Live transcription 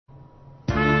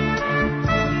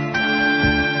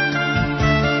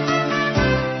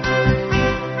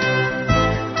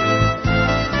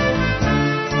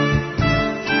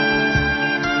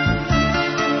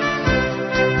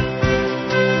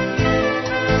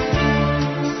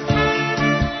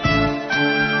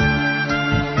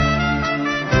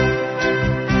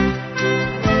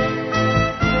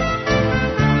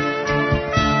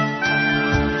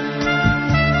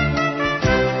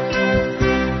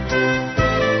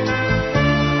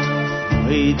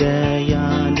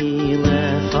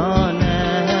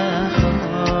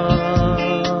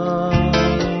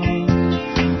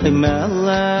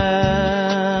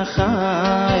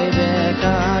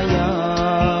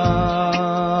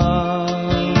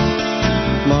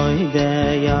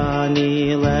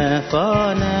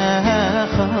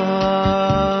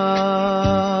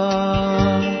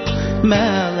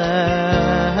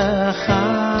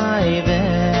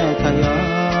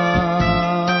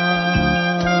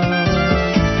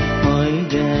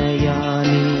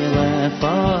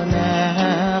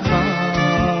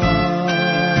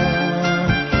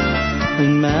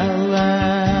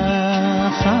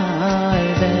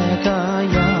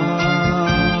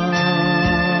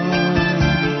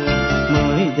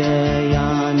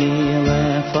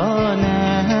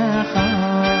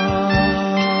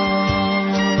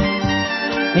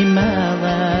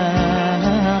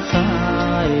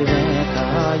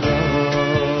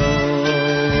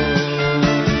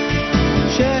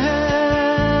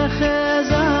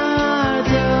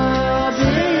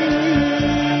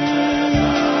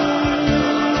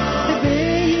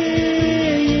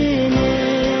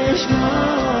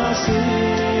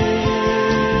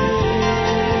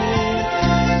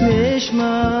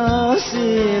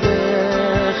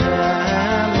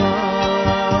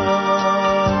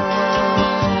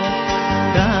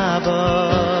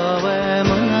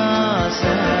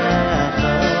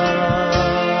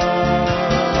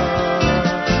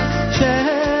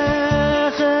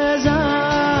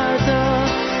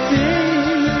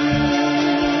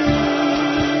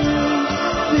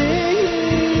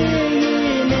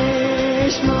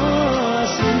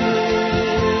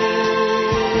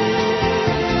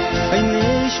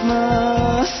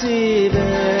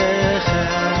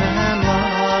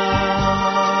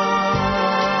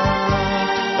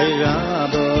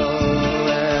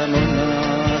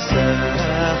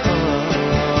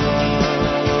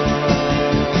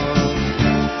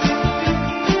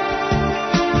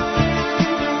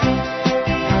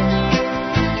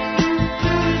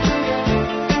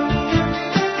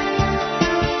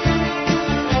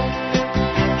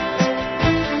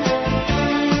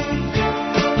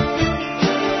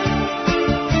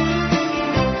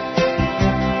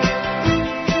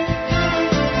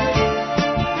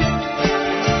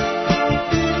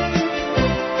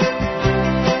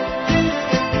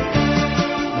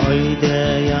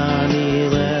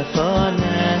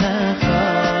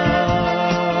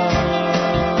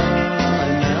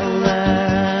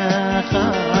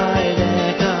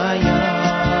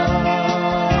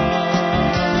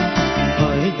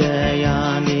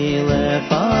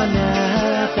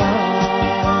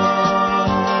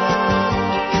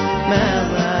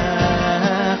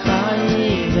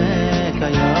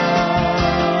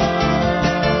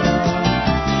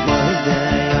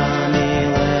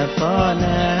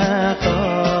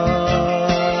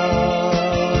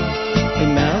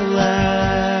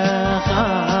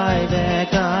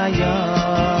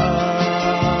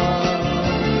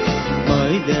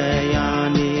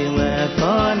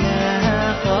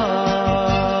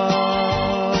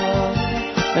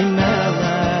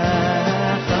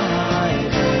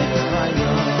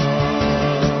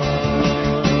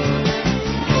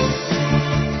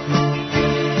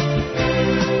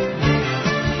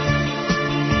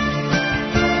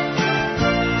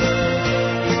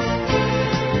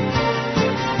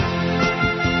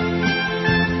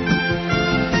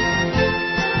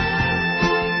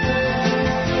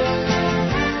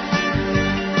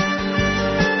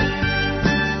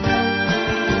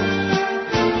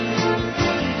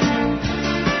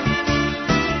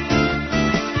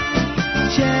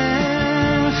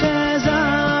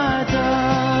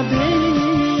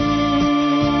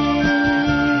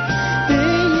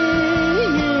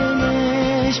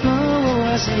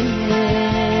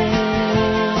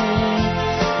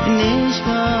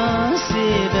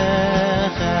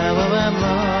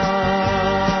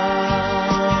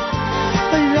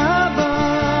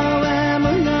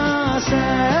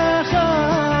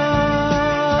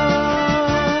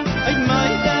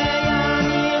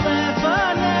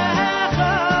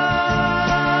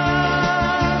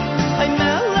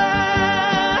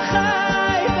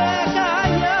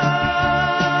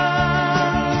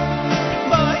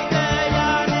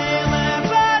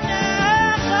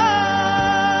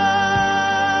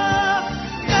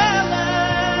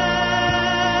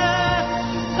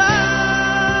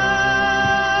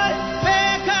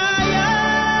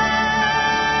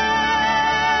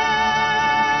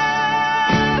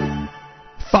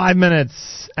5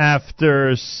 minutes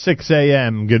after 6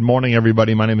 a.m. Good morning,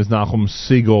 everybody. My name is Nachum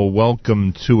Siegel.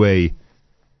 Welcome to a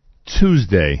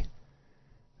Tuesday.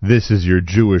 This is your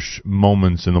Jewish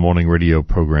Moments in the Morning radio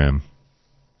program.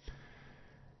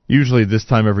 Usually this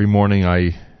time every morning I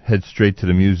head straight to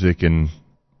the music and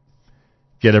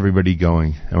get everybody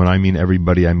going. And when I mean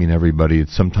everybody, I mean everybody.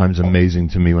 It's sometimes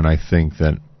amazing to me when I think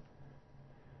that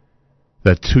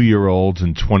 2-year-olds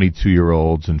and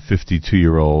 22-year-olds and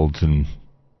 52-year-olds and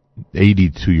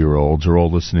 82-year-olds are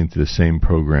all listening to the same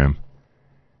program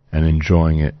and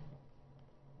enjoying it.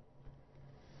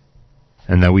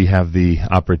 And that we have the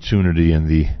opportunity and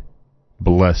the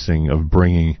blessing of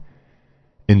bringing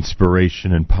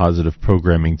inspiration and positive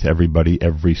programming to everybody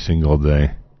every single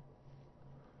day.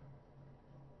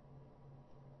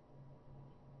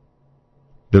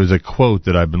 There was a quote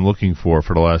that I've been looking for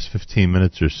the last 15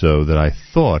 minutes or so that I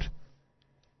thought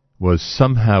was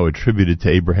somehow attributed to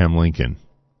Abraham Lincoln.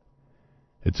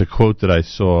 It's a quote that I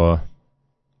saw,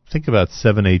 I think about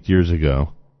 7-8 years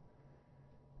ago.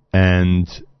 And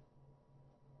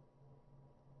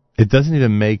it doesn't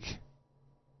even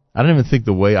I don't even think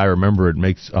the way I remember it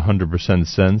makes 100%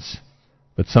 sense.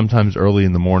 But sometimes early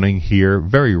in the morning here,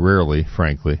 very rarely,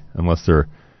 frankly, unless there are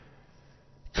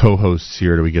co-hosts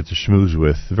here that we get to schmooze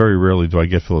with, very rarely do I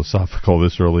get philosophical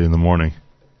this early in the morning.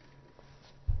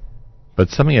 But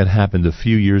something had happened a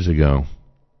few years ago.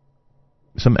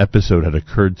 Some episode had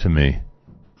occurred to me.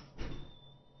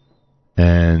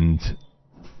 And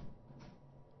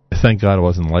thank God it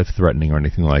wasn't life-threatening or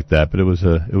anything like that, but it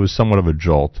was somewhat of a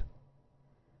jolt.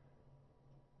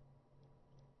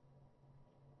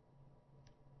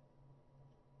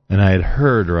 And I had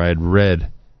heard or I had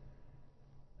read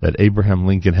that Abraham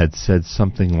Lincoln had said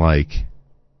something like,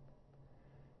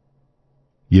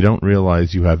 "You don't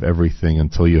realize you have everything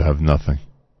until you have nothing."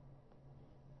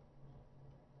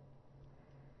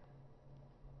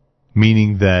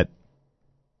 Meaning that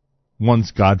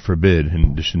once, God forbid,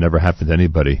 and this should never happen to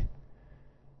anybody,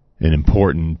 an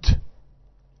important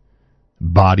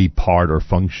body part or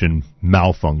function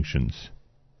malfunctions,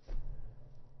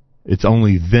 it's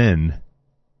only then,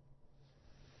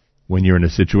 when you're in a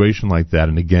situation like that,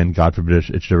 and again, God forbid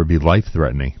it should ever be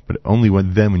life-threatening, but only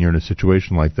when you're in a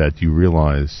situation like that, do you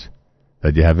realize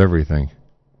that you have everything.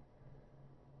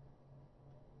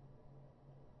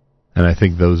 And I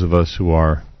think those of us who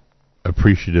are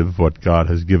appreciative of what God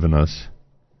has given us,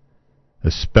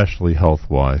 especially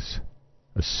health-wise,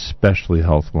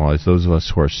 those of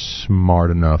us who are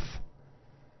smart enough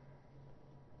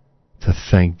to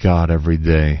thank God every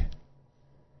day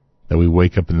that we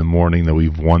wake up in the morning that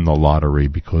we've won the lottery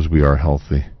because we are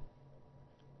healthy.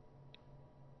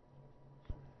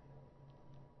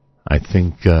 I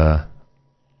think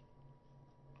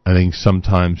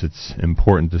sometimes it's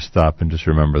important to stop and just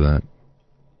remember that.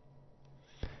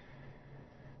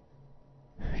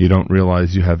 You don't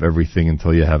realize you have everything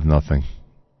until you have nothing.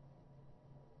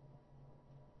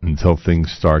 Until things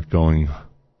start going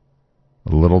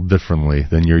a little differently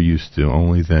than you're used to.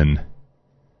 Only then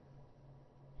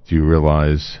do you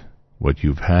realize what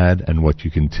you've had and what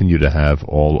you continue to have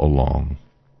all along.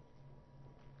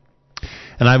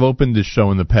 And I've opened this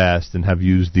show in the past and have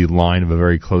used the line of a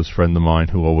very close friend of mine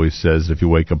who always says if you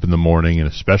wake up in the morning, and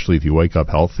especially if you wake up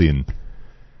healthy and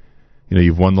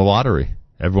you've won the lottery.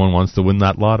 Everyone wants to win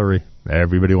that lottery.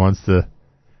 Everybody wants to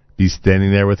be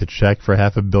standing there with a check for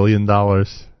 $500 million,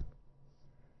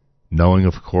 knowing,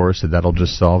 of course, that that'll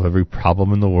just solve every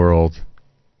problem in the world.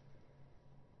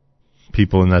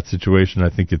 People in that situation, I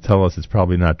think, could tell us it's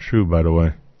probably not true, by the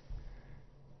way.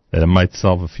 That it might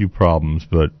solve a few problems,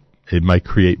 but it might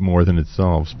create more than it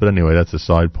solves. But anyway, that's a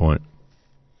side point.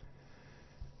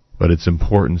 But it's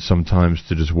important sometimes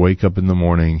to just wake up in the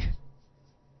morning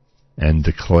and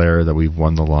declare that we've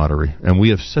won the lottery. And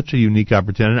we have such a unique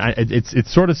opportunity. It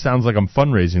sort of sounds like I'm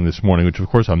fundraising this morning, which of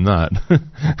course I'm not.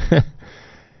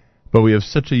 But we have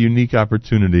such a unique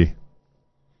opportunity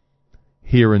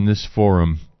here in this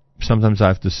forum. Sometimes I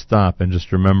have to stop and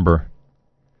just remember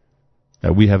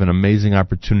that we have an amazing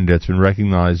opportunity that's been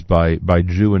recognized by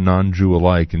Jew and non-Jew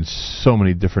alike in so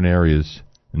many different areas,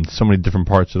 in so many different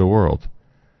parts of the world,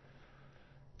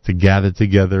 to gather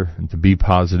together and to be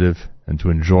positive and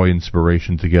to enjoy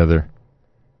inspiration together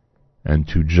and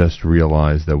to just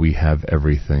realize that we have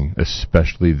everything,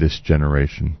 especially this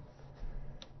generation.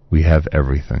 We have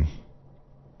everything.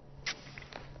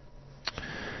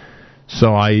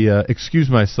 So I excuse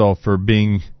myself for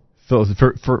being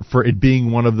for it being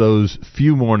one of those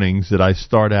few mornings that I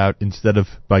start out, instead of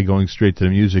by going straight to the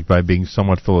music, by being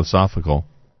somewhat philosophical.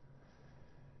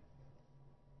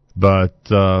 But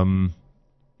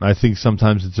I think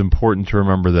sometimes it's important to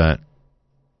remember that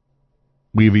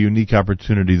we have a unique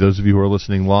opportunity. Those of you who are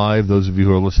listening live, those of you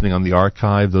who are listening on the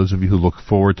archive, those of you who look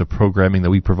forward to programming that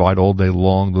we provide all day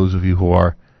long, those of you who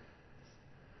are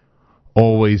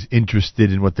always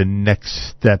interested in what the next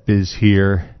step is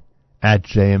here at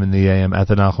JM in the AM, at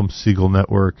the Nachum Siegel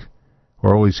Network.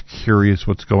 We're always curious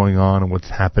what's going on and what's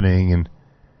happening and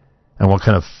what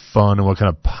kind of fun and what kind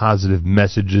of positive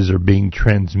messages are being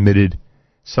transmitted,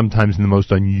 sometimes in the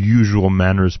most unusual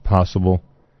manners possible.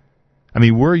 I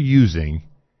mean, we're using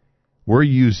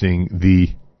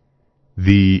the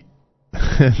the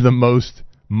most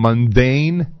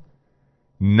mundane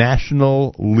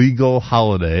national legal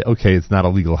holiday. Okay, it's not a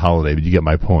legal holiday, but you get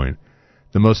my point.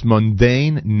 The most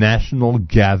mundane national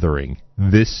gathering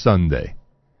this Sunday.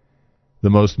 The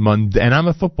most mundane, and I'm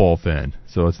a football fan,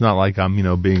 so it's not like I'm,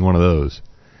 being one of those.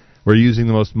 We're using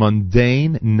the most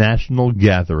mundane national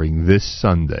gathering this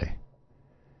Sunday,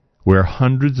 where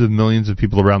hundreds of millions of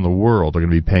people around the world are going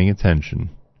to be paying attention,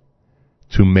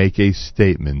 to make a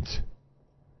statement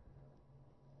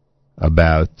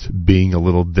about being a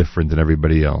little different than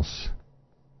everybody else.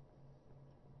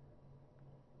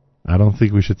 I don't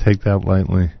think we should take that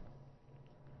lightly.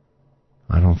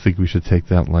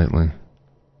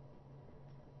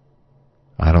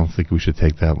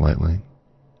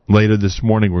 Later this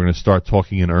morning, we're going to start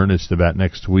talking in earnest about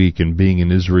next week and being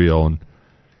in Israel and,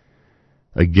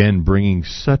 again, bringing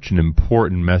such an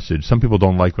important message. Some people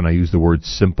don't like when I use the word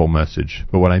simple message,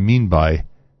 but what I mean by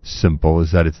simple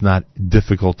is that it's not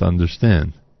difficult to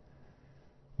understand.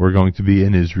 We're going to be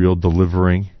in Israel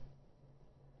delivering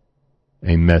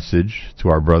a message to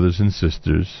our brothers and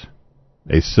sisters,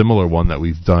 a similar one that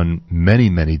we've done many,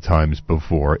 many times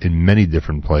before in many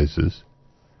different places,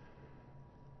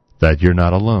 that you're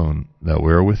not alone, that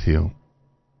we're with you.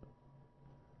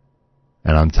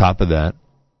 And on top of that,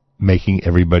 making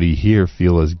everybody here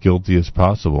feel as guilty as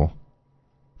possible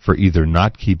for either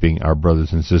not keeping our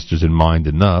brothers and sisters in mind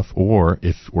enough, or,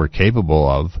 if we're capable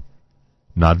of,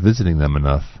 not visiting them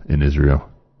enough in Israel.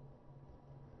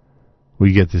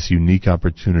 We get this unique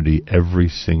opportunity every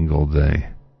single day.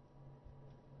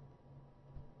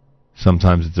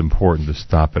 Sometimes it's important to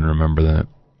stop and remember that.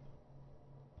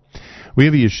 We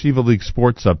have a Yeshiva League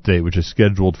sports update, which is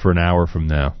scheduled for an hour from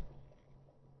now.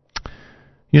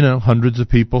 Hundreds of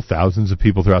people, thousands of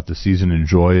people throughout the season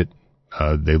enjoy it.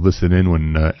 They listen in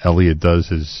when Elliot does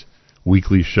his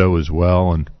weekly show as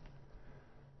well. And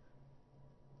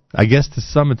I guess to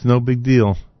some it's no big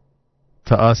deal.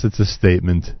 To us it's a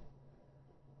statement.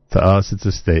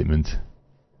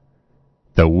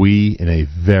 That we, in a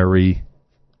very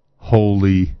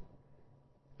holy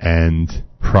and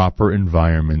proper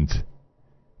environment,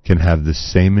 can have the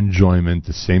same enjoyment,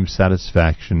 the same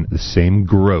satisfaction, the same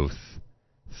growth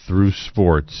through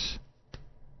sports,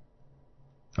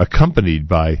 accompanied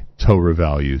by Torah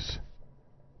values,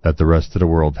 that the rest of the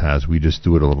world has. We just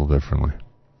do it a little differently.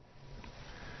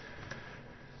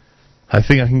 I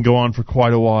think I can go on for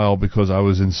quite a while because I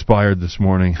was inspired this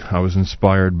morning. I was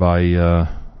inspired by a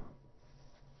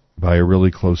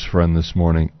really close friend this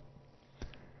morning,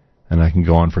 and I can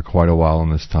go on for quite a while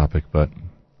on this topic, but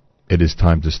it is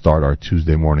time to start our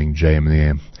Tuesday morning JM in the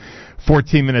AM.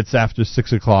 14 minutes after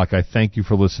 6 o'clock. I thank you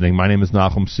for listening. My name is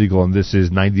Nachum Siegel, and this is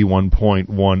 91.1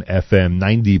 FM,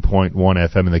 90.1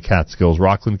 FM in the Catskills,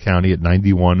 Rockland County at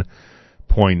 91.9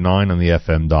 on the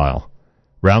FM dial.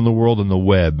 Around the world on the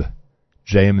web,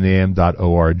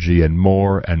 jmintheam.org, and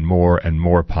more and more and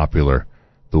more popular,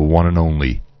 the one and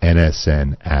only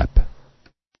NSN app.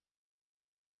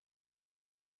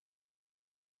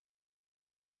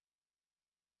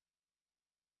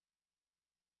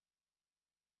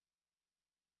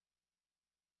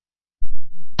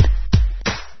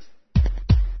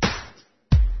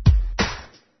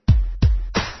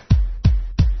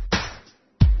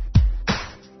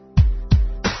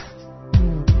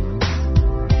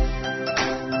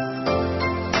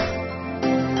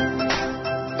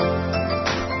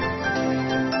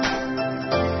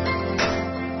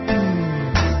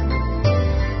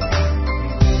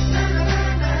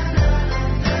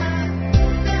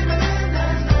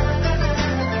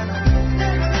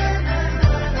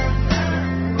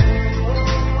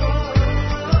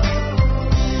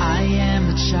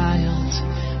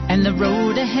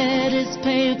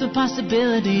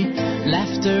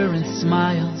 Laughter and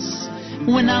smiles.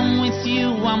 When I'm with you,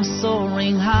 I'm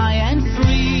soaring high and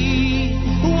free.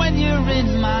 When you're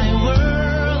in my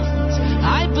world,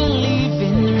 I believe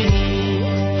in me.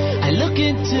 I look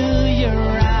into your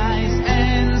eyes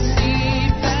and see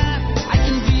that I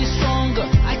can be stronger,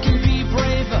 I can be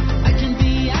braver, I can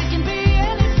be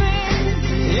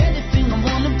anything I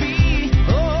wanna be.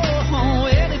 Oh,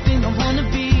 anything I wanna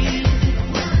be.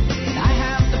 I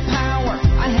have the power,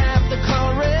 I have the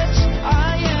courage.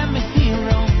 I am a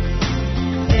hero.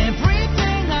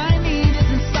 Everything I need is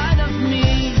inside of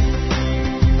me.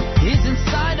 Is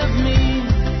inside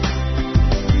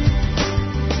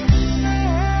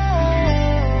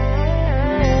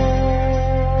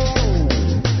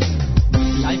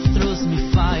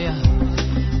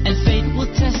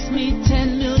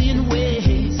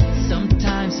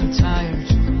I'm tired.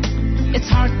 It's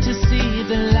hard to see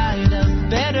the light of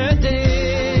better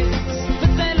days.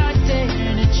 But then I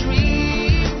dare to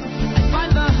dream. I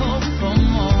find the hope for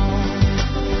more.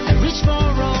 I reach for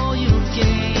all you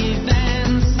gave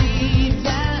and see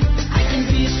that I can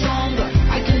be stronger.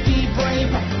 I can be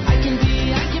braver. I can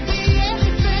be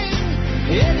anything.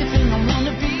 Anything I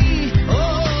wanna be.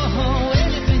 Oh,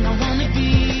 anything I wanna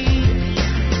be.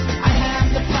 I have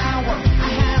the power. I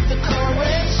have the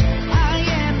courage. I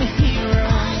am a hero.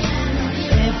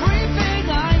 Everything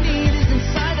I need is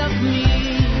inside of me.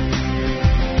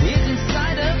 Is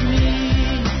inside of me.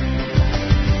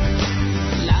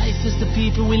 Life is the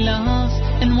people we love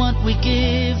and what we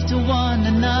give to one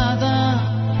another.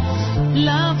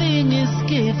 Loving is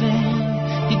giving.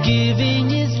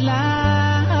 Giving is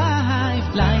life.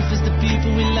 Life is the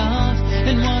people we love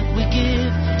and what we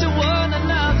give to one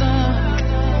another.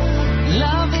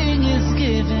 Loving is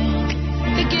giving.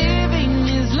 Giving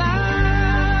is life.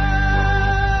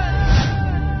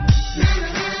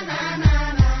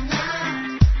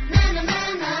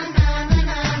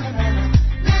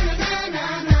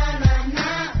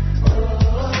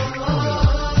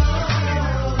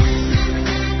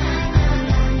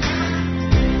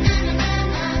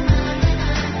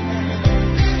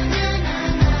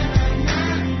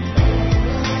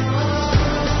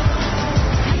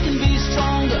 I can be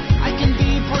stronger. I can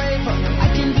be braver. I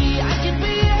can be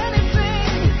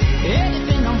anything.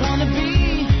 Anything I wanna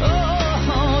be.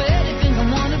 Oh, anything I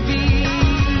wanna be.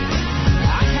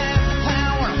 I have the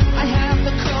power. I have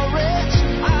the courage.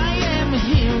 I am a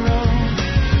hero.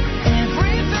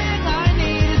 Everything I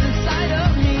need is inside of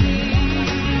me.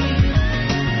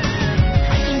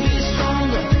 I can be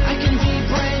stronger. I can be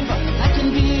braver. I can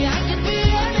be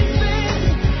anything.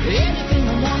 Anything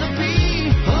I wanna be.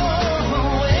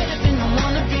 Oh, anything I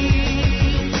wanna be.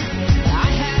 I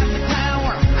have the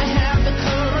power. I have the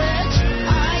courage.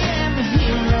 I am a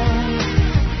hero.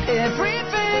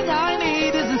 Everything I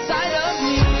need is inside of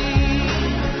me.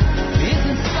 Is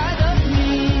inside of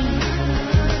me.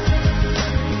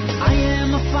 I am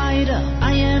a fighter.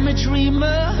 I am a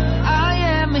dreamer. I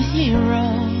am a hero.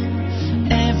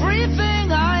 Everything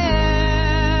I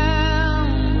am.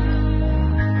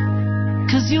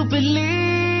 'Cause you believed.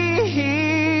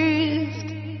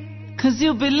 'Cause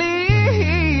you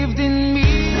believed in me.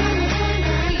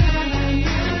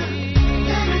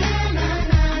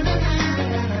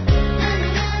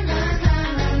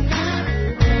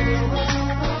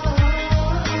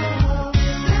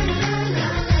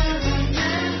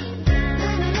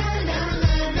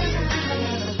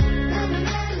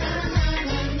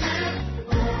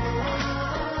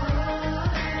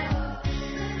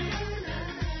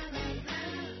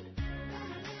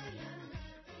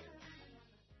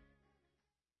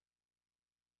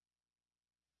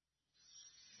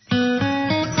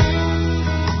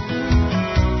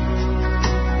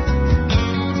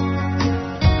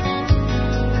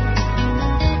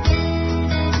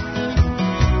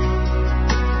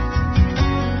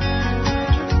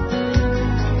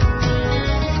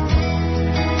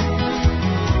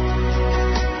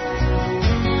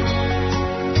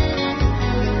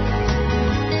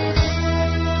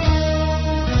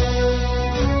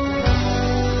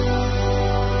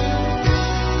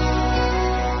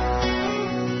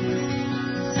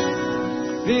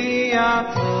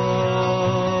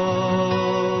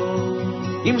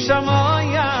 Im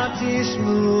shamayat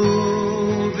tishmu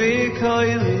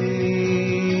v'koili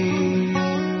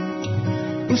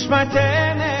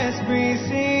Ushmartenes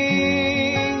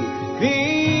brising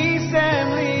V'isem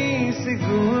li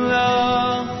sigula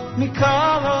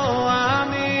Mikolo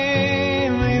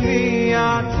amim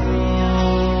liviato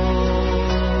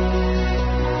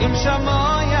Im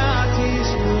shamayat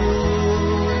tishmu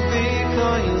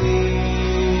v'koili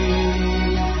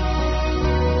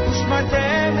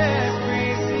Ushmartenes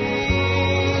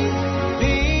brising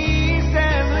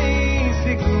V'isem li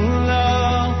sigula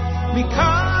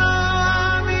Mikolo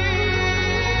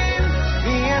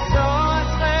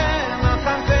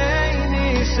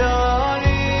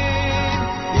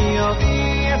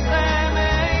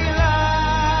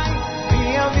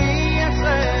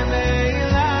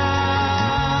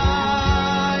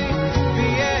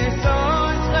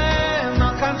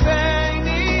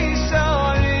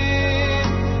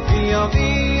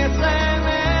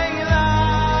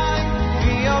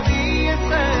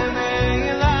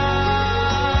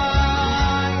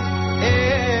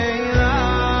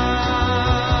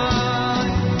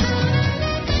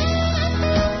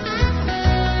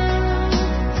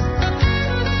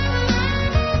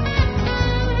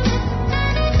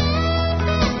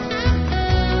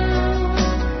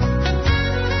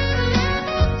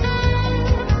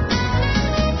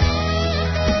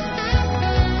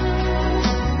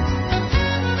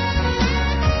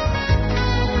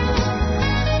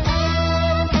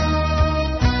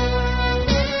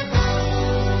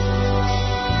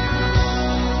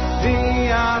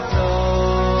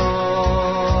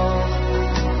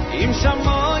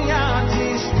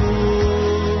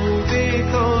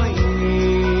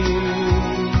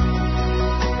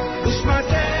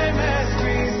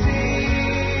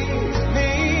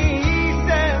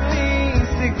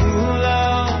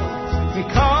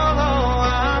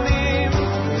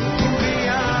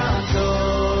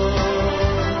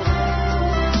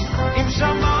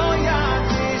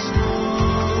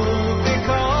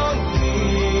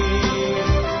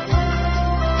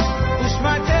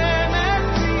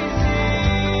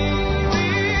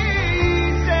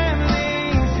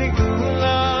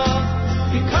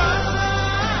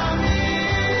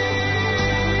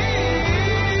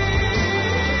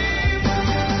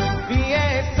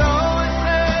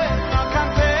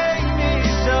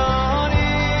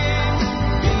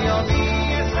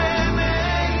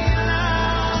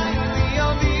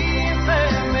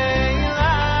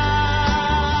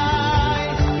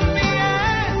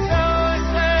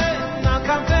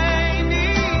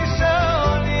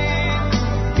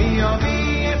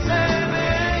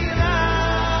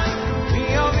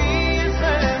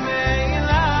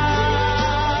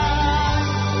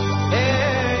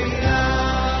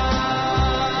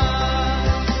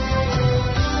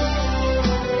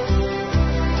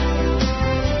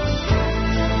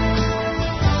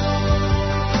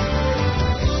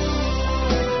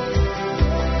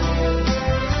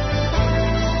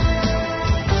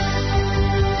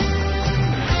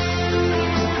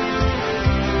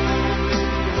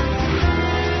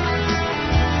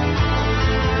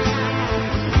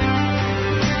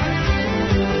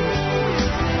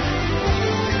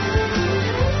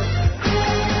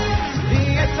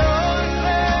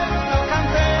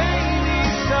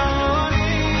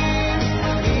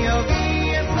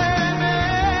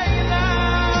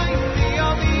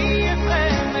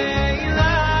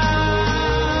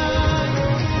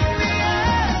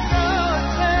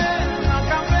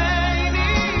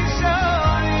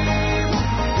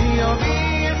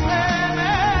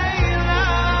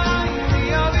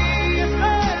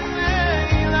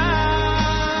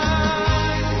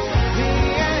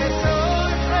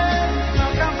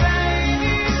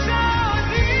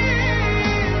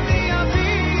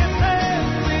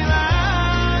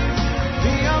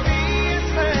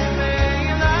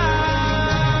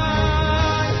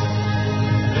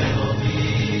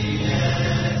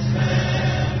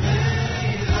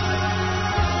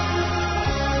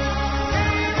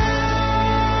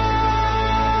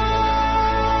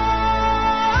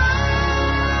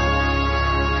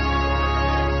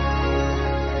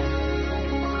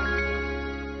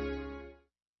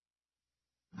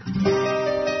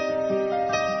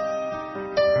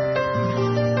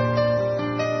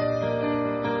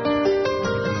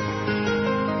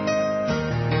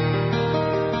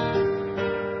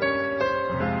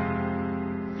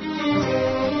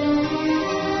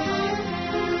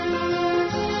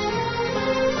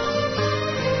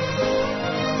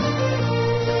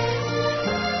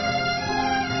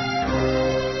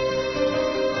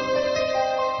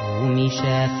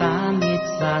Shefa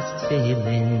mitzvahs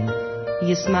tefillin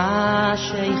Yisma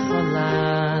sheikhola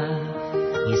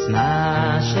Yisma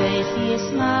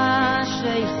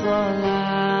sheikhola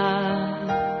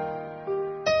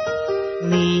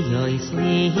Liyois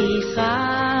lihi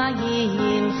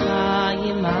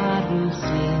chayim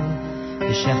aruchim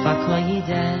Shefa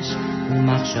koyidesh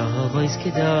Umachshavos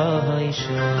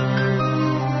kedoshos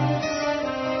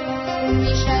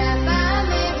Shefa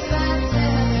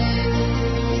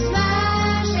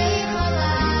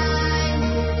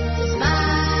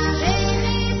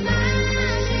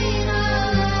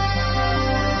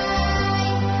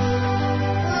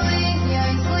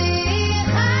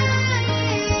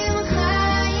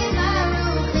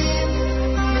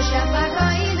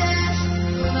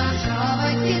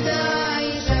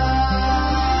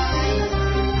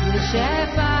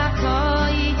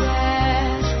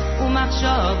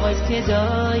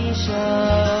Kedoshos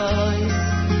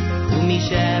Umi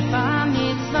shefa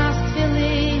mitzvahs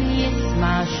tefillin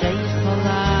Yisma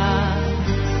sheikhola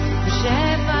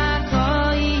Shefa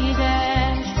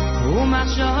koyidesh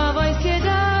Umachshavos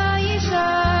kedoshos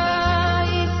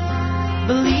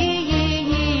Bli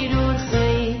yirur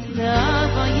chayt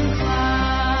Le'avoyim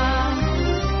klam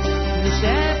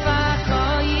Shefa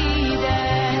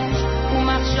koyidesh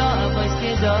Umachshavos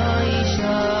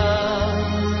kedoshos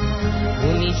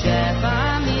Shefa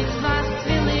mitzvahs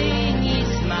tefillin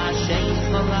Yisma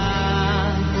sheikhola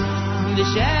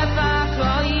V'shefa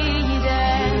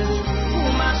koyidesh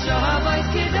Umachshavos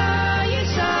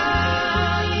kedoshos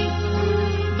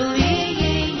Bli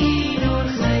yirur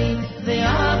chayt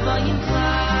Le'avoyim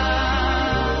klam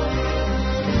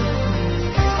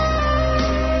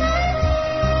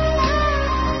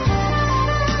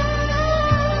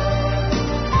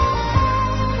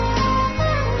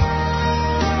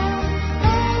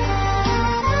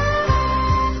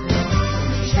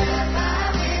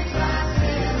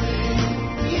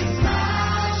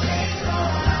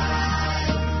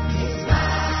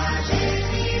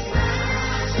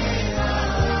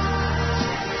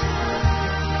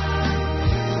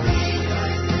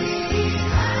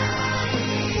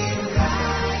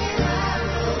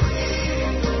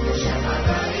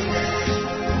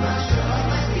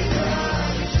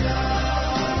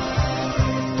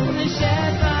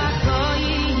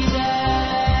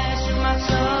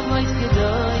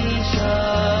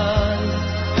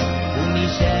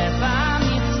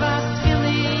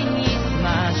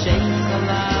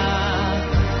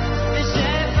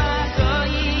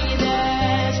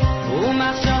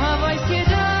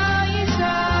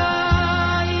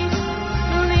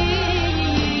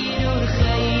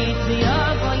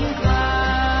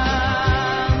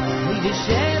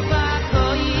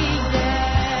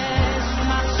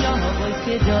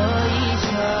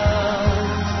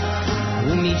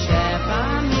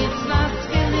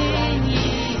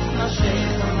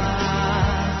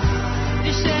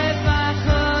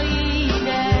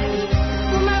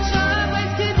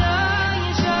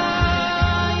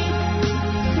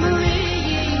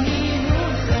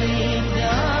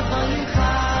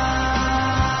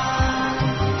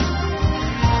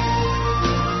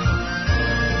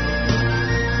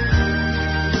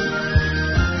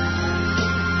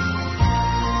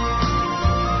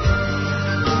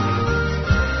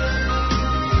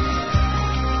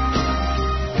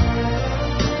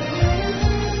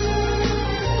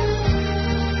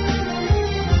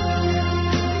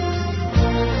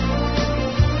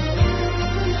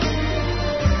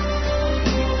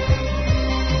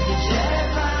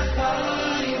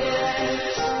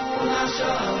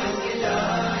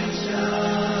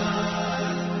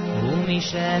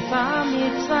Shefa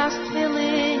mitzvahs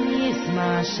tefillin yisma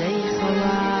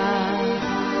sheichala.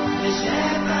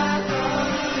 Shefa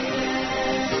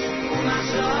kodesh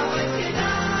u'machshavos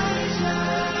kedaisha.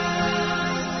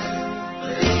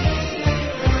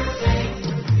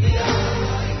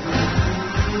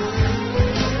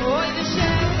 Oy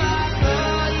shefa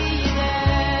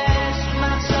kodesh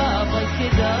u'machshavos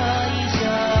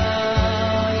kedaisha.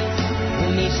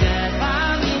 U'mishefa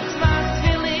mitzvahs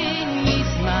tefillin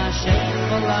yisma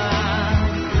sheichala.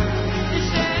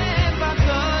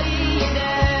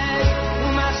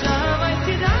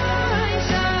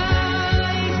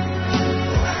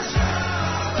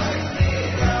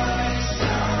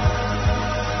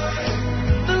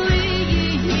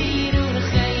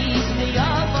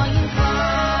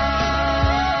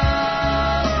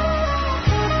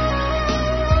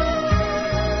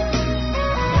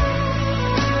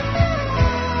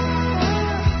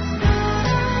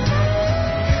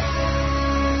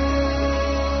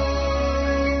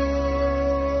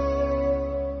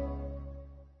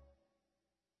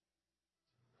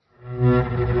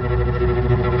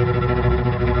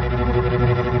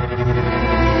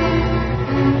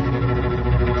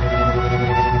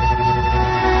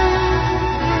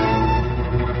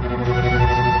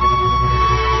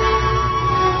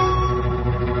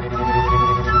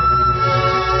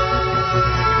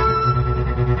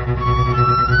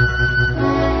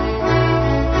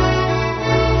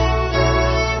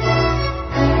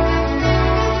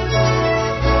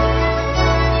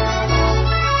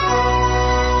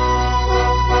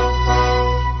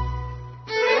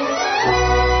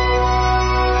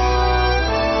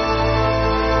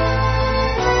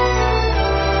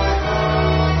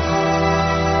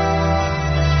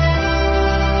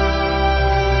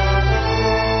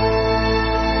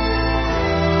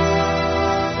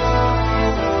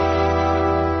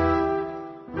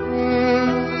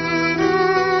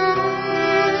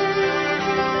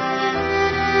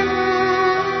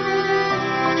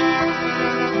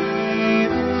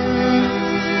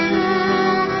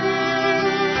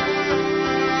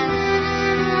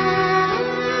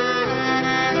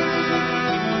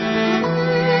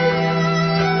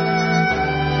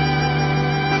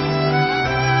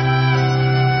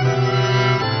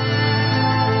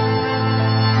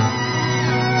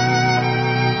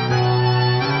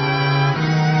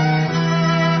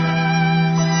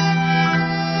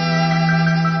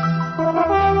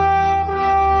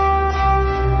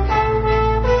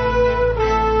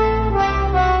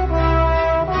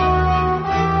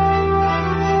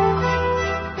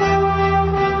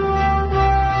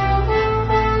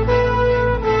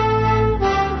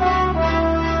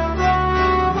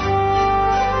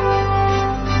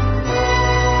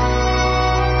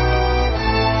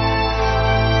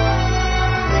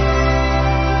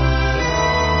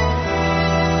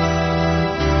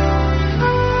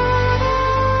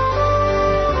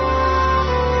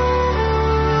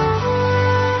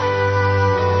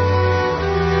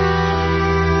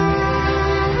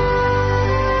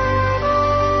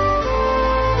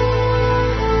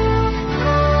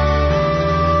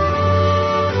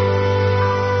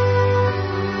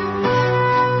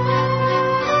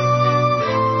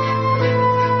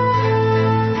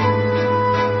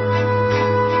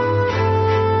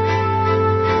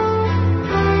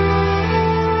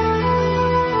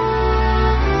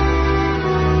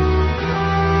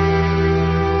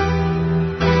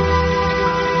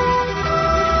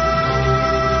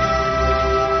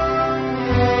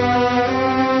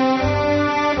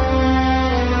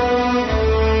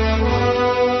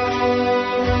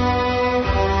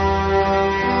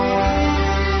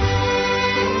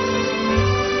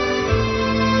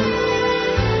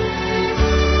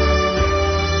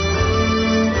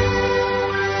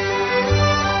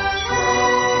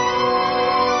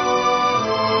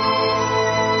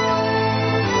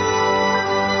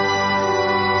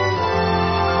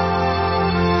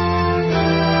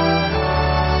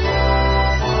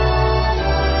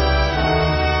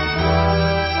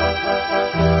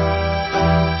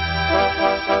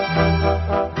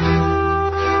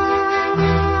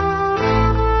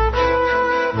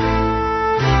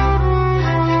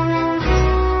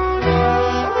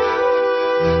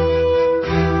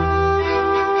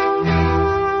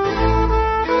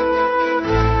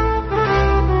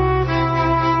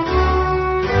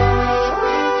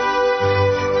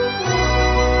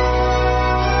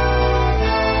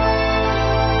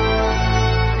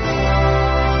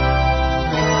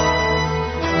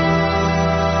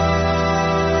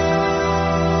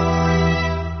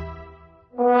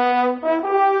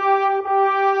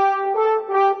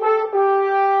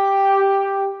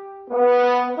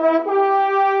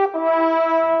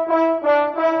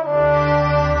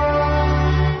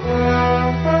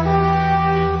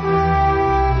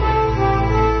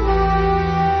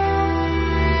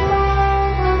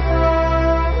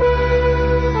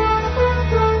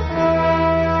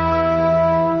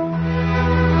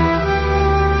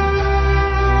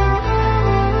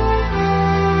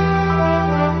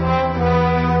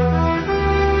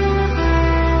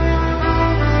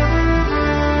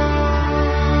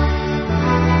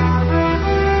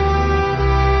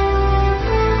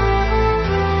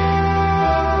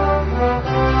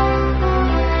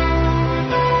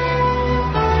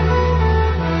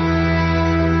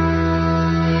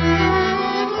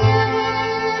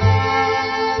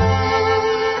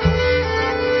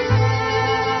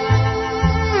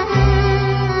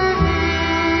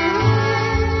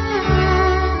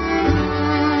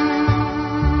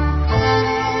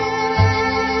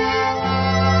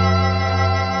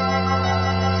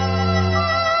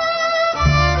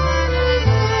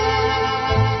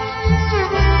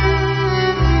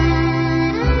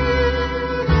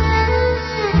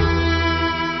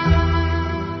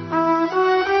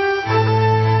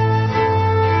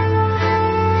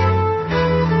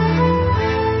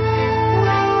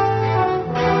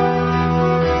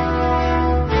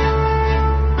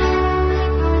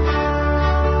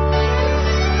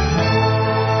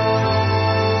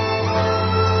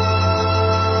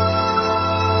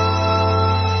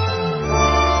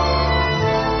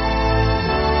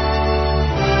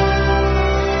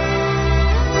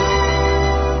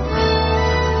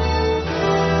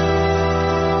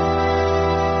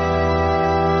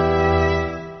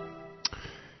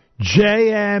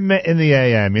 JM in the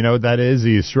AM. You know what that is?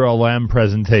 The Yisroel Lamb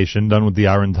presentation done with the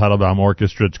Aaron Teitelbaum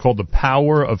Orchestra. It's called The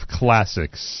Power of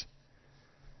Classics.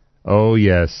 Oh,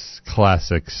 yes,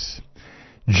 classics.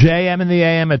 JM in the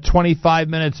AM at 25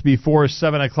 minutes before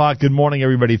 7 o'clock. Good morning,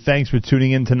 everybody. Thanks for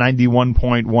tuning in to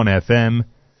 91.1 FM.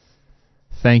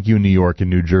 Thank you, New York and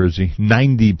New Jersey.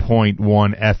 90.1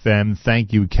 FM.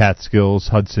 Thank you, Catskills,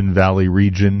 Hudson Valley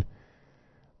region.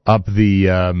 Up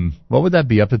the, what would that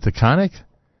be, up the Taconic?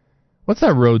 What's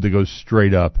that road that goes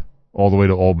straight up all the way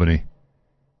to Albany?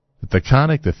 The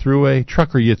Taconic, the Thruway?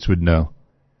 Trucker Yitz would know.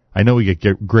 I know we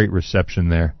get great reception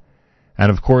there.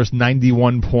 And, of course,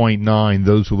 91.9,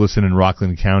 those who listen in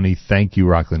Rockland County. Thank you,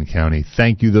 Rockland County.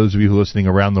 Thank you, those of you who are listening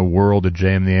around the world at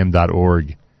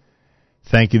jmnam.org.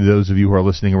 Thank you to those of you who are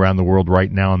listening around the world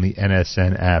right now on the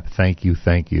NSN app. Thank you,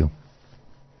 thank you.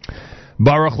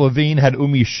 Baruch Levine had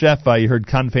Umi Shefa. You heard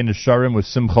Kanfei Nesharim with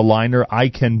Simcha Leiner. I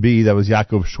Can Be, that was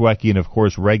Yaakov Shweki. And, of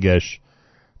course, Regesh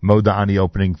Modani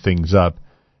opening things up.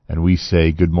 And we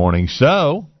say good morning.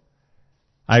 So,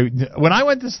 when I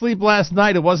went to sleep last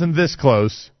night, it wasn't this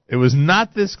close. It was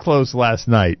not this close last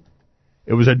night.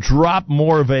 It was a drop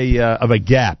more of a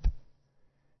gap.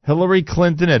 Hillary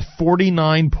Clinton at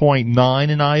 49.9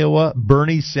 in Iowa.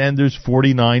 Bernie Sanders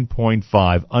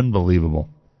 49.5. Unbelievable.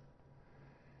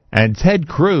 And Ted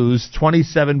Cruz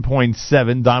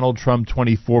 27.7. Donald Trump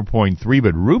 24.3.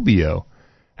 But Rubio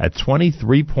at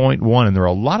 23.1. And there are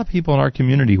a lot of people in our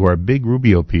community who are big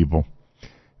Rubio people.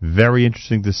 Very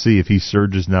interesting to see if he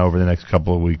surges now over the next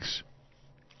couple of weeks.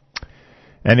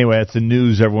 Anyway, that's the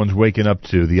news everyone's waking up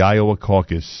to. The Iowa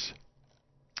caucus.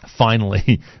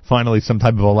 Finally, some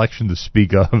type of election to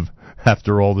speak of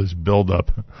after all this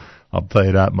buildup. I'll tell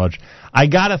you that much. I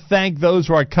got to thank those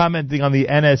who are commenting on the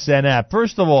NSN app.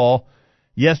 First of all,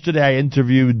 yesterday I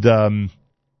interviewed, and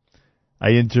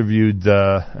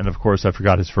of course I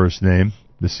forgot his first name.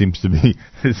 This seems to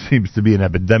be an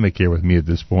epidemic here with me at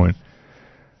this point.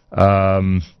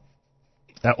 Author's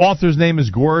name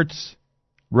is Gwertz.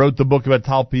 Wrote the book about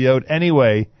Talpiot.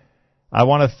 Anyway, I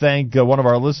want to thank one of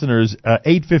our listeners.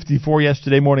 8:54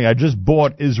 yesterday morning, I just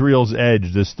bought Israel's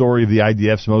Edge, the story of the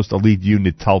IDF's most elite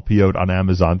unit, Talpiot, on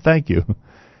Amazon. Thank you.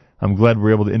 I'm glad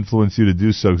we're able to influence you to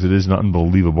do so, because it is an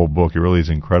unbelievable book. It really is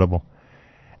incredible.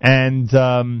 And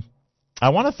I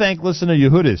want to thank listener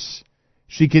Yehudis.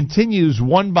 She continues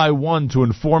one by one to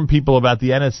inform people about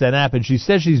the NSN app, and she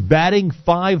says she's batting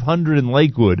 500 in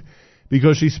Lakewood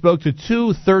because she spoke to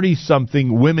two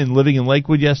 30-something women living in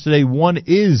Lakewood yesterday. One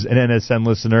is an NSN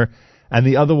listener, and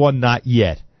the other one not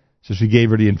yet. So she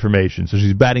gave her the information. So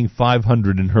she's batting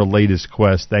 500 in her latest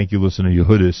quest. Thank you, listener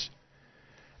Yehudis.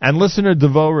 And listener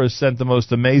Devora sent the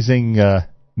most amazing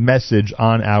message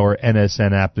on our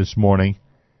NSN app this morning.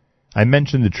 I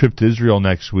mentioned the trip to Israel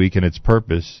next week and its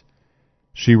purpose.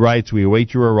 She writes, "We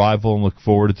await your arrival and look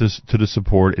forward to the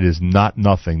support. It is not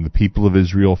nothing. The people of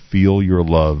Israel feel your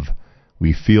love.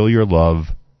 We feel your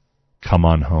love. Come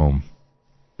on home."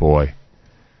 Boy,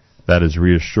 that is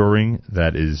reassuring,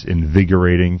 that is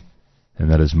invigorating, and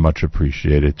that is much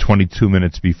appreciated. 22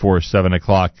 minutes before 7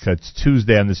 o'clock. It's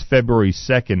Tuesday on this February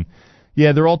 2nd.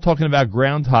 Yeah, they're all talking about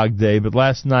Groundhog Day, but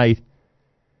last night,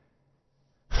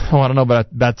 I don't know,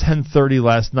 about 10:30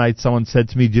 last night, someone said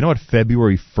to me, do you know what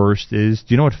February 1st is?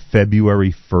 Do you know what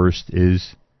February 1st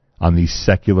is on the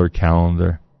secular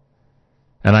calendar?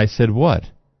 And I said, what?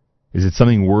 Is it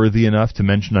something worthy enough to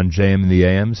mention on JM and the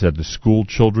AMs that the school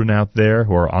children out there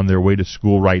who are on their way to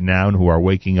school right now and who are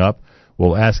waking up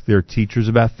will ask their teachers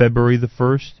about February the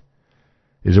 1st?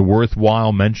 Is it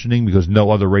worthwhile mentioning because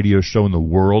no other radio show in the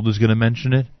world is going to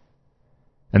mention it?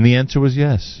 And the answer was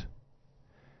yes.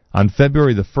 On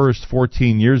February the 1st,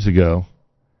 14 years ago,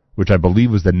 which I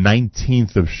believe was the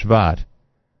 19th of Shvat,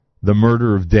 the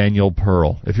murder of Daniel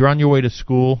Pearl. If you're on your way to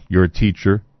school, you're a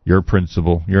teacher, you're a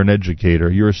principal, you're an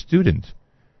educator, you're a student.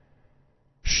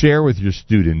 Share with your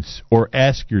students or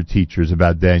ask your teachers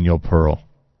about Daniel Pearl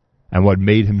and what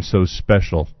made him so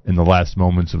special in the last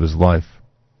moments of his life.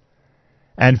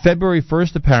 And February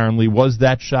 1st, apparently, was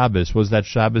that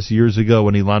Shabbos years ago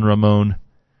when Ilan Ramon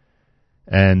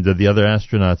and the other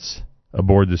astronauts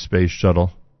aboard the space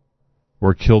shuttle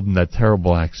were killed in that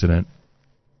terrible accident.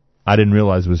 I didn't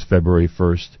realize it was February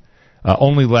 1st.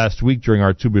 Only last week during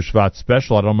our Tu B'Shvat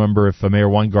special, I don't remember if Meir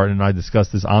Weingarten and I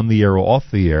discussed this on the air or off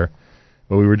the air,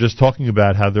 but we were just talking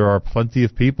about how there are plenty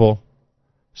of people,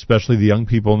 especially the young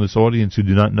people in this audience, who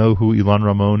do not know who Ilan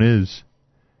Ramon is.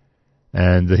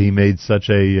 And he made such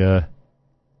an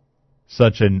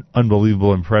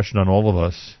unbelievable impression on all of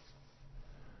us.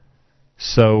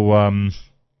 So,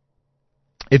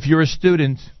 if you're a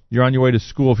student, you're on your way to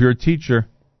school, if you're a teacher,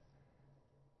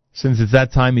 Since it's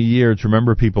that time of year to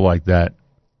remember people like that,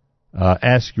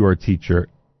 ask your teacher,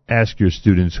 ask your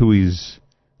students who is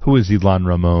Ilan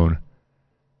Ramon?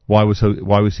 Why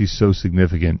was he so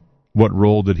significant? What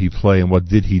role did he play, and what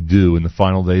did he do in the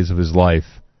final days of his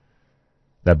life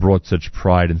that brought such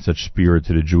pride and such spirit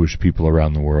to the Jewish people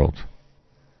around the world?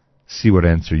 See what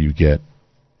answer you get.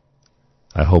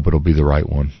 I hope it'll be the right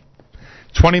one.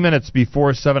 20 minutes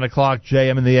before 7 o'clock,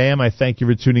 JM in the AM. I thank you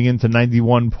for tuning in to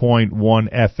 91.1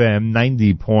 FM,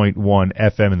 90.1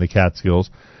 FM in the Catskills.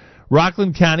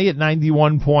 Rockland County at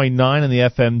 91.9 on the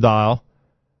FM dial.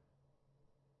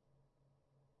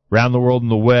 Around the world on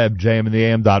the web,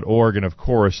 jmintheam.org, and of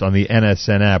course on the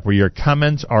NSN app, where your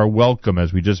comments are welcome,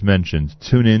 as we just mentioned.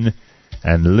 Tune in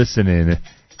and listen in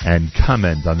and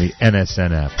comment on the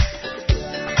NSN app.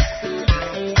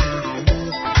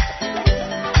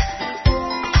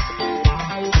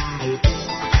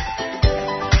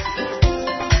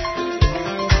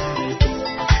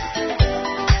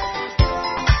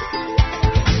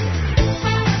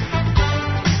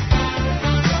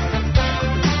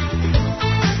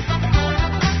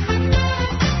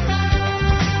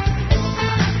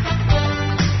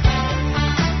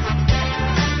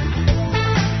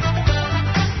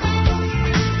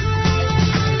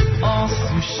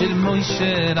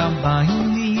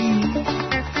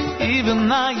 Even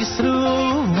na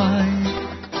Yisroel,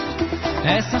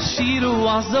 essa shiro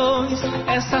azois,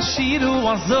 essa shiro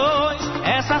azois,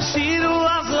 essa shiro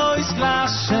azois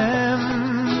Lashem.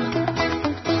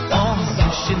 Oh,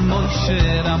 shir Moshe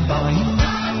Rabbi,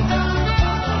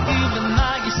 even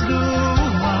na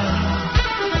Yisroel,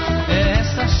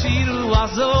 essa shiro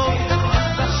azois,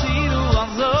 essa shiro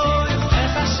azois,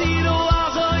 essa shiro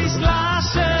azois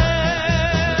Lashem.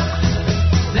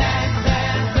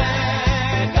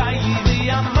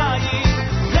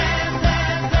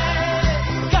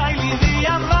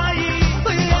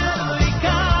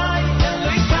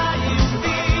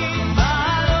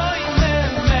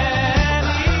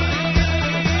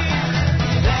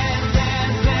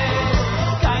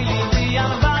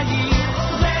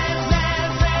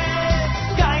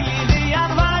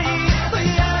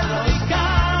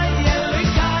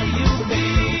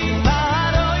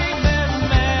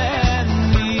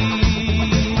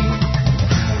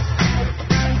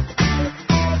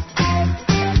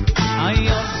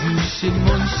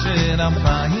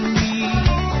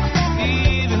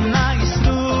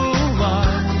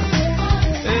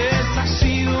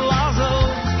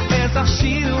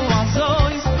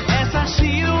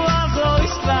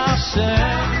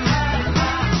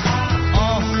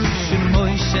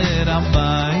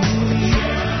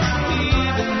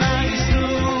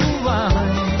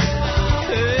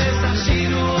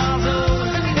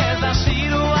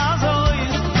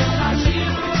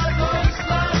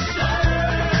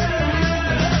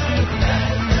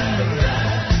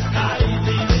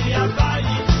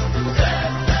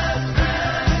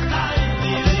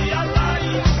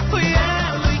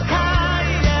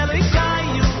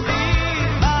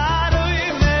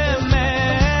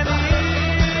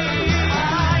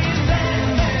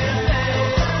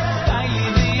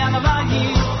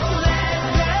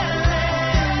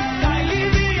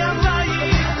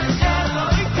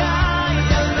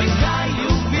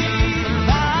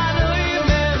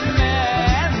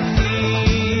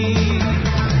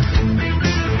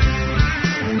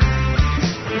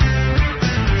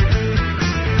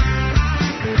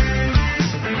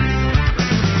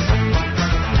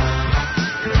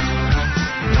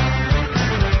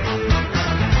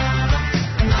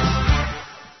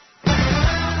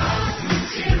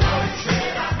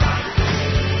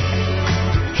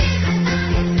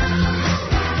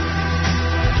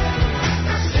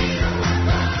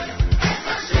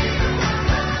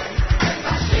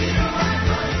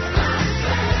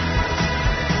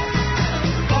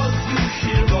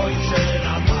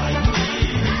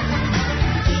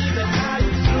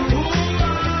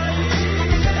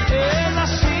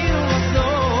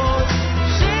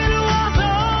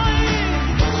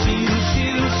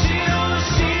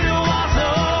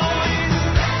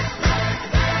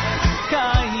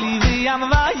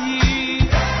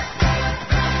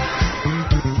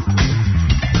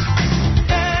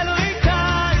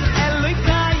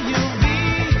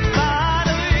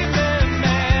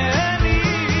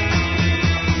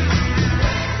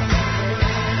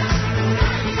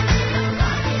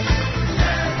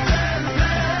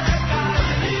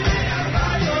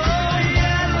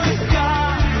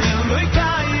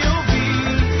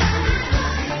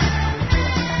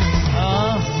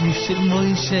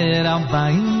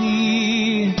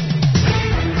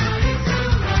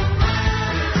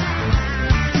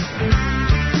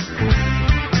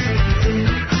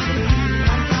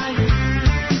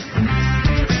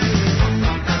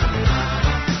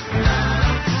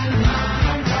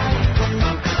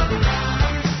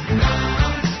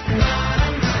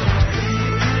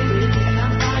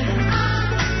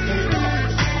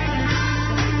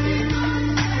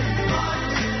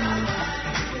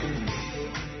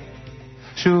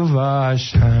 Shuva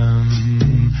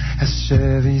Hashem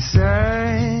Asher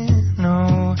Yisenu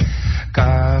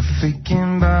Kafikim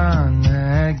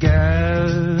Banegev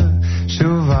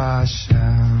Shuva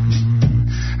Hashem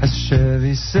Asher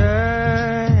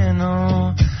Yisenu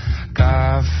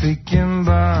Kafikim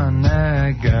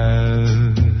Banegev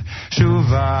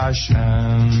Shuva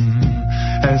Hashem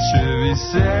Asher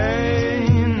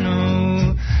Yisenu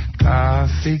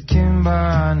Kafikim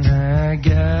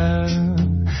Banegev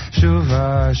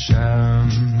Shuva Hashem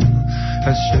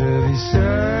Asher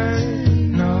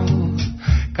Yisenu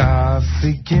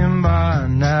Kafikim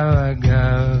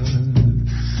Banegev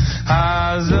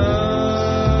Hazorim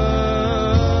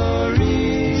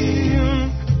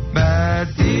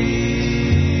Batim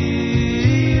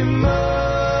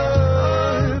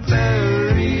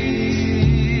Perino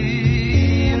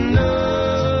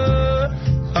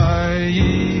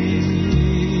Ayik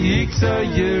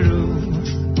Sayeru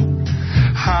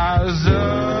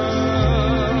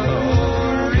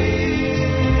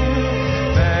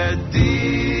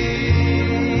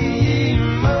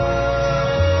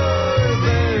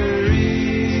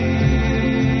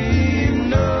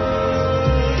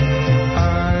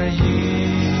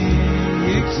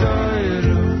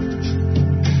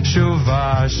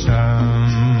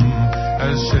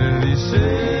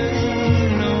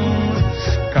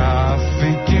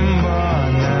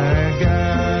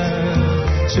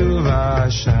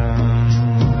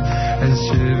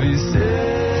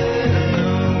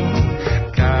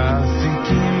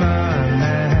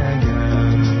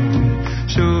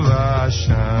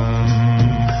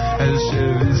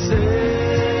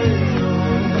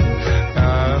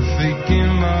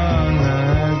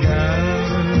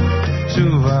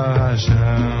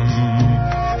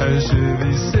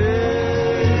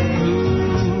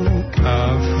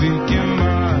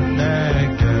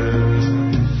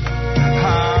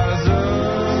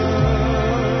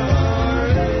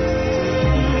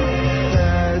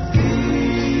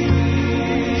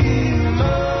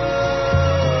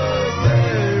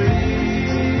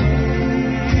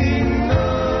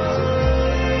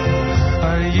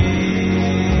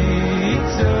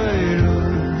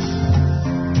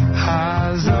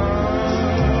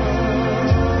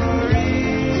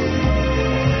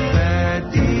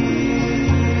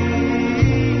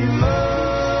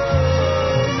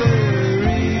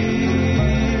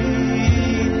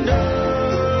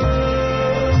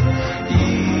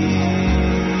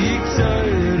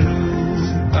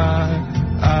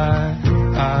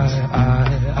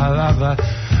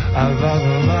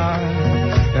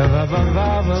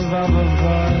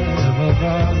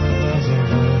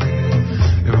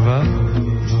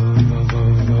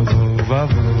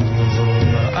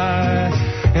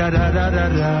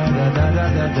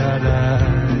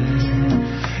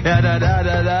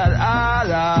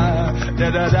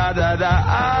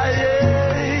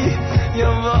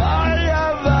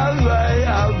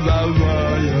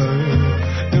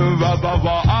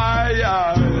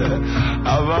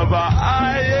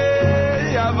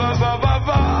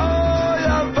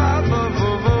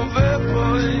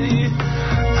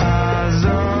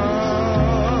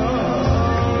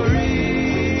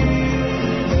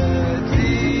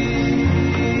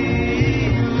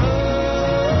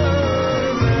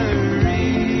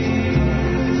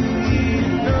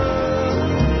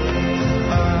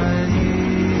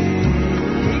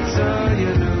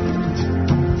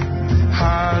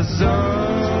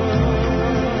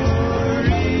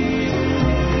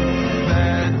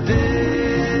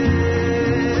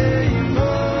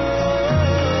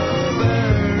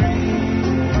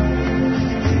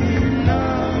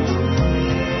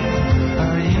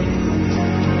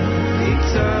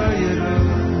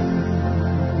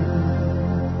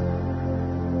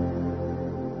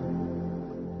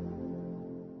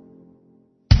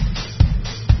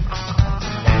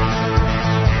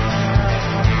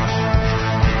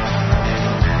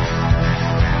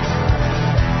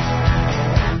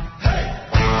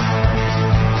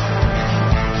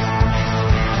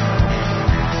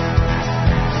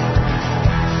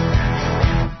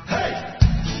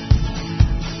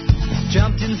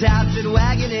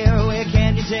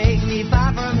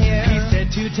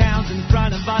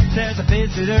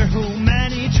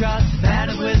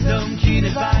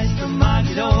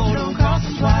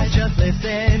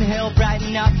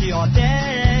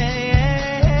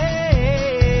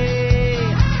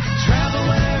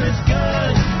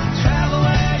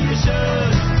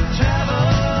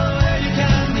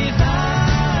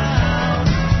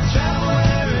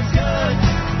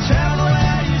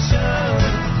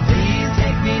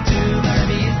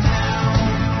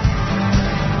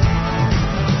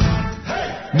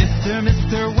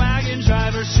Mr. Wagon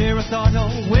Driver, share a thought,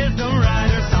 wisdom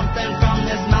rider.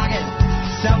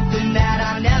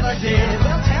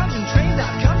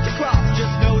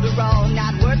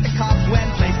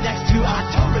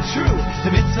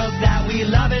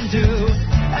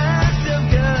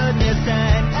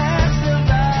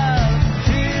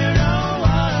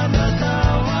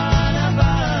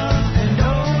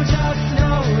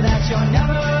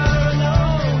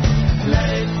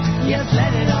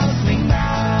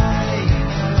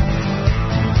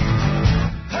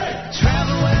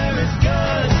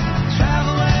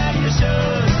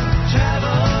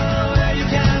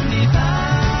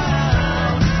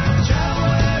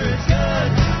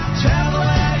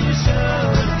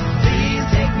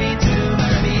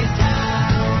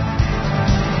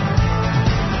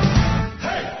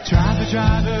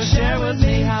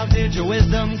 How did your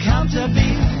wisdom come to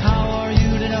be? How are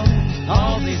you to know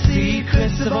all these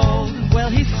secrets of old? Well,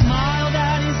 he smiled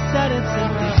and he said it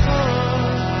simply.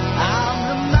 I'm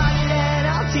the mighty man,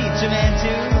 I'll teach a man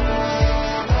to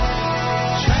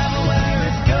travel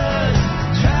where it's good,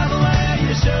 travel where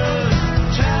you should,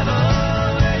 travel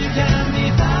where you can be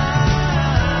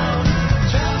found,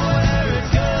 travel where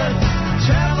it's good,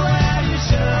 travel where you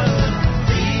should.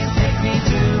 Please take me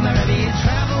to my Rabbi,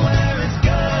 travel where it's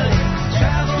good,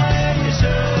 travel where you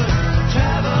should,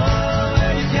 travel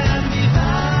where you can be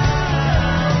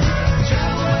found,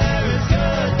 travel where it's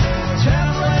good,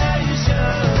 travel where you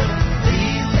should.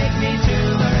 Please take me to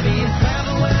my Rabbi,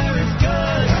 travel where it's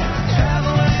good,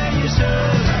 travel where you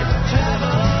should,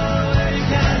 travel where you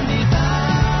can be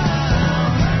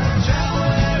found, travel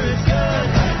where it's good,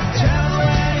 travel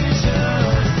where you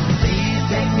should. Please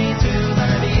take me to my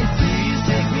Rabbi, please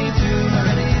take me to my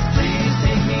Rabbi, please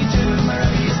take me to my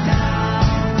Rabbi's now.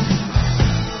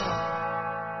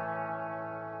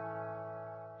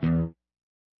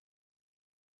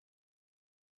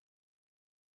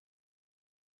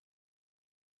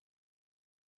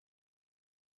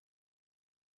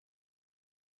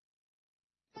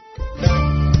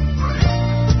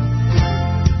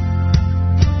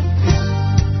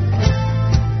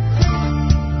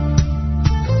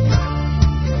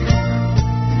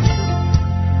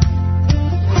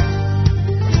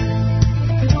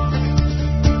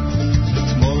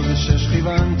 אתמול בשש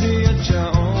כיוונתי את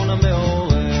שעון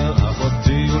המעורר,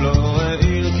 אחותי הוא לא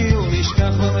העיר כי הוא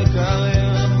נשכח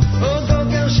במקרר. עוד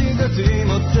בוקר שיגעתי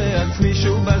מוצא עצמי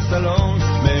שוב בסלון,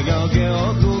 מגרגר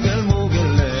עוד גוגל מוגל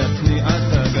לעצמי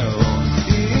עד הגרון.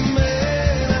 אם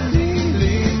אין אני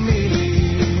לי מי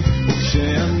לי,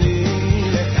 וכשאני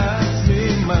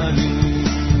לעצמי מה לי.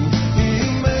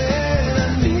 אם אין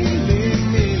אני לי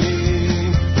מי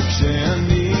לי,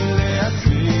 וכשאני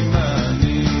לעצמי מה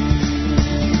לי.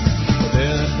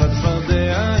 בדרך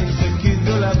לצפרדע עם שקית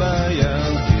גדולה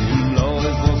ביד, אם לא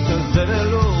לזרוק כזה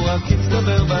ולא רק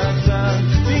יצטבר בצד,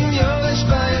 עם יורש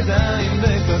בידיים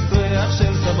וכוס ריח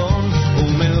של סבון,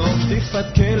 ומרוב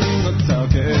שטיפת כלים נוצר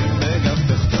כאב בגב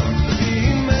תחתון.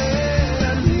 אם אין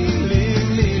אני לי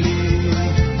מי לי,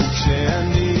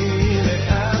 וכשאני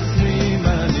לעצמי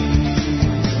מה לי.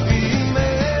 אם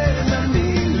אין אני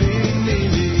לי מי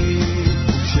לי,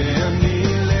 וכשאני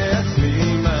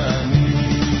לעצמי מה לי.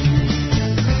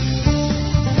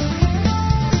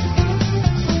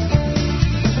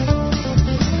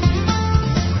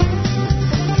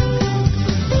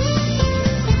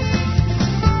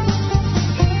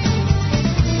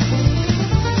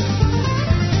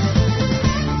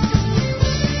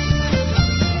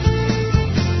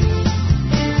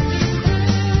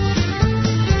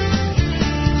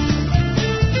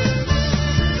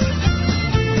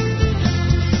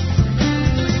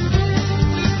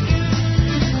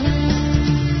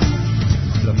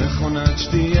 למכונת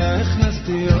שתייה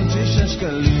הכנסתי עוד 6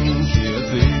 שקלים, כי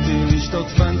רציתי לשתות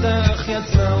פנטה אך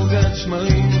יצאה עוגת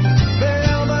שמרים.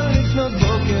 ב4 לפנות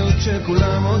בוקר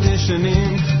כשכולם עוד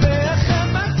ישנים, ב1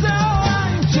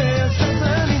 בצהריים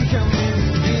כשהסטלנים קמים.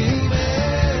 אם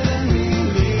אין אני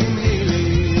לי מי לי,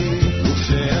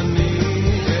 וכשאני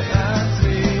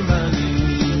לעצמי מה לי.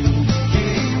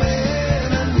 אם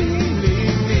אין אני לי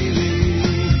מי לי,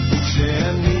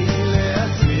 וכשאני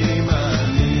לעצמי מה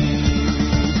לי.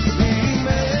 אם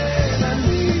אין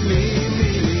אני לי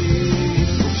מי לי,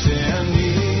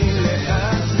 וכשאני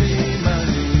לעצמי מה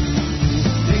לי.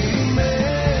 אם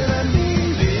אין אני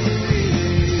לי מי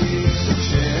לי,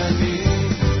 וכשאני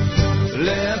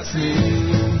לעצמי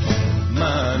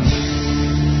מה לי.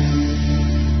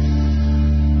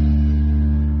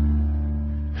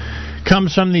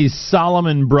 Comes from the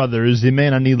Solomon Brothers,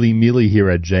 Iman Anili Mili here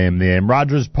at JMDM.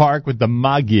 Rogers Park with the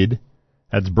Magid,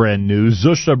 that's brand new.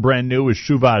 Zusha, brand new, with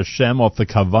Shuva Hashem off the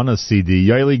Kavana CD.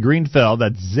 Yaeli Greenfeld,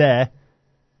 that's Zeh,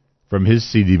 from his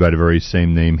CD by the very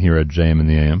same name here at JM in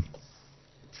the AM.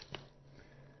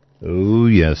 Oh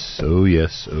yes, oh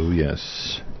yes, oh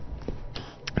yes.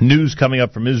 News coming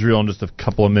up from Israel in just a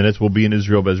couple of minutes. We'll be in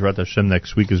Israel, Bezrat Hashem,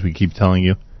 next week, as we keep telling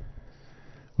you,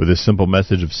 with a simple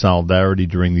message of solidarity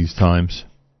during these times.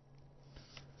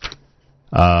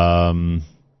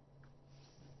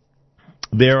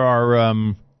 There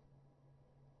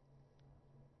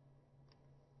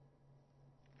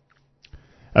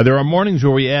are mornings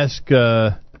where we ask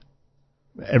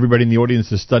everybody in the audience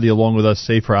to study along with us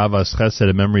Sefer Avas Chesed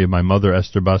in memory of my mother,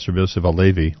 Esther Bas Rav Yosef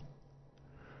Alevi,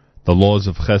 the laws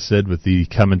of Chesed, with the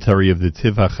commentary of the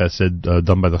Tiva Chesed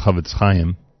done by the Chavetz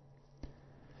Chaim.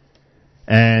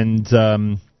 And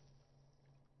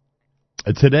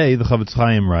today the Chavetz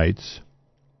Chaim writes,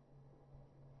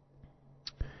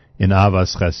 in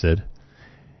Avas Chesed.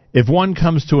 If one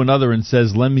comes to another and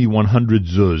says, lend me 100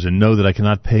 zuz, and know that I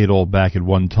cannot pay it all back at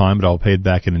one time, but I'll pay it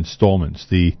back in installments,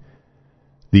 the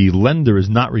lender is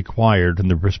not required from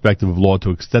the perspective of law to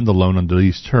extend the loan under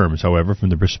these terms. However, from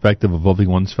the perspective of loving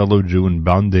one's fellow Jew and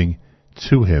bonding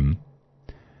to him,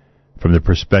 from the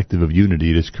perspective of unity,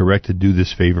 it is correct to do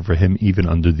this favor for him even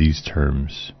under these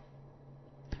terms.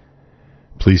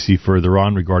 Please see further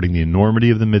on regarding the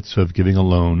enormity of the mitzvah of giving a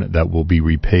loan that will be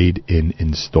repaid in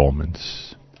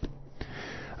installments.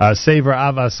 Sefer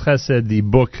Avas Chesed, the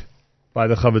book by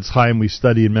the Chavetz Chaim we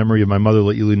study in memory of my mother,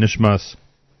 Le'ili Nishmas,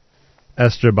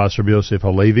 Esther Bas Rabbi Yosef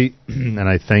Halevi, and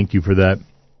I thank you for that.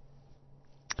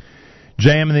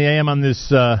 JM and the AM on this,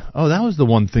 that was the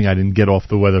one thing I didn't get off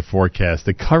the weather forecast,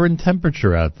 the current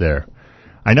temperature out there.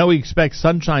 I know we expect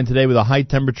sunshine today with a high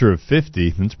temperature of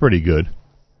 50, that's pretty good.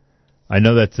 I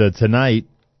know that tonight,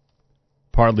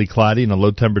 partly cloudy and a low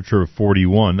temperature of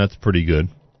 41, that's pretty good.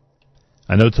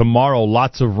 I know tomorrow,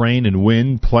 lots of rain and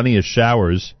wind, plenty of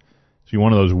showers. It's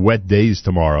one of those wet days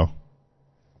tomorrow.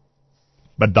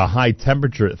 But the high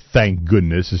temperature, thank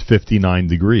goodness, is 59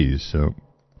 degrees, so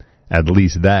at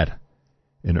least that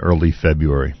in early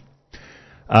February.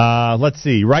 Let's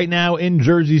see. Right now in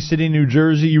Jersey City, New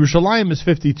Jersey, Yerushalayim is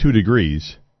 52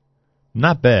 degrees.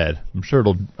 Not bad. I'm sure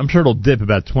it'll dip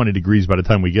about 20 degrees by the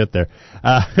time we get there.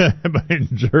 But in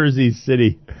Jersey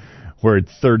City, we're at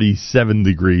 37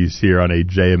 degrees here on a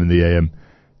JM and the AM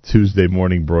Tuesday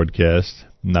morning broadcast.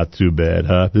 Not too bad,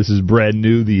 huh? This is brand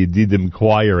new, the Yedidim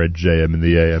Choir at JM and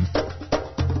the AM.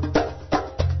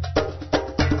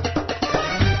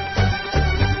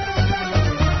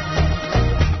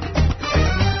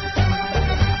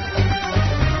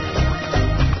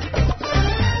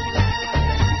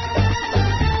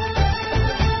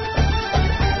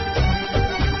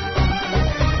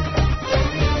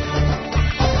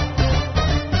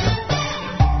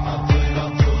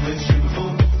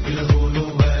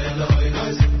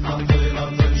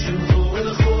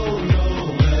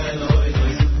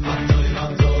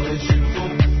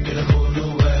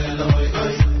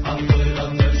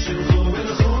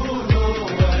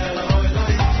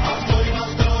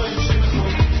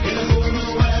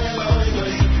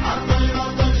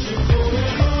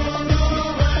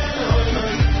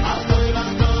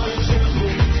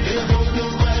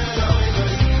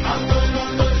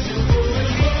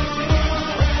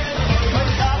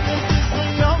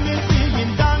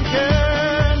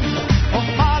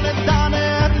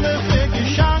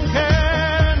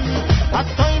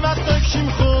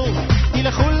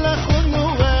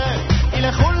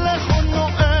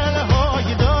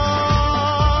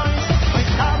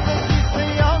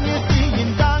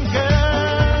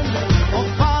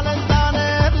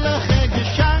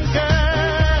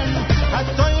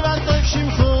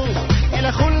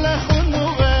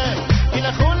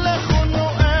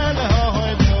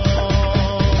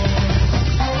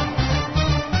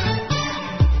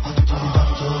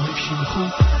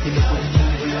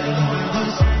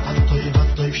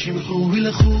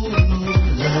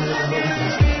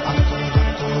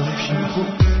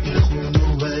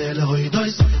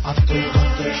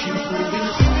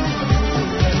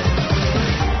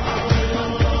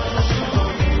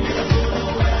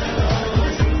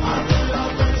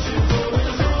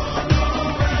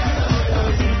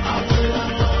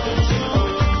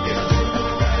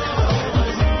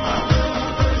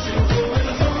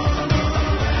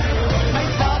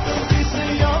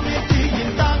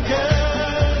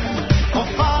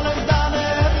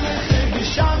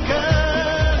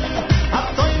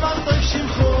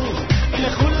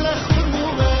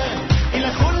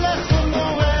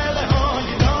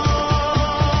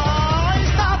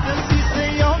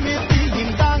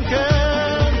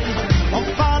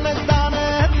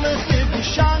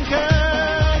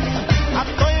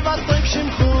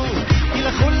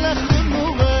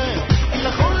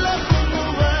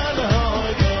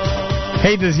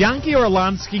 Hey, does Yanky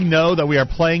Orlansky know that we are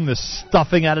playing the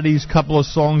stuffing out of these couple of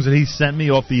songs that he sent me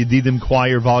off the Yedidim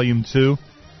Choir Volume 2?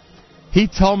 He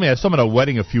told me, I saw him at a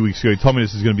wedding a few weeks ago, he told me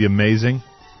this is going to be amazing.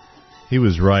 He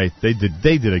was right. They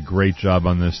did a great job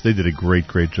on this. They did a great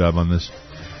job on this.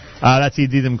 That's the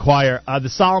Yedidim Choir. The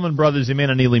Solomon Brothers,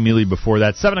 Iman and Neely Mealy before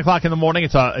that. 7 o'clock in the morning.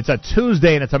 It's a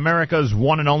Tuesday, and it's America's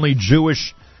one and only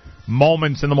Jewish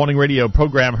Moments in the Morning radio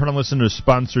program. Heard and listeners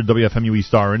sponsored WFMU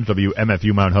East Orange,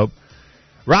 WMFU Mount Hope.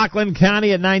 Rockland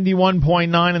County at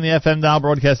 91.9 on the FM dial,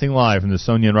 broadcasting live from the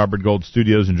Sonia and Robert Gold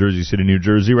studios in Jersey City, New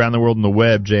Jersey. Around the world on the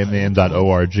web,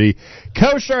 jmam.org.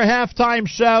 Kosher halftime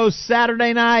show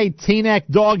Saturday night, Teaneck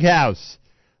Doghouse.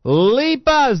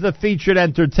 Lipa is the featured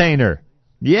entertainer.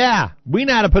 Yeah, we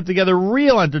know how to put together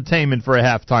real entertainment for a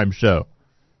halftime show.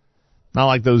 Not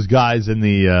like those guys in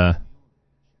the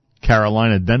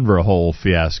Carolina-Denver whole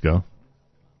fiasco.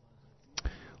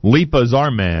 Lipa's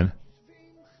our man.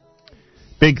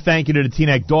 Big thank you to the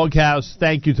Teaneck Doghouse.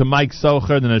 Thank you to Mike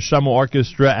Socher, the Neshama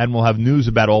Orchestra, and we'll have news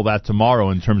about all that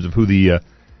tomorrow in terms of who the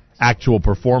actual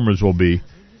performers will be.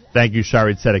 Thank you,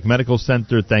 Shari Tzedek Medical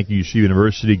Center. Thank you, Yeshiva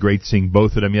University. Great seeing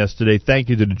both of them yesterday. Thank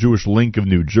you to the Jewish Link of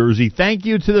New Jersey. Thank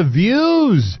you to The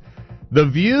Views. The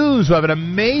Views, who have an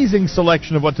amazing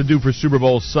selection of what to do for Super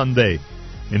Bowl Sunday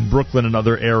in Brooklyn and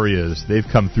other areas. They've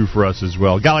come through for us as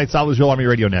well. Galei Tzahal, Israel Army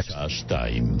Radio next. שעה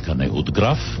 2, כאן אהוד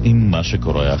גרף עם מה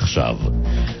שקורה עכשיו.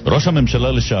 ראש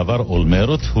הממשלה לשעבר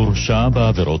אולמרט הורשע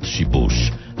בעבירות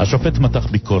שיבוש. השופט מתח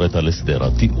ביקורת על הסדר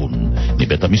הטיעון.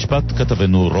 מבית המשפט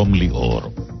כתבנו רום ליאור.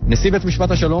 נשיא בית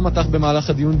משפט השלום מתח במהלך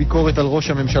הדיון ביקורת על ראש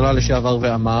הממשלה לשעבר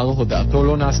ואמר, הודעתו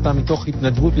לא נעשתה מתוך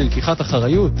התנדבות ללקיחת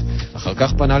אחריות. אחר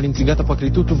כך פנה לנציגת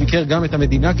הפרקליטות וביקר גם את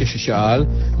המדינה כששאל,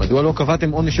 מדוע לא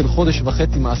קבעתם עונש של חודש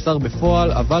וחצי מאסר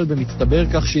בפועל, אבל במצטבר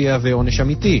כך שיהווה עונש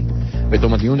אמיתי.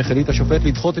 בתום הדיון החליט השופט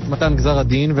לדחות את מתן גזר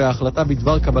הדין וההחלטה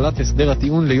בדבר קבלת הסדר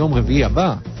הטיעון ליום רביעי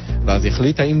הבא. ואז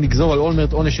החליט האם לגזור על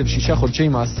אולמרט עונש של 6 חודשי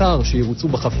מאסר שירוצו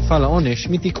בחפיפה לעונש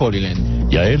מתיק הולילנד.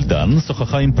 יעל דן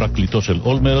שוחחה עם פרקליטו של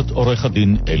אולמרט, עורך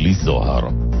הדין אלי זוהר.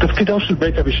 תפקידו של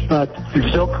בית המשפט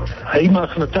לבדוק האם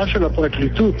ההחלטה של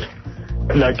הפרקליטות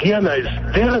להגיע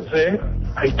להסדר הזה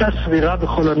הייתה סבירה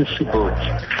בכל הנסיבות.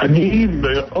 אני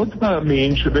מאוד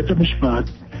מאמין שבית המשפט,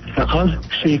 לאחר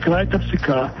שיקרא את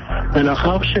הפסיקה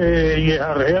ולאחר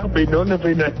שיערער בינו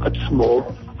לבין עצמו,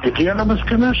 הגיע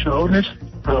למסקנה שהעונש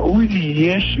ראוי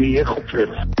יהיה שיהיה חופף.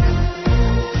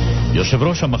 יושב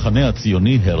ראש המחנה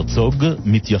הציוני הרצוג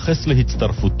מתייחס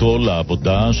להצטרפותו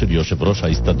לעבודה של יושב ראש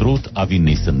ההסתדרות אבי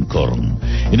ניסנקורן.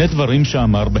 הנה דברים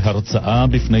שאמר בהרצאה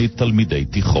בפני תלמידי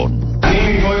תיכון.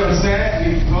 אני מפה יוצא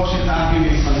לפגוש את אבי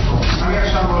ניסנקורן. אני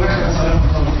עכשיו הולך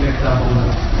לצרף אותו מפלגת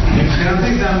העבודה.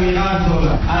 מבחינתי זו אמירה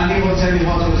גדולה. אני רוצה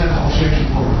לראות יותר חובשי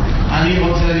כיפור. אני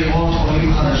רוצה לראות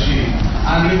עולים חדשים.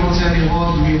 אני רוצה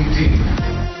לראות מיעוטים.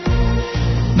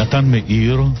 נתן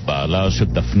מאיר, בעלה של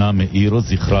דפנה מאיר,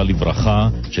 זכרה לברכה,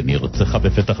 שנרצחה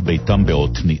בפתח ביתם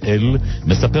בעתניאל,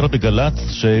 מספר בגל"צ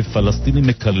שפלסטינים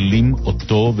מקללים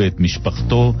אותו ואת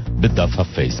משפחתו בדף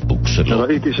הפייסבוק שלו.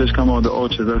 ראיתי שיש כמה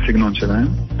הודעות שזה הסגנון שלהם,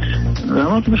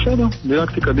 ואמרתי בסדר,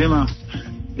 דילגתי קדימה.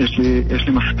 יש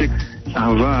לי מספיק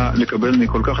אהבה לקבל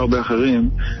מכל כך הרבה אחרים,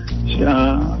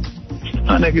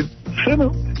 אני אגיד, בסדר,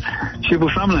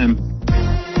 שיבושם להם.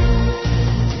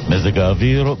 מזג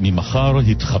האוויר ממחר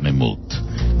התחממות.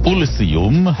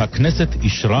 ולסיום, הכנסת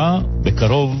אישרה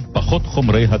בקרוב פחות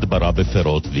חומרי הדברה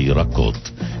בפירות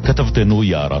וירקות. כתבתנו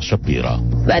יערה שפירה.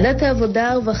 ועדת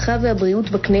העבודה, הרווחה והבריאות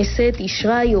בכנסת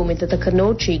אישרה היום את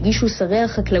התקנות שהגישו שרי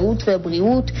החקלאות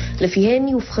והבריאות, לפיהן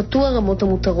יופחתו הרמות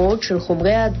המותרות של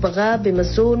חומרי ההדברה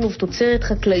במזון ובתוצרת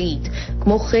חקלאית.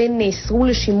 כמו כן נאסרו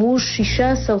לשימוש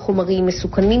 16 חומרים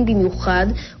מסוכנים במיוחד,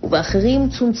 ובאחרים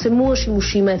צומצמו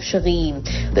השימושים האפשריים.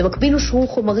 במקביל אושרו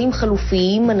חומרים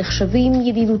חלופיים הנחשבים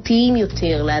ידידותיים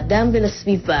יותר לאדם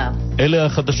ולסביבה. אלה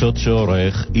החדשות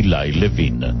שעורך אילי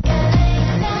לוין.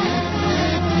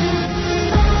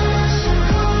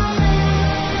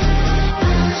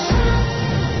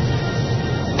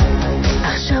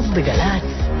 עכשיו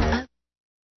בגל"צ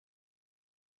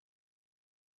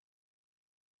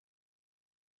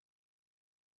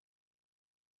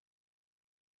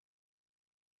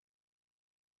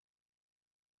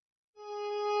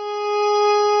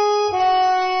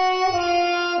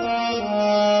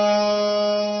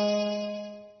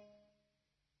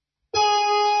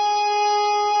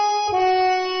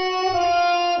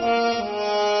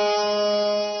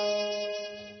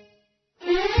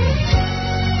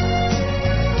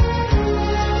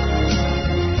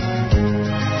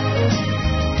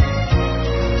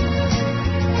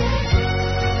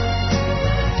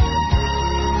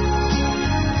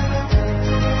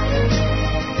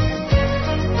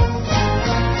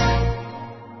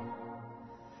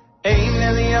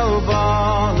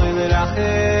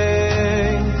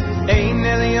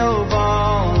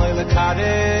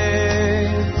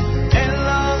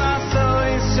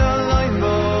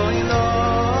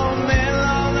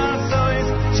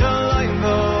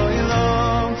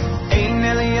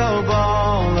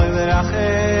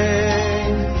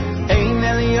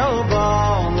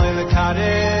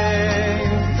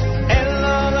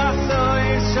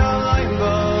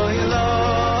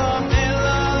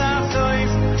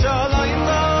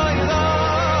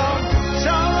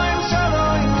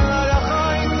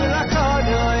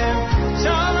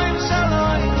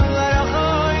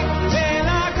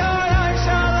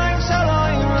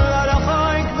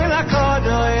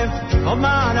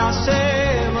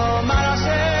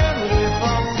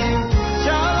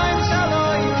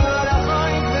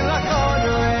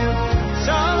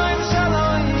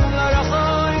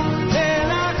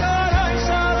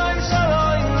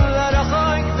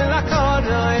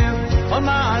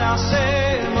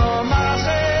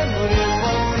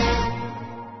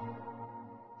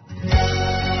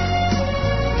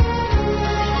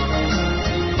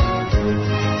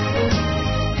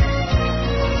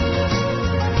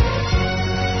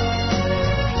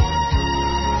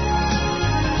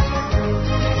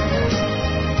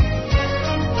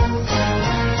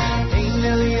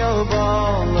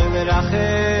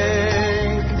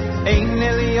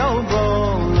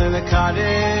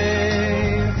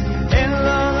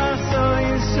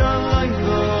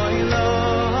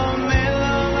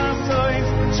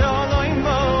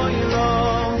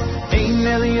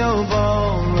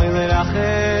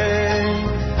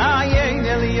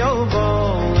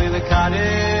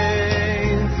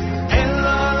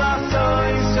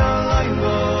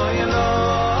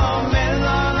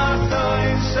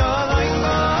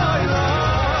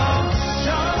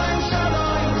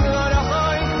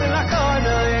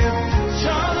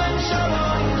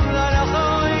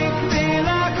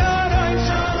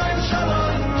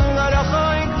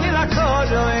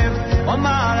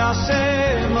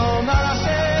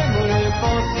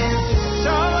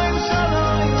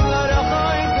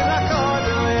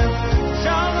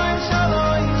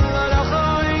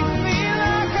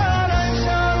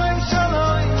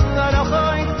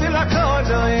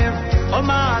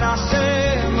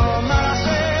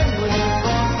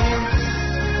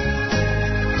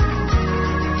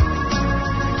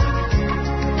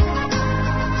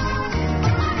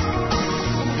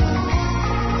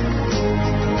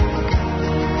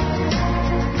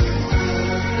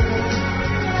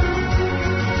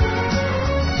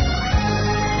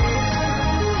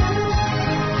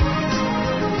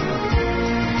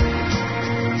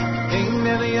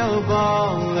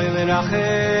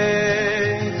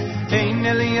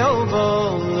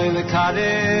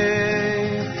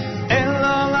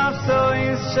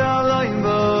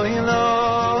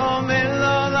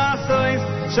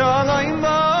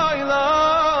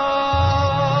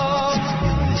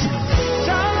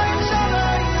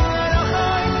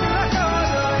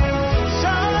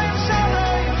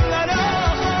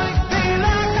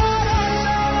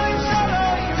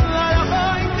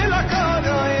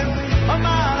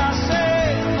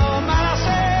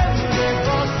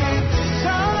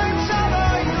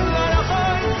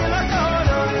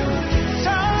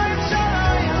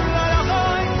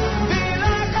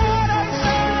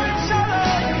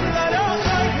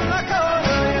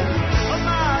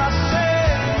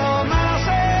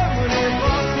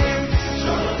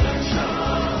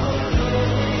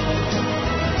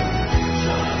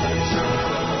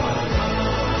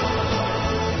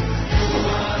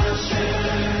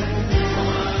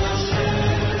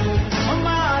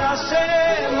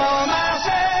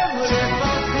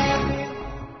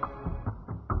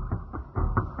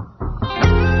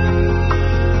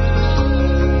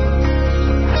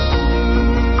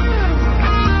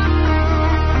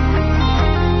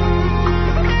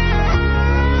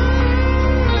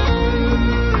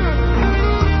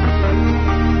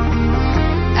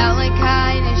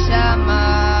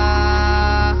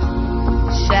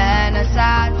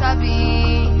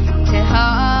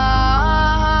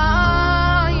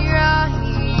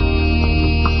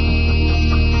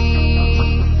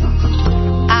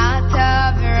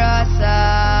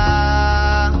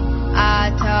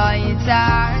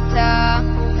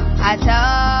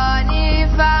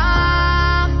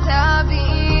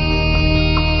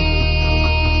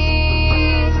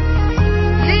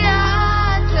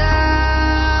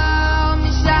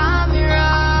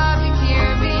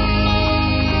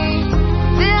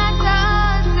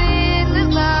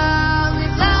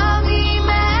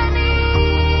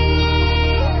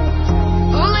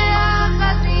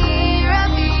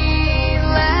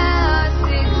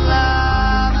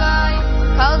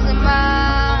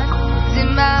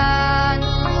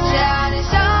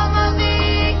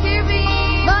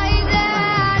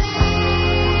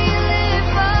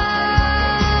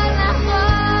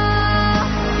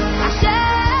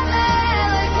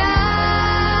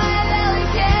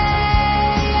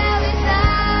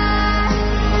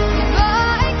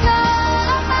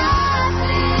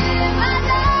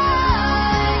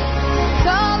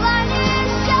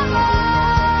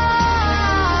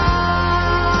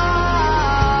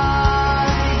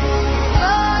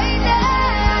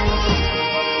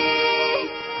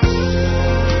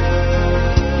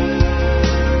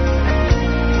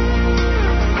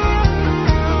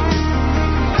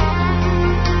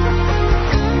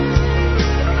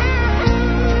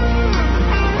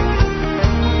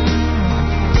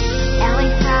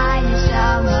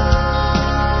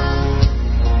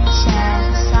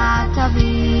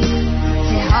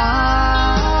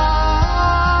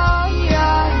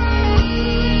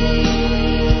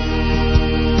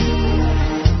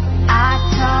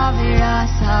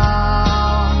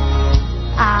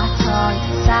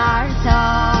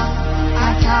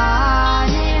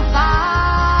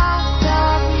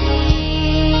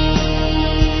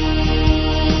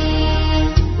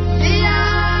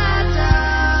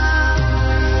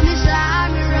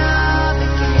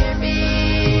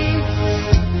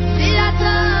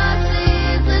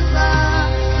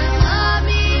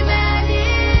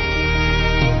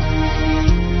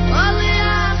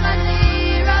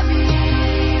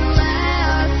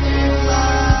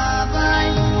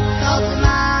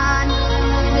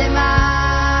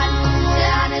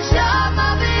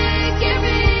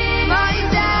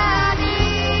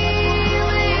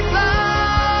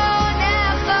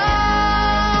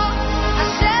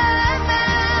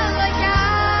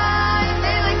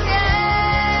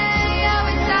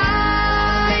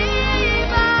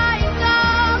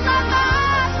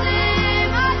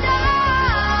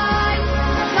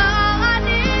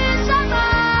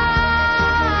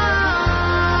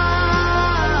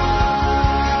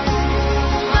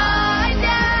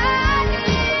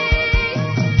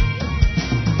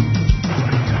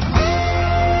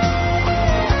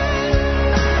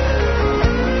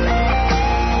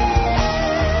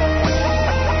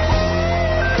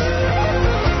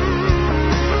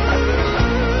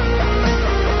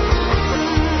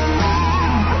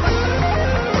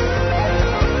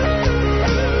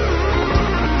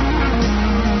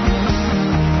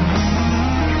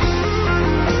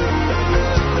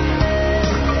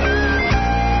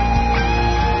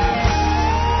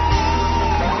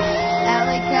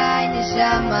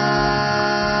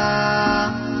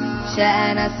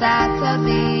שנשאת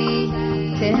בי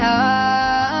תהי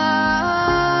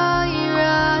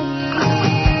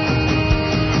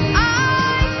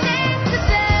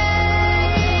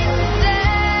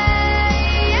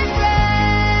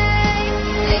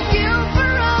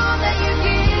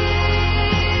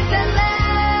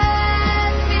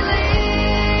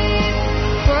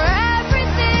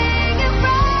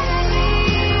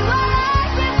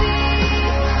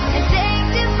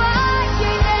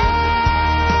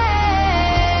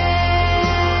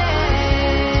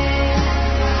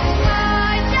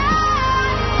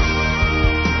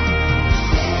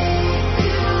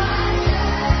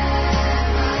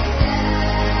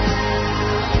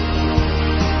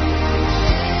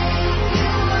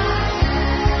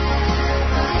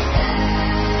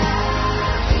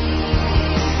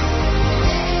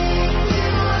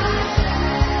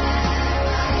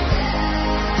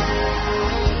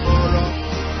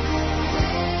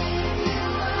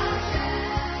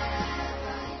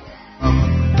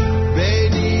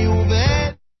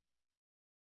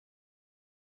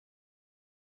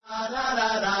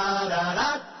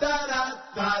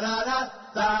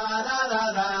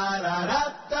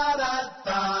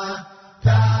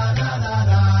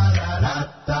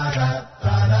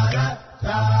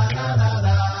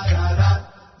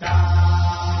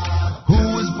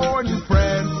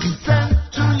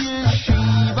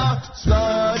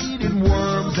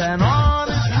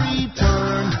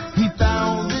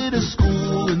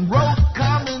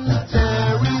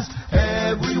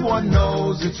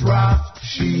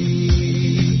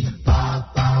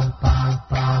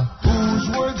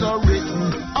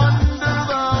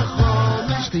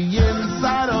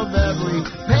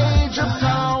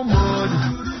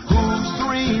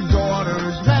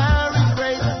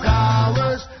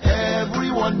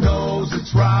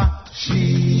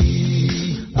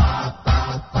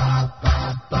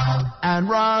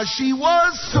Rashi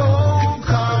was so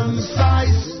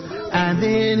concise, and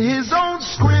in his own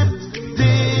script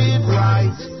did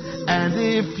write. And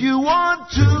if you want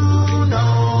to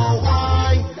know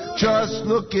why, just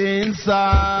look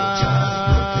inside.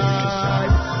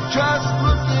 Just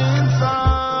look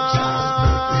inside.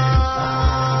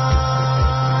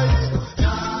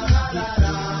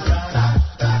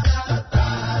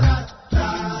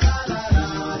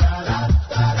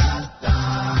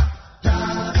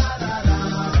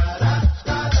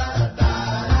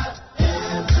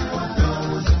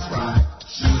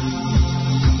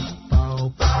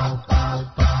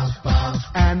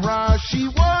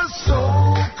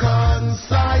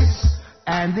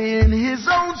 And in his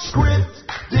own script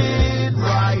did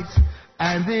write.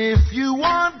 And if you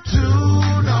want to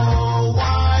know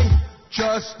why,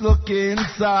 just look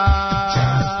inside.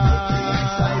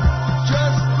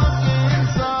 Just look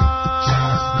inside.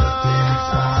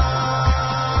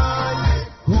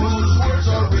 Whose words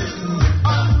are written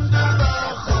under the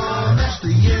Chumash,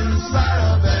 the inside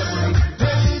of every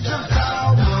page of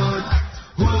Talmud.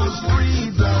 Whose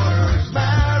readers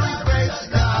marry great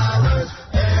scholars.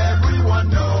 Everyone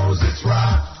knows it's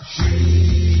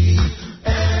Rashi.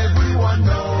 Everyone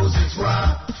knows it's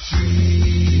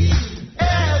Rashi.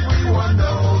 Everyone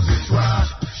knows it's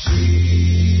Rashi.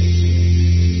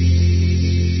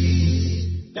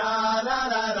 Da da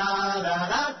da da da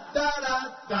da da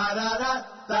da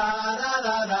da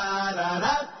da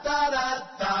da.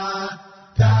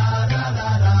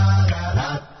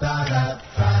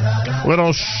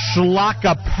 Little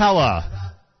schlockapella.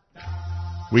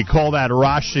 We call that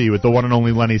Rashi with the one and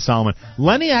only Lenny Solomon.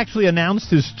 Lenny actually announced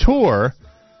his tour.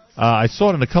 I saw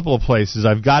it in a couple of places.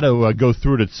 I've got to go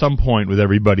through it at some point with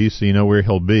everybody so you know where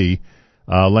he'll be.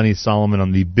 Lenny Solomon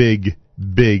on the big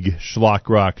Schlock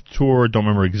Rock tour. Don't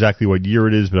remember exactly what year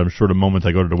it is, but I'm sure the moment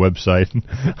I go to the website,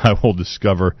 I will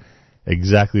discover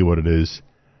exactly what it is.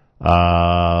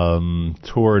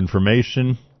 Tour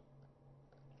information.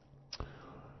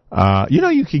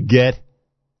 You could get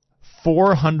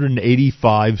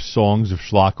 485 songs of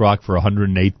Schlock Rock for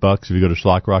 $108 if you go to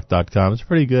schlockrock.com. It's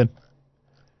pretty good.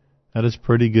 That is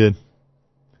pretty good.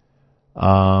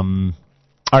 All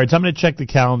right, so I'm going to check the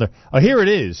calendar. Oh, here it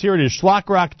is. Schlock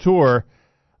Rock Tour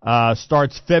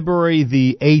starts February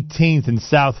the 18th in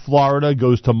South Florida,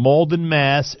 goes to Malden,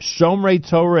 Mass., Shomrei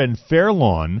Torah and Fair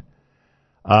Lawn,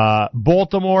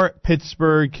 Baltimore,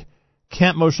 Pittsburgh,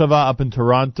 Camp Moshava up in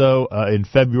Toronto in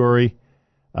February.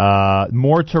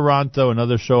 More Toronto,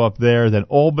 another show up there, then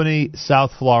Albany,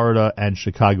 South Florida, and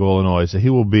Chicago, Illinois. So he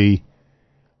will be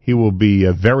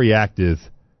very active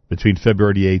between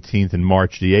February the 18th and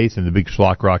March the 8th in the big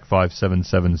Schlock Rock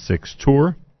 5776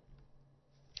 tour.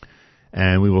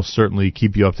 And we will certainly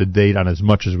keep you up to date on as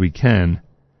much as we can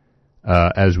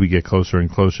as we get closer and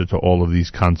closer to all of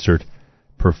these concert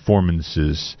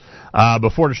performances.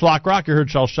 Before the Schlock Rock, you heard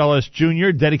Shalshelis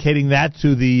Jr. dedicating that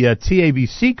to the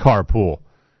TABC carpool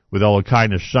with Elokai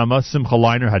Neshama. Simcha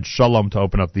Leiner had Shalom to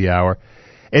open up the hour.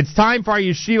 It's time for our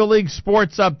Yeshiva League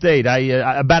sports update.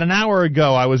 About an hour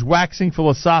ago, I was waxing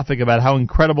philosophic about how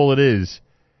incredible it is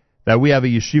that we have a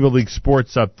Yeshiva League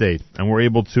sports update, and we're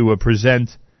able to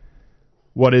present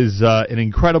what is an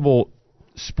incredible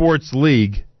sports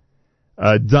league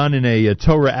done in a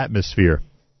Torah atmosphere.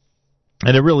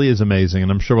 And it really is amazing,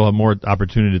 and I'm sure we'll have more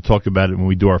opportunity to talk about it when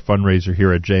we do our fundraiser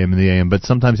here at JM and the AM. But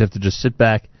sometimes you have to just sit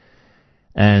back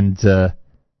and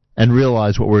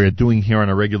realize what we're doing here on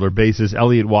a regular basis.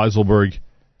 Elliot Weiselberg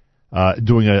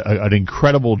doing an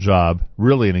incredible job,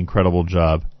 really an incredible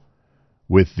job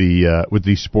with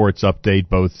the sports update,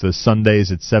 both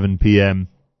Sundays at 7 p.m.,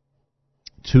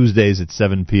 Tuesdays at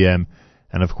 7 p.m.,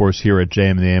 and of course here at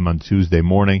JM and the AM on Tuesday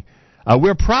morning.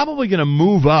 We're probably going to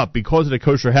move up, because of the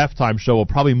Kosher Halftime Show, we'll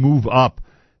probably move up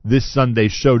this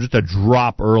Sunday's show just a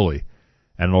drop early.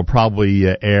 And it'll probably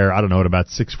air, I don't know, at about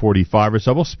 6:45 or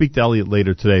so. We'll speak to Elliot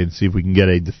later today and see if we can get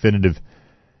a definitive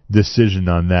decision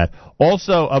on that.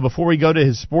 Also, before we go to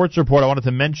his sports report, I wanted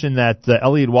to mention that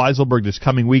Elliot Weiselberg this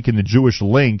coming week in the Jewish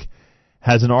Link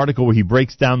has an article where he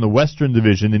breaks down the Western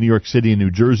Division, the New York City and New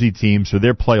Jersey teams, so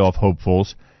they're playoff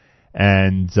hopefuls.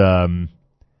 And all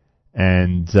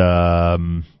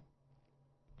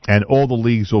the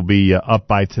leagues will be up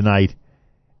by tonight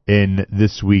in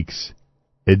this week's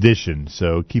edition.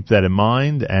 So keep that in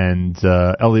mind. And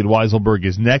Elliot Weiselberg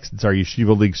is next. It's our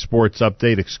Yeshiva League sports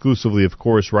update, exclusively, of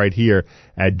course, right here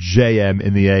at JM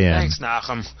in the AM. Thanks,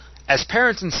 Nachum. As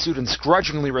parents and students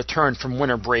grudgingly return from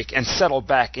winter break and settle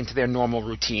back into their normal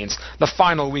routines, the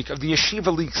final week of the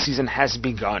Yeshiva League season has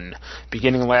begun.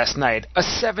 Beginning last night, a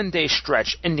 7-day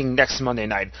stretch ending next Monday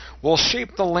night will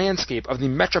shape the landscape of the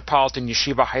Metropolitan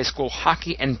Yeshiva High School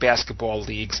hockey and basketball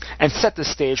leagues and set the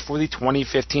stage for the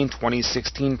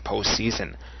 2015-2016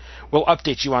 postseason. We'll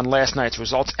update you on last night's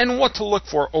results and what to look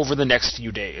for over the next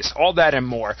few days. All that and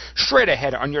more straight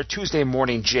ahead on your Tuesday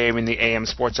morning JM in the AM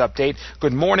Sports Update.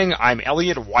 Good morning, I'm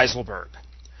Elliot Weiselberg.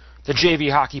 The JV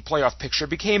hockey playoff picture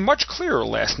became much clearer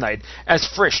last night as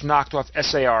Frisch knocked off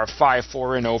SAR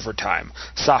 5-4 in overtime.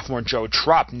 Sophomore Joe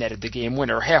Trop netted the game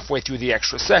winner halfway through the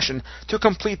extra session to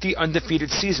complete the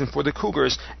undefeated season for the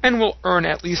Cougars and will earn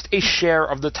at least a share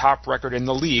of the top record in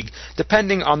the league,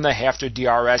 depending on the Hafter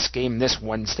DRS game this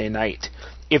Wednesday night.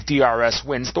 If DRS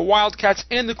wins, the Wildcats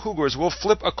and the Cougars will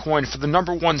flip a coin for the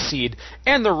number 1 seed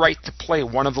and the right to play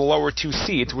one of the lower 2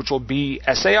 seeds, which will be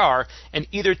SAR and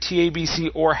either TABC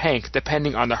or Hank,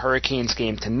 depending on the Hurricanes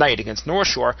game tonight against North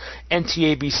Shore and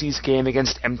TABC's game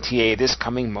against MTA this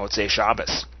coming Motzei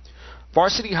Shabbos.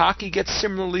 Varsity hockey gets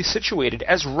similarly situated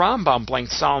as Rambam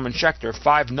blanked Solomon Schechter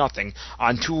 5-0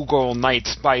 on 2-goal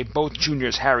nights by both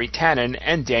juniors Harry Tannen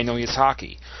and Daniel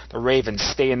Yitzhaki. The Ravens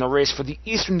stay in the race for the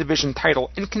Eastern Division title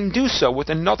and can do so with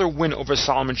another win over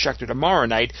Solomon Schechter tomorrow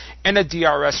night and a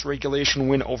DRS regulation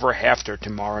win over Hafter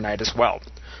tomorrow night as well.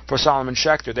 For Solomon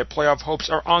Schechter, their playoff hopes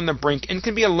are on the brink and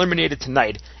can be eliminated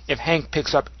tonight if Hank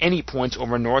picks up any points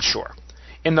over North Shore.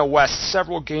 In the West,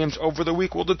 several games over the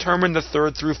week will determine the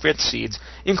 3rd through 5th seeds,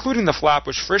 including the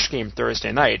Flatbush Frisch game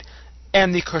Thursday night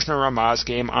and the Kushner-Ramaz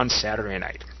game on Saturday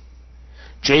night.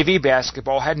 JV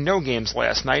basketball had no games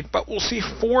last night, but we'll see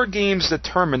 4 games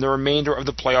determine the remainder of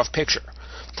the playoff picture.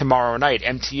 Tomorrow night,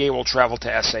 MTA will travel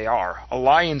to SAR. A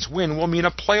Lions win will mean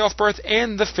a playoff berth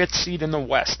and the 5th seed in the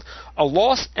West. A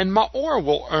loss and Maor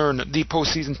will earn the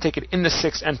postseason ticket in the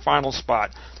 6th and final spot,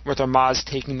 with Ramaz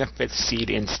taking the 5th seed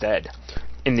instead.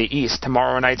 In the East,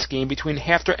 tomorrow night's game between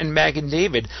Hafter and Magen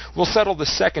David will settle the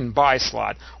 2nd bye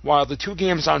slot, while the 2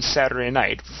 games on Saturday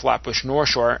night, Flatbush North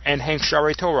Shore and Hank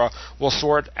Shari Torah, will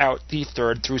sort out the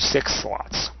 3rd through 6th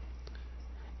slots.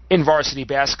 In varsity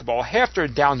basketball, Hafter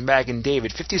downed Magen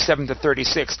David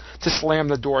 57-36 to slam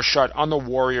the door shut on the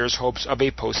Warriors' hopes of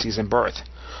a postseason berth.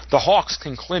 The Hawks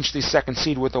can clinch the 2nd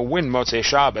seed with a win Motzei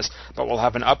Shabbos, but will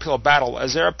have an uphill battle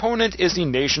as their opponent is the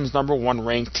nation's number 1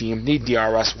 ranked team, the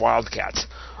DRS Wildcats.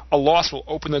 A loss will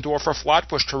open the door for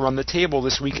Flatbush to run the table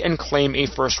this week and claim a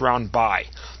first-round bye.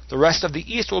 The rest of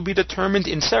the East will be determined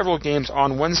in several games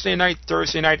on Wednesday night,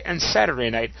 Thursday night, and Saturday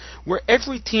night, where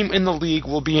every team in the league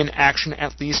will be in action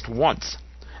at least once.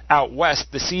 Out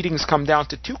West, the seedings come down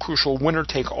to 2 crucial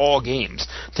winner-take-all games.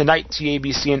 Tonight,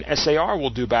 TABC and SAR will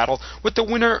do battle, with the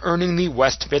winner earning the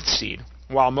West 5th seed,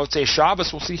 while Motzei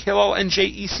Shabbos will see Hillel and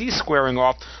JEC squaring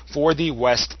off for the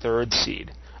West 3rd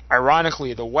seed.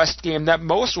 Ironically, the West game that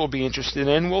most will be interested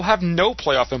in will have no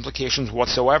playoff implications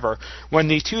whatsoever when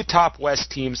the two top West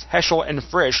teams, Heschel and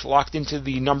Frisch, locked into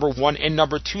the number 1 and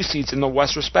number 2 seeds in the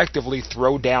West respectively,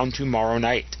 throw down tomorrow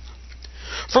night.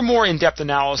 For more in-depth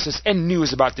analysis and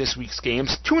news about this week's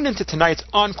games, tune into tonight's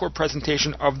encore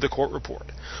presentation of the Court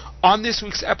Report. On this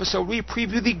week's episode, we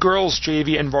preview the girls'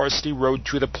 JV and varsity road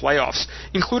to the playoffs,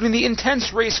 including the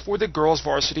intense race for the girls'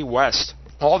 varsity West.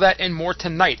 All that and more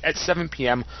tonight at 7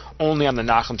 p.m. only on the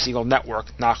Nachum Segal Network,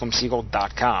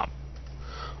 NachumSegal.com.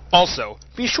 Also,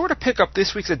 be sure to pick up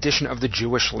this week's edition of the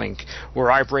Jewish Link,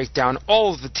 where I break down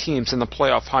all of the teams in the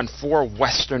playoff hunt for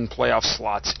Western playoff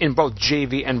slots in both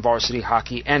JV and varsity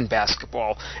hockey and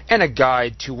basketball, and a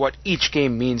guide to what each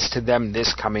game means to them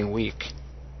this coming week.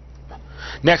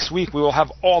 Next week, we will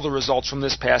have all the results from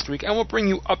this past week, and we'll bring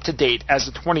you up to date as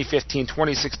the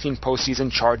 2015-2016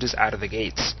 postseason charges out of the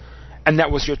gates. And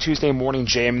that was your Tuesday morning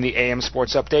JM in the AM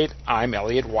Sports Update. I'm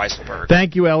Elliot Weiselberg.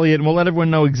 Thank you, Elliot. And we'll let everyone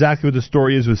know exactly what the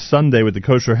story is with Sunday with the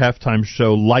Kosher Halftime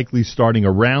Show likely starting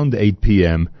around 8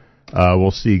 p.m. We'll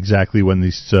see exactly when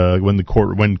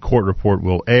Court Report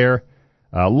will air.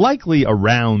 Likely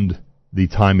around the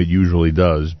time it usually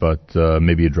does, but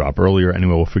maybe a drop earlier.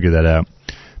 Anyway, we'll figure that out.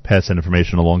 Pass that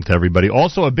information along to everybody.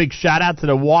 Also, a big shout-out to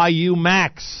the YU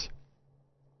Max.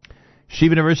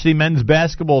 Yeshiva University men's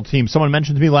basketball team. Someone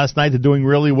mentioned to me last night they're doing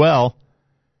really well.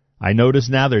 I notice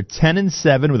now they're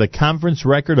 10-7 with a conference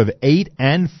record of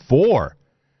 8-4.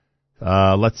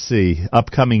 Let's see.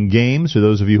 Upcoming games for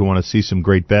those of you who want to see some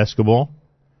great basketball.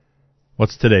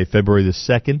 What's today? February the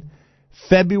 2nd.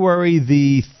 February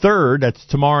the 3rd, that's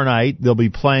tomorrow night, they'll be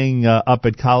playing up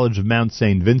at College of Mount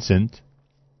St. Vincent.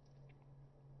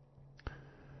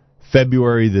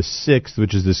 February the 6th,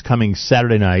 which is this coming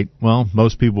Saturday night, well,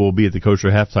 most people will be at the Kosher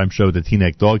Halftime Show at the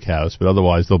Teaneck Doghouse, but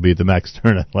otherwise they'll be at the Max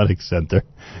Stern Athletic Center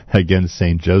against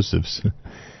St. Joseph's.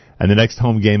 And the next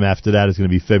home game after that is going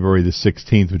to be February the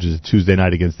 16th, which is a Tuesday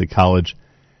night against the College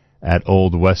at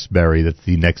Old Westbury. That's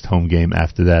the next home game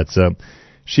after that. So,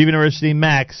 Yeshiva University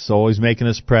Max, always making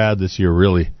us proud this year,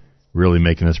 really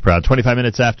making us proud. 25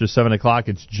 minutes after 7 o'clock,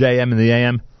 it's JM in the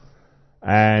AM.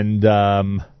 And,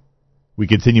 we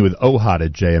continue with Ohad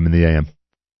at JM in the AM.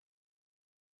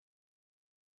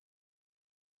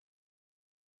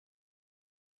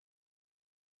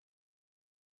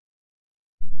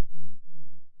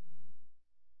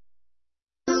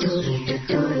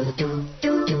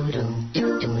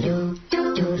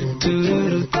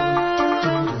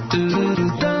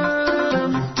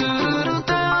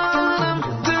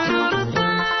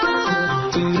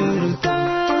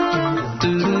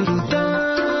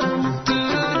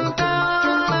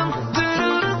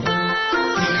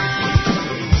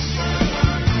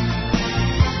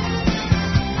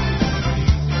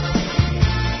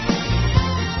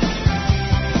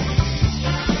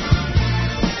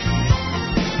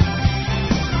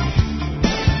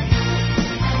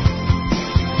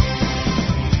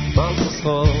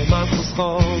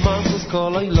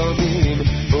 כל הילונים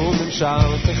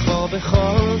וממשלתך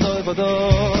בכל דוי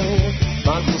ודוי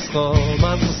מלכוס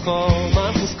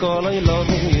כל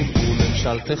הילונים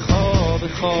וממשלתך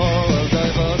בכל דוי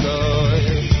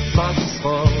ודוי מלכוס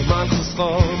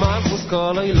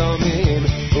כל הילונים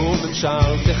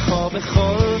וממשלתך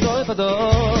בכל דוי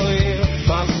ודוי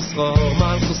מלכוס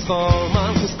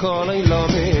כל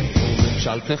הילונים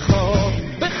וממשלתך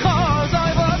בכל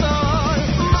דוי ודוי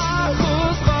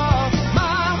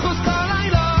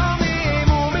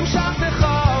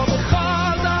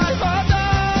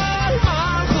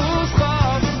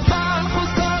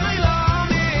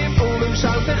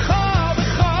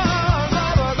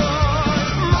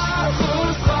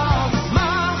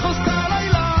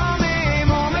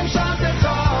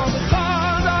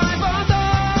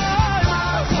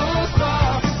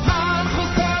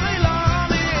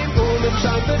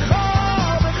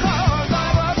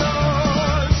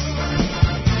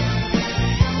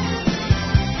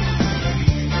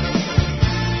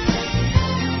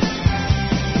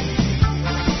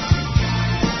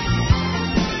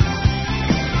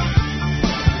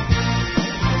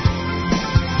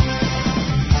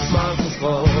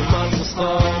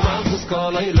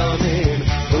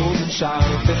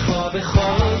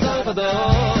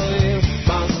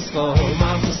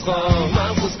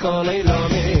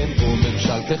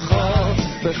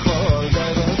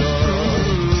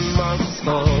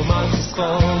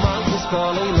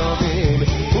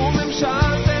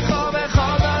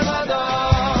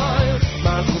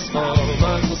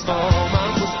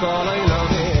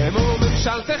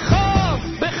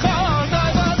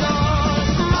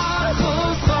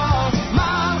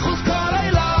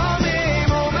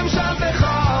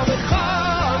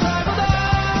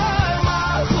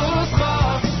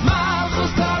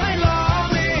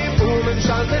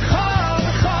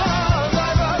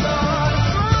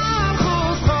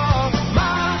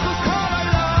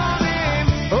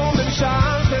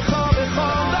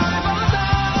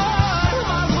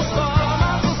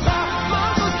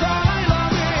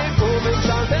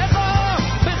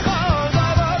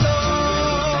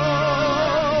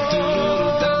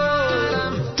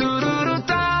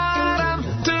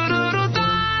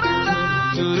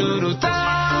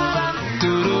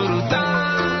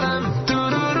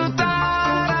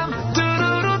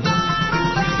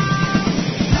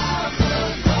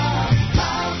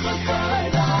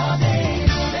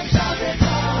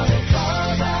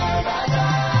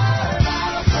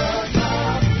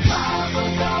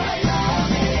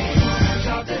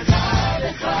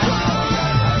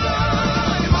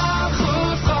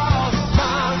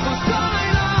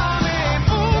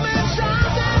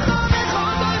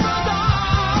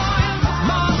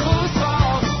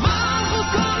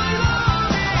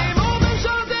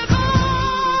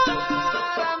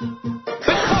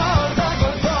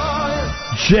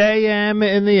JM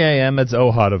in the AM. That's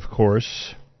Ohad, of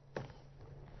course.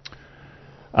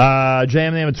 JM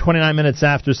in the AM at 29 minutes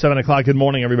after 7 o'clock. Good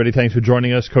morning, everybody. Thanks for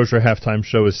joining us. Kosher Halftime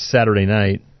Show is Saturday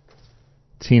night.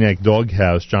 Teaneck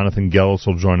Doghouse. Jonathan Gellis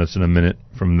will join us in a minute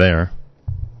from there.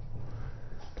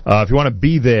 If you want to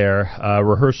be there,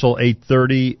 rehearsal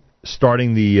 8:30,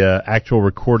 starting the actual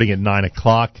recording at 9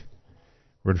 o'clock.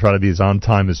 We're going to try to be as on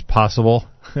time as possible.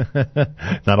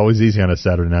 Not always easy on a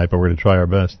Saturday night, but we're going to try our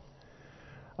best.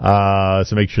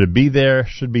 So make sure to be there.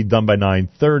 Should be done by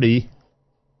 9:30,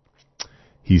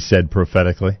 he said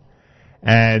prophetically.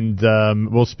 And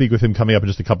we'll speak with him coming up in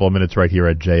just a couple of minutes right here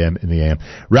at JM in the AM.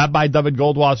 Rabbi David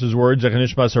Goldwasser's words,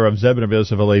 Zechanishmas Rav Zeb Rabbi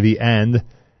Yosef Alevi and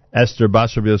Esther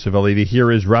Bas Rabbi Yosef Alevi.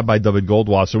 Here is Rabbi David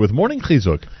Goldwasser with Morning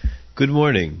Chizuk. Good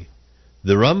morning.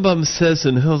 The Rambam says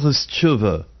in Hilchos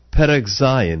Tshuva, Perek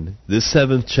Zayin, the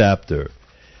 7th chapter,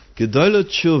 Gedolah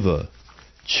Tshuva.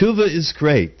 Tshuva is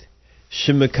great.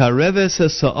 Shemekareves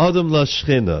es ha'adam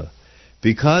lashchina,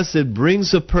 because it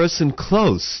brings a person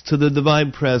close to the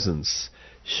divine presence.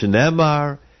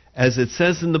 Shneimar, as it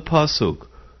says in the pasuk,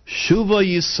 Shuva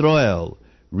Yisroel,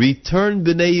 return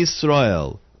b'nei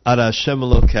Yisroel, ad Hashem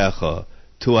Elokecha,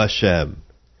 to Hashem.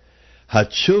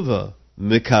 HaTshuva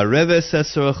mekareves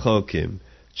es rechokim.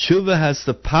 Tshuva has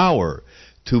the power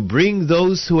to bring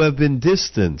those who have been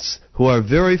distant, who are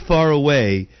very far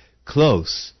away,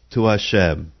 close to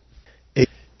Hashem.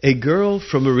 A girl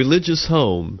from a religious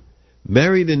home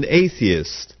married an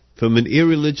atheist from an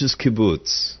irreligious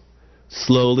kibbutz.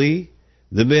 Slowly,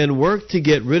 the man worked to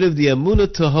get rid of the Amunah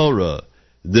Tahora,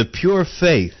 the pure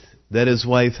faith that his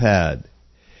wife had.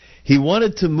 He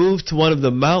wanted to move to one of the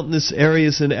mountainous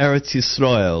areas in Eretz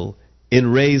Yisrael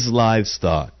and raise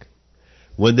livestock.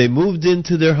 When they moved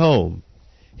into their home,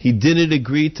 he didn't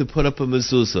agree to put up a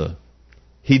mezuzah.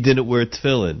 He didn't wear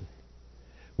tefillin.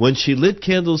 When she lit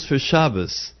candles for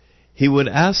Shabbos, he would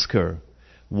ask her,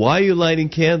 "Why are you lighting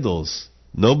candles?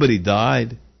 Nobody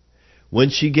died." When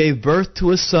she gave birth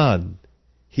to a son,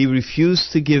 he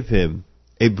refused to give him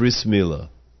a bris milah.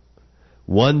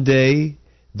 One day,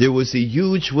 there was a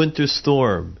huge winter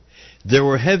storm. There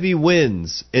were heavy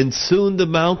winds, and soon the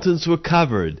mountains were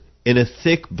covered in a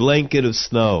thick blanket of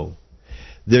snow.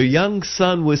 Their young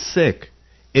son was sick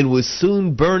and was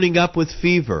soon burning up with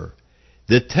fever.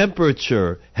 The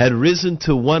temperature had risen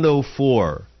to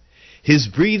 104. His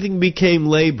breathing became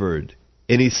labored,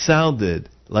 and he sounded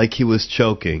like he was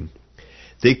choking.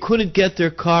 They couldn't get their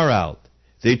car out.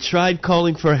 They tried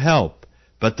calling for help,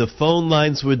 but the phone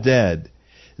lines were dead.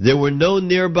 There were no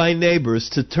nearby neighbors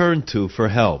to turn to for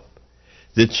help.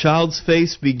 The child's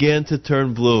face began to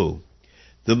turn blue.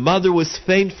 The mother was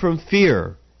faint from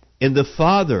fear, and the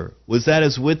father was at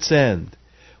his wit's end.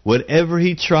 Whatever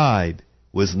he tried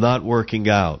was not working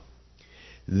out.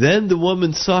 Then the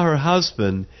woman saw her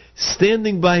husband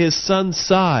standing by his son's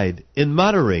side and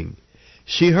muttering.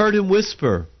 She heard him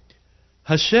whisper,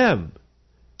 "Hashem,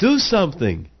 do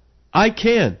something. I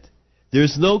can't.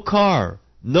 There's no car,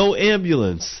 no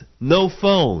ambulance, no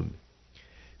phone."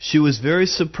 She was very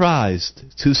surprised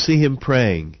to see him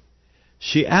praying.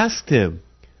 She asked him,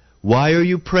 "Why are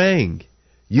you praying?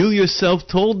 You yourself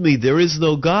told me there is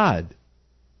no God."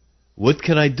 "What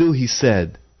can I do?" he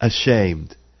said,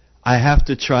 ashamed. "I have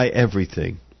to try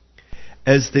everything."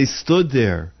 As they stood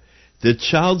there, the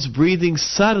child's breathing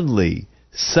suddenly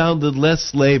sounded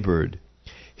less labored.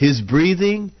 His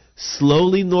breathing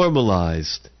slowly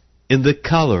normalized, and the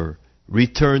color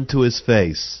returned to his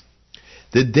face.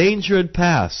 The danger had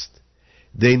passed.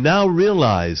 They now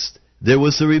realized there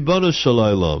was a Ribono Shel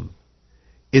Olam.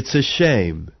 It's a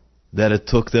shame that it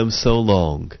took them so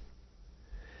long.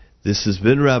 This has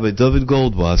been Rabbi David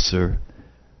Goldwasser,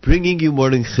 bringing you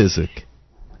Morning Chizuk.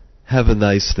 Have a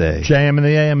nice day. JM in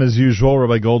the AM as usual.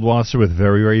 Rabbi Goldwasser with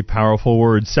very, very powerful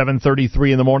words.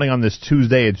 7:33 in the morning on this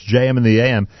Tuesday. It's JM in the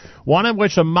AM. Want to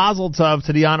wish a mazel tov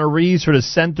to the honorees for the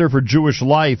Center for Jewish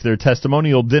Life. Their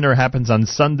testimonial dinner happens on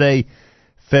Sunday,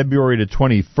 February the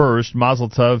 21st. Mazel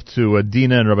tov to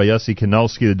Dina and Rabbi Yossi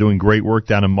Kanelski. They're doing great work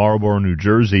down in Marlborough, New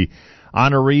Jersey.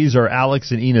 Honorees are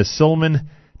Alex and Ina Silman,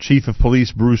 Chief of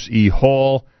Police Bruce E.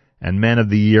 Hall, and Man of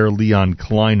the Year Leon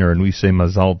Kleiner. And we say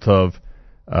mazel tov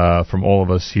from all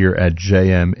of us here at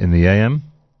JM in the AM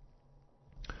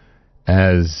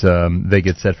as they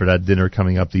get set for that dinner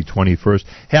coming up the 21st.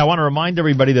 Hey, I want to remind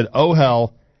everybody that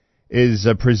OHEL is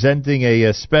presenting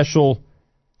a special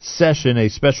session, a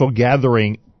special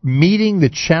gathering, meeting the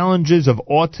challenges of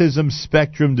autism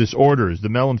spectrum disorders. The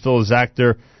Mel and Phyllis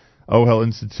Actor OHEL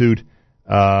Institute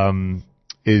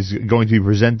is going to be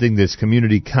presenting this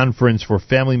community conference for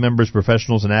family members,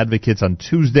 professionals, and advocates on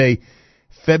Tuesday,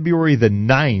 February the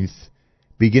 9th,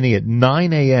 beginning at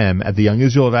 9 a.m. at the Young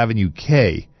Israel of Avenue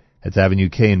K. That's Avenue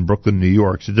K in Brooklyn, New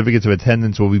York. Certificates of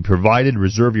attendance will be provided.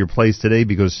 Reserve your place today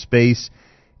because space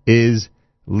is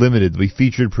limited. We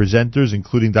featured presenters,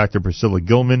 including Dr. Priscilla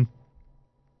Gilman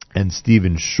and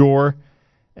Stephen Shore.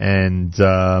 And,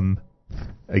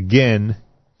 again,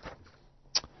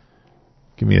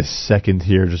 give me a second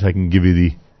here just so I can give you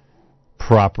the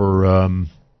proper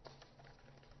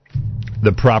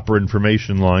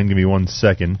information line. Give me 1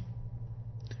 second.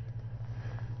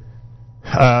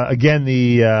 Again,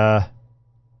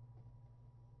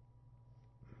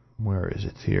 where is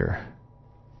it here?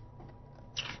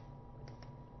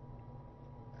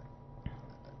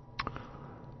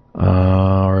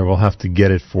 All right, we'll have to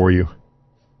get it for you.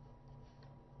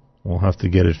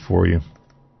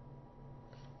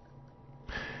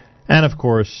 And, of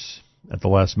course, at the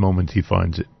last moment, he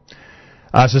finds it.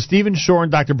 So Stephen Shore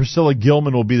and Dr. Priscilla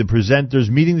Gilman will be the presenters,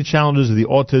 meeting the challenges of the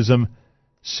autism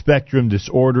spectrum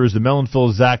disorders, the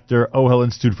Melonville Zachter Ohel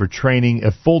Institute for Training,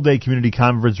 a full-day community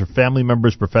conference for family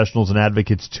members, professionals, and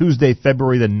advocates, Tuesday,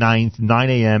 February the 9th, 9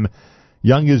 a.m.,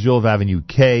 Young Israel of Avenue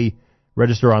K.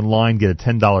 Register online, get a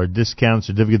 $10 discount.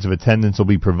 Certificates of attendance will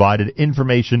be provided.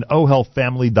 Information,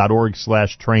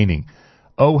 ohelfamily.org/training.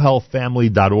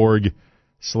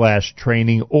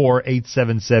 ohelfamily.org/training or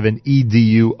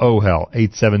 877-EDU-OHEL.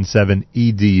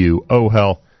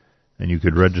 877-EDU-OHEL. And you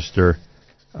could register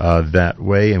that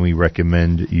way, and we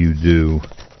recommend you do.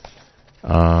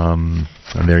 And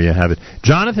there you have it.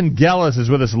 Jonathan Gellis is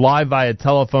with us live via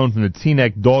telephone from the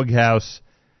Teaneck Doghouse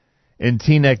in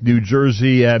Teaneck, New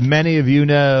Jersey. Many of you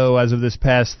know, as of this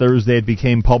past Thursday, it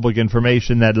became public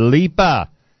information that Lipa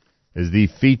is the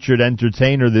featured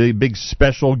entertainer, the big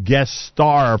special guest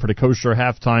star for the Kosher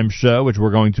Halftime Show, which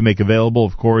we're going to make available,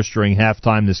 of course, during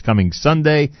halftime this coming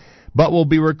Sunday, but will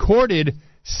be recorded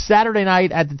Saturday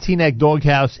night at the Teaneck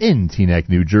Doghouse in Teaneck,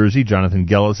 New Jersey. Jonathan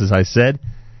Gellis, as I said,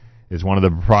 is one of the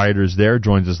proprietors there,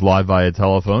 joins us live via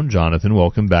telephone. Jonathan,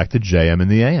 welcome back to JM in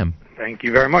the AM. Thank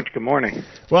you very much. Good morning.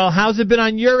 Well, how's it been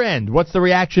on your end? What's the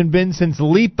reaction been since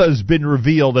Lipa's been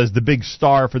revealed as the big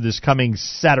star for this coming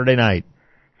Saturday night?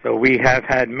 So we have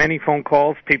had many phone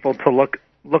calls, people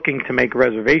looking to make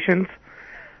reservations.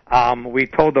 We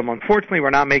told them, unfortunately,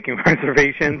 we're not making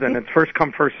reservations, and it's first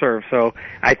come, first serve. So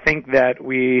I think that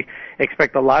we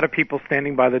expect a lot of people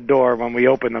standing by the door when we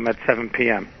open them at 7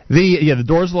 p.m. The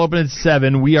doors will open at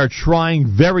 7. We are trying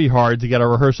very hard to get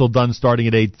our rehearsal done starting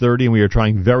at 8:30, and we are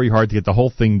trying very hard to get the whole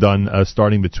thing done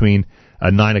starting between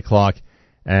 9 o'clock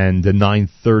and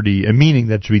 9:30, meaning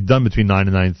that should be done between 9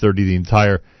 and 9:30, the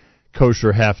entire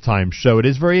Kosher Halftime Show. It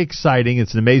is very exciting.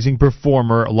 It's an amazing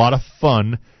performer, a lot of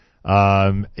fun.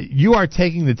 You are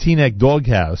taking the Teaneck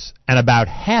Doghouse, and about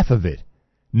half of it,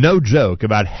 no joke,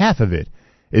 about half of it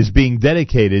is being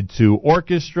dedicated to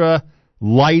orchestra,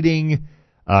 lighting,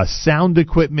 sound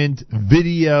equipment,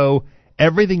 video,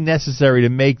 everything necessary to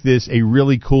make this a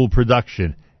really cool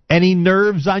production. Any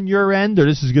nerves on your end, or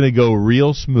this is going to go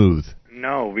real smooth?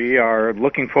 No, we are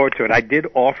looking forward to it. I did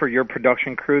offer your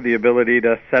production crew the ability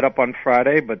to set up on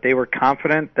Friday, but they were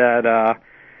confident that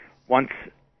once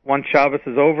Shabbos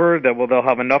is over, that they'll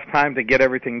have enough time to get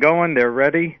everything going. They're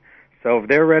ready. So if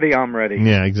they're ready, I'm ready.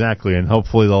 Yeah, exactly. And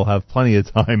hopefully they'll have plenty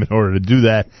of time in order to do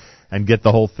that and get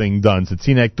the whole thing done. So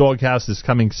Teaneck Doghouse is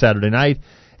coming Saturday night.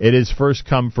 It is first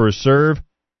come, first serve.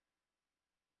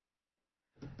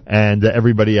 And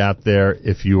everybody out there,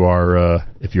 if you're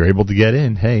able to get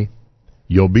in, hey,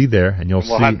 you'll be there and you'll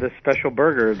see. We'll have this special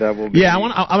burger that will be. Yeah,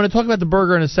 I'm going to talk about the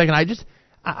burger in a second.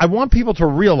 I want people to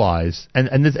realize,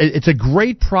 and it's a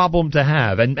great problem to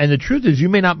have, and the truth is you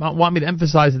may not want me to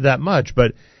emphasize it that much,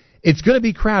 but it's going to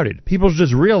be crowded. People should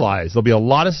just realize there'll be a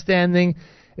lot of standing,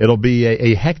 it'll be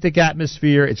a hectic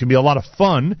atmosphere, it's going to be a lot of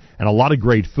fun, and a lot of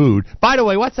great food. By the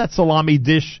way, what's that salami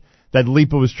dish that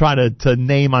Lipa was trying to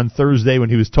name on Thursday when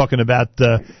he was talking about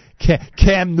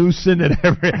Cam Newton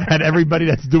and everybody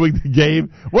that's doing the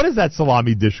game? What is that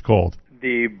salami dish called?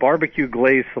 The barbecue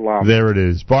glazed salami. There it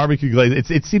is, barbecue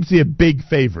glazed. It seems to be a big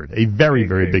favorite, a very,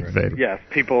 very big favorite. Yes,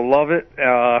 people love it,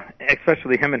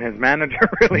 especially him and his manager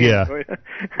really enjoy it.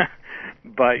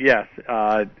 But yes,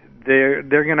 they're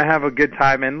going to have a good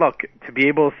time. And look, to be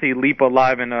able to see Lipa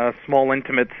live in a small,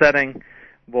 intimate setting,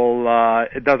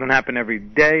 it doesn't happen every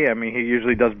day. I mean, he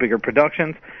usually does bigger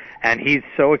productions, and he's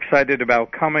so excited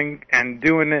about coming and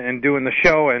doing it and doing the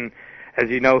show. And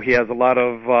as you know, he has a lot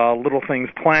of little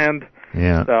things planned.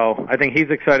 Yeah. So I think he's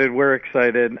excited, we're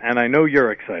excited, and I know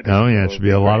you're excited. Oh, yeah, it should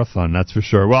be a lot of fun, that's for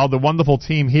sure. Well, the wonderful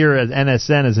team here at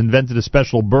NSN has invented a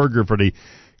special burger for the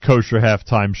Kosher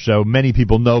Halftime Show. Many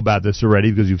people know about this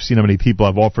already because you've seen how many people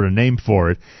have offered a name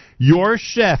for it. Your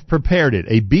chef prepared it.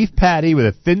 A beef patty with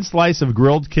a thin slice of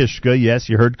grilled kishka. Yes,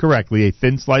 you heard correctly. A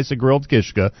thin slice of grilled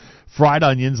kishka, fried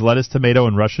onions, lettuce, tomato,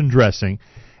 and Russian dressing.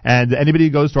 And anybody who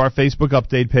goes to our Facebook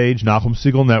update page, Nachum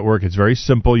Segal Network, it's very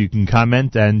simple. You can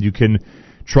comment and you can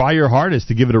try your hardest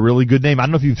to give it a really good name. I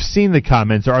don't know if you've seen the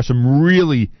comments. There are some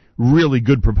really, really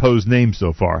good proposed names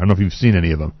so far. I don't know if you've seen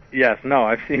any of them. Yes, no,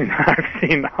 I've seen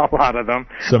a lot of them.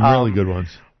 Some really good ones.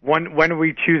 When are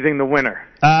we choosing the winner?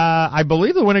 I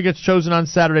believe the winner gets chosen on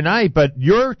Saturday night, but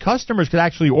your customers could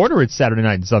actually order it Saturday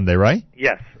night and Sunday, right?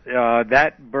 Yes.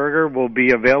 That burger will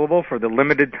be available for the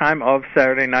limited time of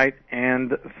Saturday night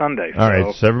and Sunday. All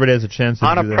right, so everybody has a chance to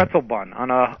on do a that. pretzel bun, on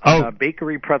a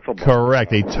bakery pretzel bun.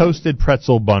 Correct, a toasted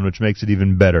pretzel bun, which makes it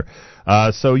even better.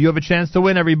 So you have a chance to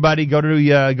win, everybody. Go to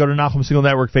Nachum Segal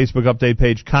Network Facebook update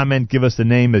page, comment, give us the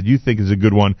name that you think is a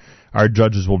good one. Our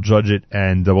judges will judge it,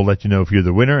 and we'll let you know if you're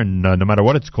the winner. And no matter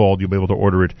what it's called, you'll be able to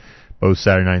order it both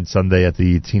Saturday night and Sunday at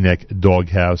the Teaneck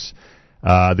Doghouse.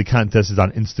 The contest is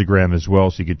on Instagram as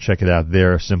well, so you can check it out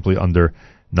there simply under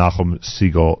Nachum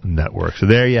Segal Network. So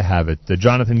there you have it.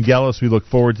 Jonathan Gellis, we look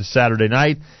forward to Saturday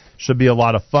night. Should be a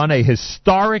lot of fun. A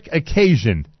historic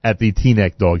occasion at the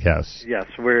Teaneck Doghouse. Yes,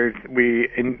 we're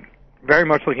very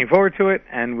much looking forward to it,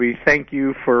 and we thank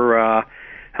you for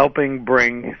helping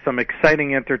bring some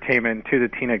exciting entertainment to the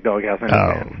Teaneck Doghouse.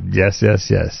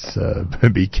 Yes.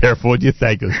 Be careful what you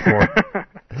thank us for.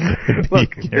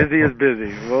 Look, busy is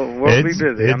busy. We'll be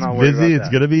busy. I'm not worried busy. about It's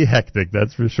going to be hectic,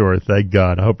 that's for sure. Thank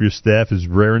God. I hope your staff is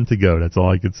raring to go. That's all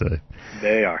I can say.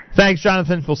 They are. Thanks,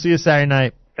 Jonathan. We'll see you Saturday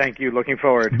night. Thank you. Looking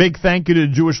forward. Big thank you to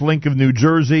the Jewish Link of New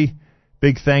Jersey.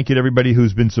 Big thank you to everybody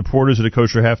who's been supporters of the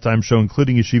Kosher Halftime Show,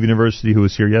 including Yeshiva University, who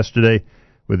was here yesterday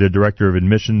with their Director of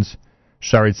Admissions.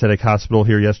 Shari Tzedek Hospital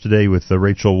here yesterday with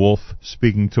Rachel Wolf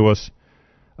speaking to us.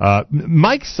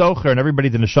 Mike Socher and everybody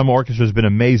at the Neshama Orchestra has been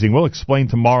amazing. We'll explain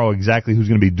tomorrow exactly who's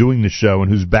going to be doing the show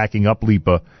and who's backing up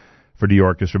Lipa for the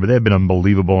orchestra, but they've been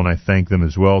unbelievable, and I thank them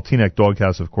as well. Teaneck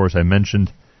Doghouse, of course, I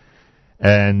mentioned.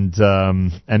 And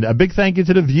a big thank you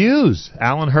to The Views,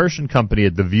 Alan Hirsch and Company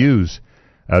at The Views.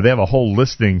 They have a whole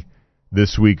listing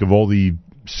this week of all the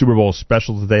Super Bowl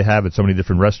specials that they have at so many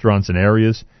different restaurants and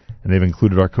areas, and they've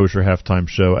included our Kosher Halftime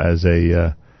Show as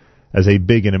a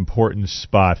big and important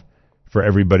spot for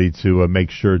everybody to make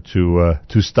sure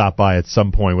to stop by at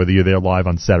some point, whether you're there live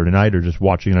on Saturday night or just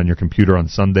watching it on your computer on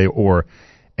Sunday or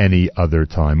any other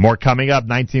time. More coming up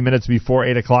 19 minutes before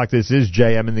 8 o'clock. This is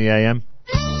JM in the AM.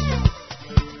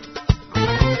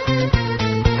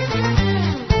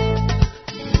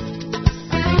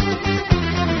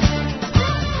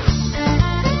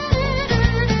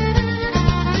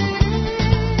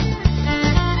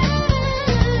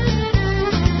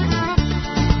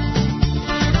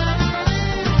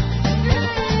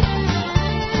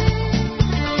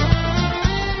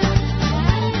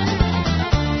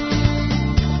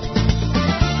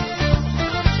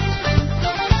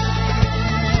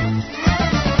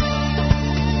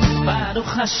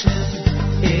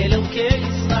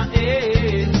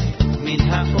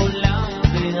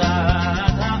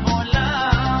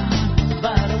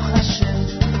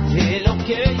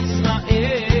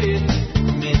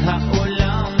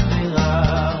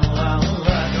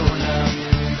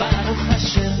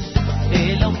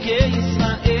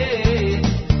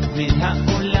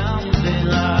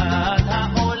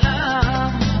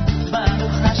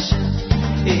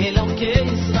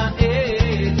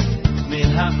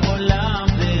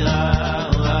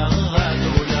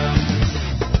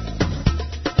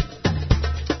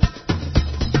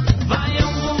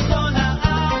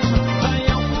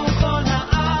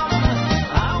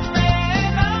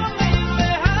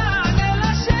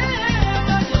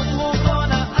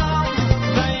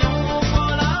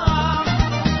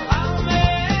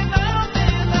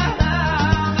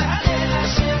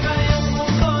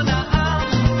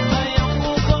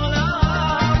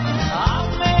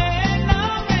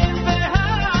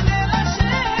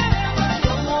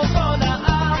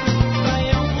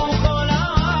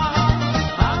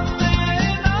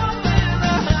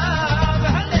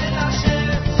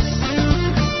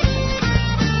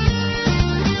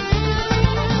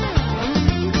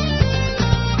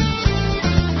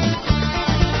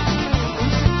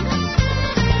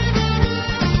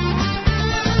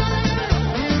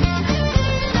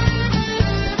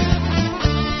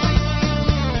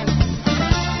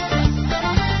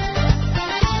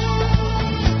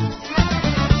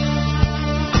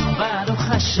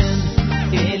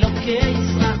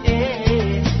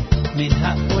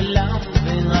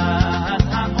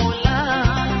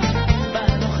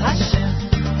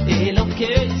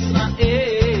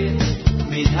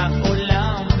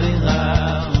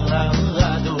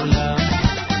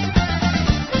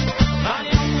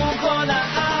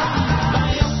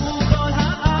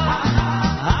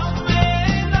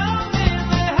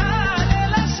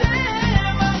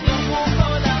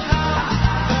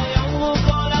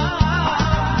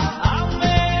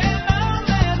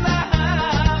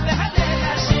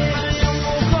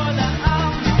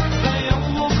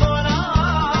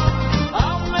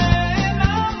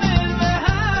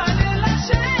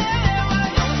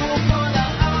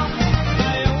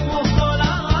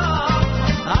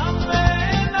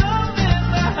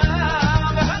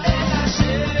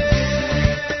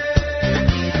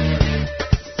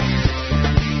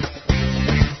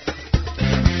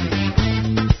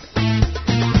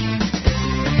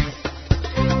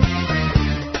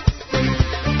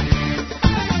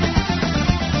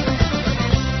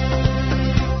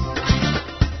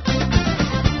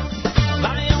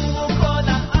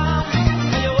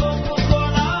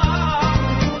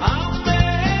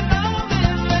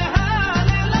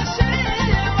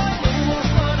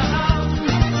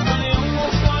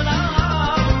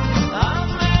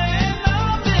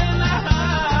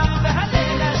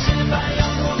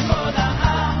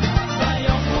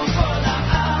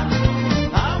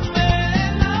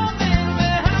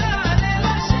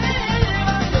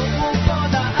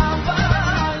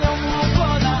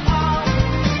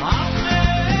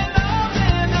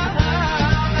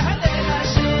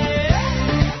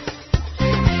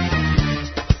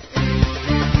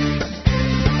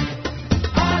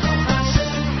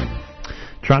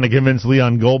 Trying to convince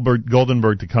Leon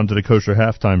Goldenberg to come to the Kosher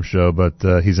Halftime Show, but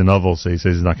he's a novel, so he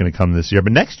says he's not going to come this year.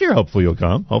 But next year, hopefully he'll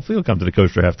come. Hopefully he'll come to the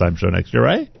Kosher Halftime Show next year,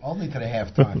 right? Only to the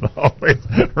halftime.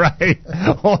 Right.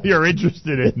 All you're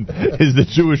interested in is the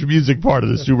Jewish music part of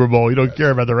the Super Bowl. You don't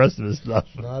care about the rest of his stuff.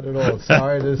 Not at all.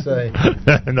 Sorry to say.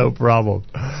 No problem.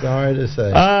 Sorry to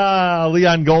say.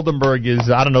 Leon Goldenberg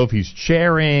is, I don't know if he's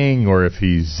chairing or if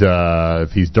he's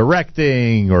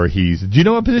directing or he's... Do you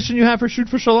know what position you have for Shoot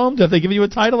for Shalom? Have they given you a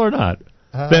title or not?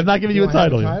 They have not given you a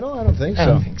title. I don't think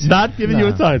so. Not giving you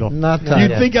a title. Not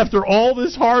You'd think after all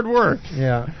this hard work.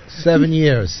 Yeah. 7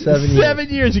 years. 7 years. 7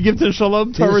 years you give to the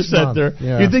Shalom Torah Center.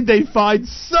 Yeah. You'd think they'd find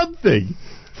something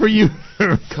for you.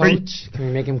 Coach? Can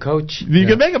we make him coach? You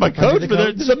can make him a coach, but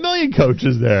there's a million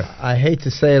coaches there. I hate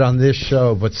to say it on this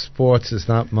show, but sports is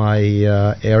not my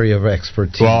area of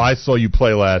expertise. Well, I saw you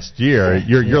play last year.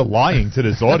 You're lying to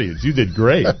this audience. You did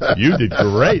great. You did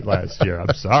great last year.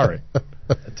 I'm sorry.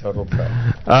 A total pro.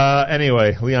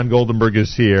 Anyway, Leon Goldenberg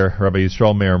is here. Rabbi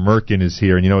Yisroel Meir Merkin is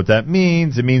here. And you know what that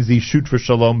means? It means the Shoot for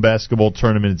Shalom basketball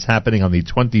tournament is happening on the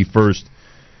 21st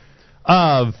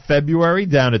of February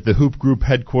down at the Hoop Group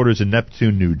headquarters in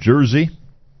Neptune, New Jersey.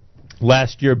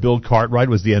 Last year, Bill Cartwright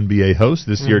was the NBA host.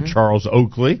 This year, Charles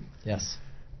Oakley. Yes.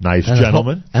 Nice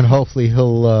gentleman. And hopefully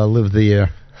he'll live the year.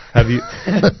 Have you?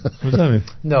 What does that mean?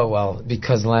 No, well,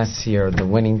 because last year the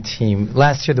winning team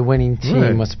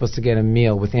was supposed to get a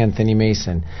meal with Anthony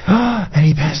Mason. And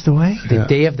he passed away? The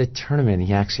day of the tournament,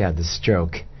 he actually had the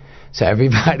stroke. So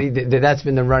everybody, that's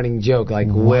been the running joke, like,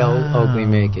 will Oakley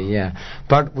make it? Yeah.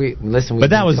 But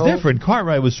But that was different.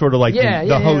 Cartwright was sort of like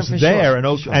the host there,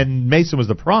 and Mason was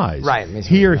the prize. Right.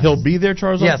 Mason Here, he'll be there,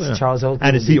 Charles Oakley? Yes, Charles Oakley.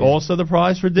 And is he also the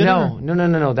prize for dinner?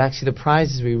 No. Actually, the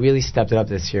prizes, we really stepped it up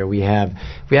this year. We have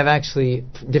actually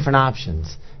different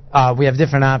options. We have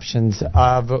different options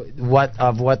of what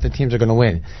the teams are going to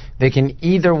win. They can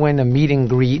either win a meet and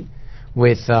greet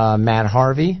with Matt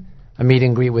Harvey, a meet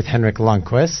and greet with Henrik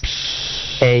Lundqvist,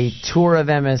 a tour of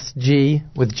MSG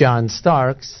with John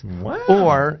Starks,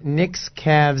 or Knicks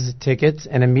Cavs tickets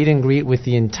and a meet and greet with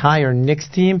the entire Knicks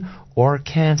team or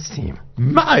Cavs team.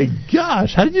 My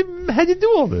gosh, how did you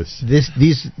do all this?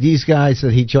 These guys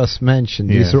that he just mentioned,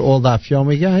 these are all Daf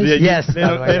Yomi guys? Yes. They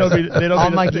don't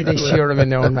Almighty, they shear him in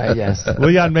their own right, yes.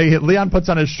 Leon puts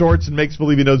on his shorts and makes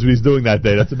believe he knows what he's doing that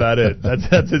day. That's about it.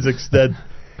 That's his extent.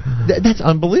 That's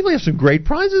unbelievable. You have some great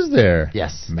prizes there.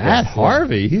 Yes. Matt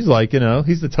Harvey, he's like,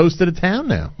 he's the toast of the town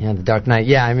now. Yeah, the Dark Knight.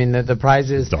 Yeah, I mean, the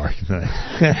prizes. Dark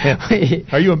Knight.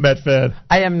 Are you a Met fan?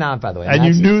 I am not, by the way. And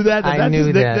you knew that? I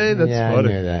knew that. That's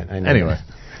funny. I knew that. Anyway,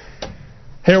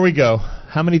 here we go.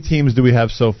 How many teams do we have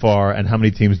so far, and how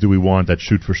many teams do we want that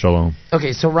shoot for Shalom?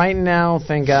 Okay, so right now,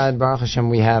 thank God, Baruch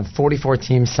Hashem, we have 44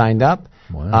 teams signed up.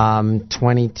 Wow.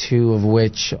 22 of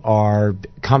which are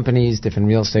companies, different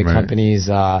real estate companies.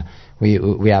 We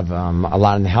have a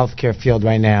lot in the healthcare field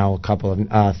right now. A couple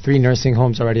of 3 nursing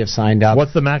homes already have signed up.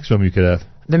 What's the maximum you could have?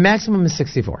 The maximum is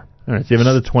 64. All right, so you have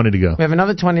another 20 to go. We have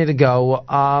another 20 to go.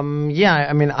 Yeah,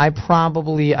 I mean, I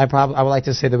would like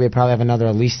to say that we probably have another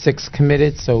at least 6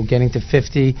 committed, so getting to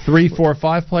 50. 3, 4,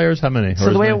 5 players? How many?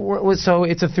 So the way so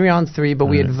it's a 3-on-3, but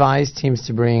we advise teams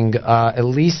to bring at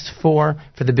least 4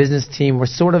 for the business team. We're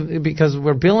sort of, because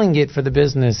we're billing it for the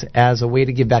business as a way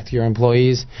to give back to your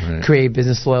employees, create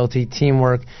business loyalty,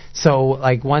 teamwork. So,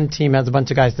 like, one team has a bunch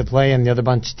of guys to play and the other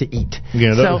bunch to eat.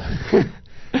 Yeah,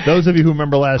 those of you who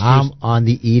remember last year, I'm on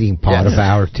the eating part of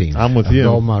our team. I'm with you.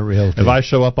 Belmont Realty. If I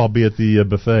show up, I'll be at the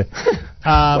buffet.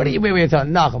 What do you mean?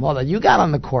 Nachum, hold on. You got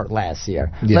on the court last year.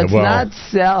 Let's not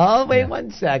sell. Oh, wait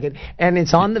 1 second. And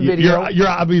it's on the video. You're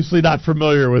obviously not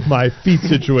familiar with my feet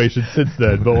situation since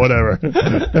then, but whatever.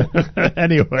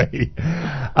 Anyway,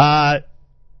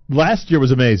 last year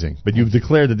was amazing, but you've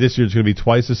declared that this year it's going to be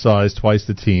twice the size, twice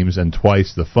the teams, and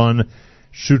twice the fun.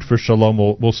 Shoot for Shalom.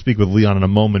 We'll speak with Leon in a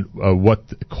moment what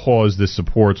cause this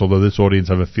supports, although this audience,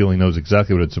 I have a feeling, knows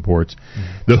exactly what it supports.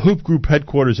 The Hoop Group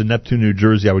headquarters in Neptune, New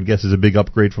Jersey, I would guess is a big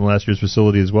upgrade from last year's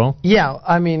facility as well? Yeah,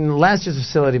 I mean, last year's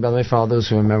facility, by the way, for all those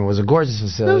who remember, was a gorgeous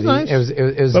facility. It was nice.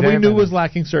 It was but we knew it was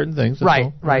lacking certain things.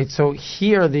 Right. So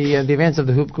here, the advance of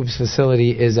the Hoop Group's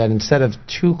facility is that instead of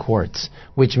 2 courts,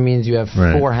 which means you have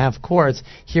 4 half courts,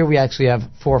 here we actually have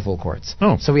 4 full courts.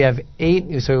 Oh. So we have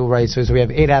 8, so we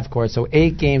have 8 half courts, so 8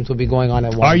 games will be going on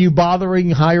at once. Are you bothering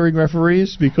hiring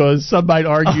referees? Because some might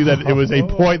argue that it was a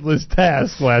pointless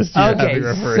task last year having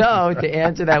referees. So to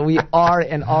answer that, we are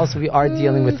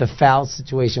dealing with the foul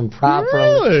situation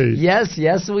properly. Really?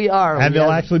 Yes, we are. And they'll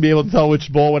actually be able to tell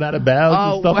which ball went out of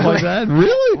bounds and stuff like that?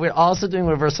 Really? We're also doing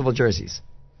reversible jerseys.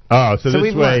 Oh, so this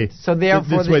we've way, learned. So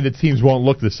therefore, this way the teams won't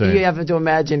look the same. You have to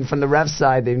imagine from the ref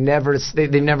side, they've never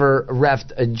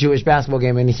refed a Jewish basketball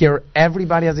game, and here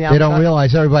everybody has the They don't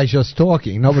realize everybody's just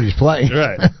talking. Nobody's playing.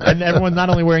 Right. And everyone's not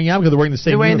only wearing yarmulke, they're wearing the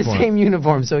same uniform. They're wearing the same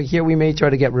uniform. So here we may try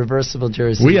to get reversible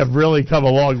jerseys. We have really come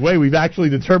a long way. We've actually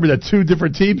determined that two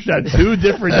different teams had two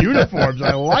different uniforms.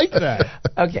 I like that.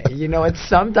 Okay,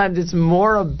 sometimes it's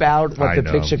more about what the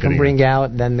picture can bring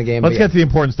out than the game. Let's get to the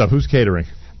important stuff. Who's catering?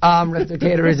 Rest of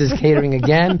Caterers is catering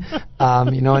again.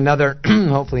 Another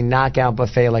hopefully knockout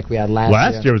buffet like we had last year.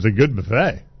 Last year was a good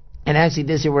buffet. And actually,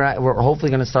 this year we're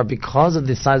hopefully going to start, because of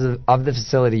the size of the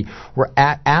facility. We're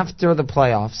after the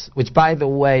playoffs, which, by the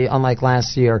way, unlike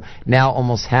last year, now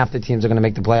almost half the teams are going to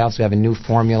make the playoffs. We have a new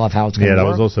formula of how it's going to work. Yeah, that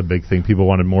was also a big thing. People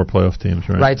wanted more playoff teams,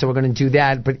 right? Right, so we're going to do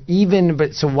that.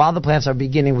 So while the playoffs are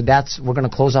beginning, we're going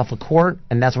to close off a court,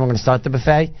 and that's when we're going to start the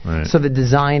buffet. Right. So the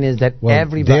design is that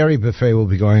everybody. Dairy buffet will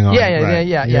be going on.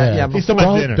 Yeah.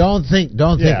 Don't think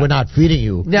we're not feeding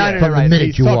you. No, from the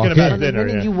minute you walk in. The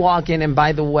minute you walk in, and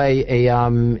by the way,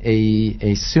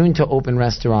 a soon-to-open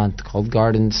restaurant called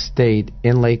Garden State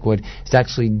in Lakewood has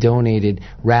actually donated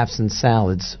wraps and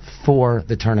salads for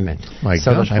the tournament. My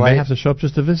gosh, I may have to show up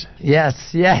just to visit. Yes.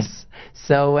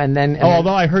 So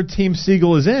although I heard Team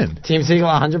Siegel is in. Team Siegel,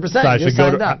 100%. So I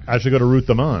should go to root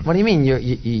them on. What do you mean?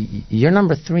 You're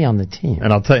number 3 on the team.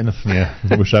 And I'll tell you,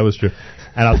 I wish I was true.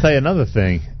 And I'll tell you another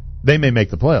thing. They may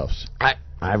make the playoffs.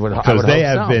 I would hope because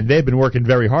they've been working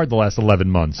very hard the last 11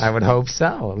 months. I would hope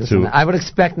so. Listen, I would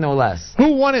expect no less.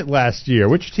 Who won it last year?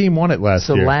 Which team won it last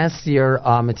year? So last year,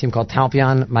 a team called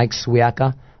Talpion, Mike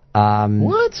Swiaka.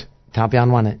 What?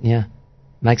 Talpion won it. Yeah,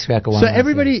 Mike Swiaka won. So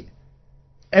everybody,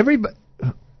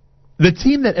 the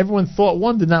team that everyone thought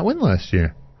won did not win last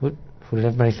year. Who did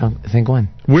everybody think won?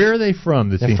 Where are they from?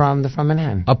 They're from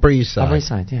Manhattan. Upper East Side. Upper East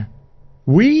Side. Yeah.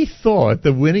 We thought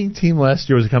the winning team last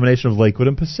year was a combination of Lakewood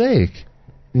and Passaic.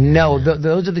 No,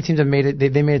 those are the teams that made it.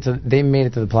 They made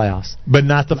it to the playoffs, but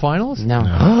not the finals. No.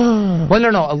 Well,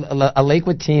 no. A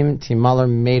Lakewood team, Team Muller,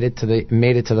 made it to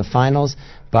the finals,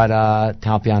 but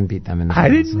Talpion beat them in the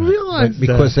finals. I didn't realize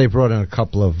because they brought in a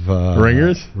couple of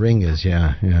ringers. Ringers,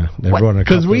 yeah. They brought in a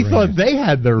couple. Because we thought they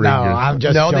had the ringers. No, I'm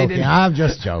just joking. They didn't. I'm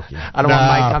just joking. I don't want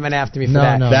Mike coming after me for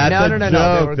that. No,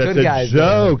 they were good guys. That's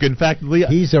a joke. In fact,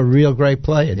 he's a real great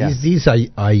player. Yeah. These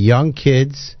are young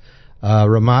kids.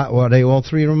 Are they all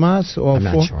 3 Ramaz? I'm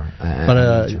not sure.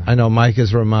 I know Mike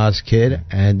is Ramaz's kid,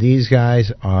 and these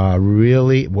guys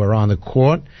were on the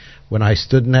court. When I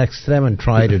stood next to them and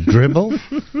tried to dribble,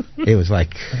 it was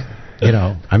like,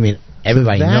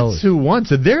 everybody knows. That's who won.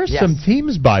 So there's some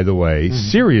teams, by the way,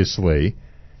 seriously,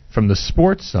 from the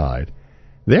sports side,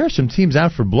 there are some teams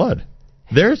out for blood.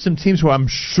 There are some teams who I'm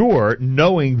sure,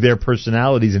 knowing their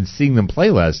personalities and seeing them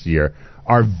play last year,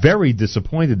 are very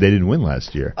disappointed they didn't win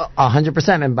last year.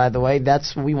 100%. And by the way,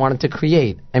 that's what we wanted to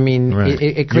create. I mean,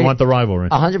 you want the rivalry.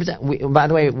 100%. By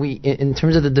the way, in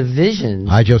terms of the divisions,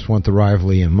 I just want the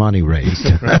rivalry and money raised.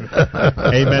 Amen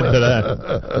to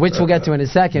that. Which we'll get to in a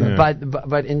second. Yeah.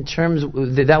 But in terms,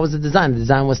 that was the design. The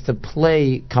design was to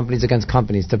play companies against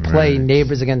companies, to play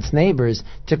neighbors against neighbors,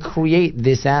 to create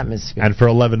this atmosphere. And for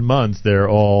 11 months, they're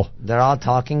all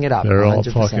talking it up. They're 100%. all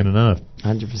talking it up.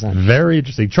 100%. Very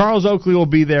interesting. Charles Oakley will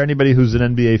be there. Anybody who's an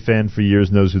NBA fan for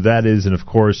years knows who that is. And, of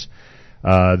course,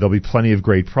 there'll be plenty of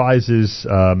great prizes.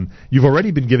 You've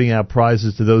already been giving out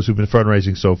prizes to those who've been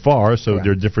fundraising so far, so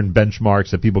there are different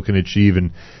benchmarks that people can achieve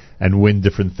and win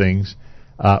different things.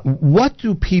 What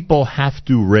do people have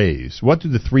to raise? What do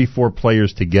the 3-4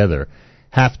 players together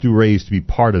have to raise to be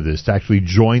part of this, to actually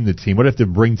join the team? What do they have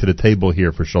to bring to the table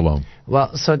here for Shalom?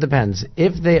 Well, so it depends.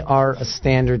 If they are a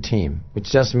standard team,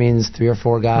 which just means 3 or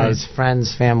 4 guys,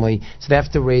 friends, family, so they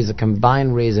have to raise a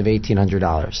combined raise of $1,800.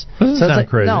 Doesn't sound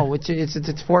crazy. No, it's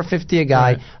 $450 a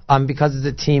guy. Because it's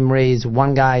a team raise,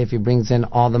 one guy, if he brings in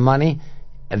all the money,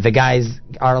 the guys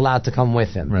are allowed to come with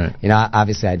him. Right.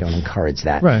 Obviously I don't encourage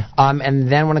that. Right.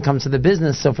 And then when it comes to the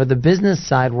business, so for the business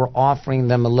side, we're offering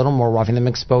them a little more. We're offering them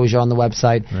exposure on the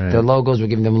website. Right. Their logos, we're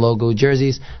giving them logo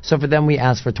jerseys. So for them, we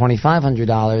ask for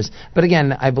 $2,500. But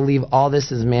again, I believe all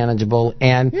this is manageable.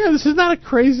 And this is not a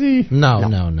crazy... No.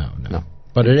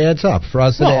 But it adds up. For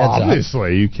us, it adds up. Obviously. Are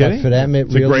you kidding? But for them,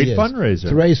 it's really a great fundraiser.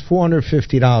 To raise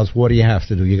 $450, what do you have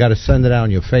to do? You got to send it out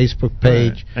on your Facebook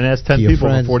page. And ask 10 people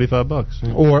for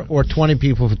 $45. Or 20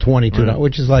 people for $22,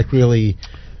 which is like really...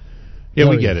 Yeah,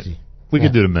 we get it. We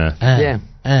could do the math.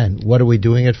 And what are we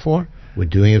doing it for? We're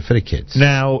doing it for the kids.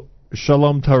 Now,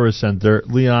 Shalom Torah Center.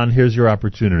 Leon, here's your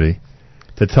opportunity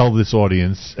to tell this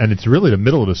audience, and it's really the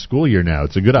middle of the school year now.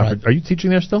 It's a good opportunity. Are you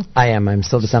teaching there still? I am. I'm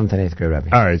still the 7th and 8th grade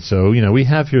Rabbi. All right, so we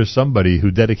have here somebody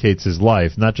who dedicates his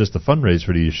life not just to fundraise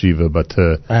for the yeshiva, but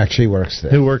to actually works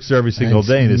there. Who works there every single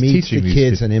day and is meets teaching the these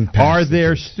kids and impacts. Are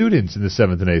there students in the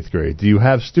 7th and 8th grade? Do you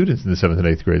have students in the 7th and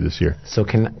 8th grade this year? So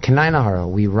Kenai Nahara,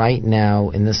 we right now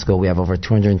in this school we have over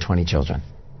 220 children.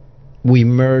 We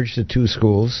merged the two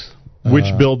schools.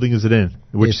 Which building is it in?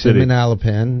 Which it's city? in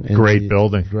Manalapan. Great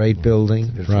building. Great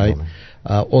building, right? Building.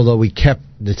 Although we kept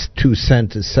the two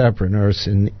centers separate. Nurse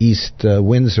in East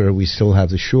Windsor, we still have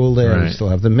the shul there. Right. We still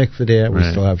have the mikveh there. We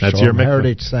still have That's Shalom your mikveh.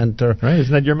 Heritage Center. Right?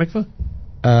 Isn't that your mikveh?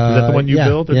 Is that the one you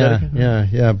built? Or dedicated? Yeah.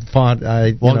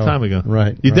 Long time ago.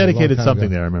 Right. You right, dedicated long time something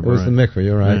ago. there, I remember. It was the mikveh,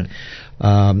 you're right.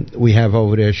 We have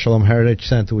over there Shalom Heritage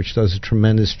Center, which does a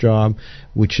tremendous job,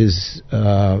 which has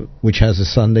a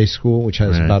Sunday school, which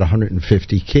has about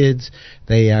 150 kids.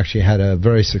 They actually had a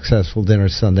very successful dinner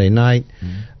Sunday night,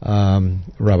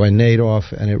 Rabbi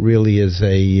Nadoff, and it really is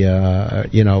a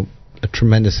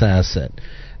tremendous asset.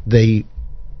 They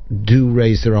do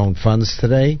raise their own funds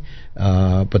today,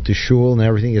 but the shul and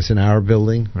everything is in our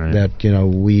building that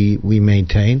we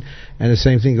maintain, and the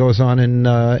same thing goes on in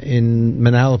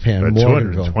Manalapan,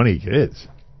 Morganville. 220 kids.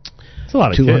 It's a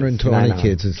lot of 220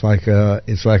 kids. It's like a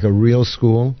real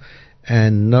school,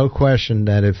 and no question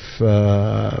that if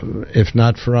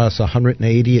not for us,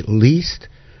 180 at least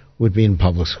would be in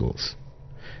public schools,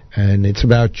 and it's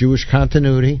about Jewish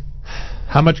continuity.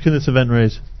 How much can this event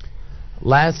raise?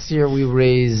 Last year we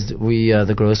raised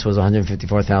the gross was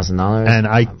 $154,000. And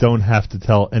I don't have to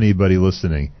tell anybody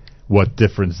listening what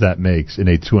difference that makes in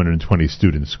a 220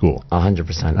 student school.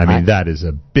 100%. I mean, that is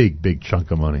a big chunk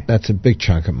of money. That's a big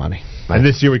chunk of money. And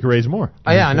this year we can raise more.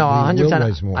 Oh yeah, no, 100%. We'll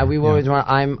raise more. We will raise more.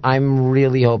 I'm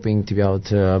really hoping to be able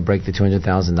to break the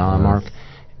 $200,000 mark.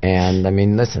 And I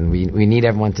mean, listen, we need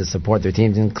everyone to support their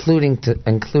teams, including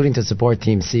to support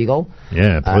Team Siegel.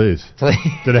 Yeah, please. Do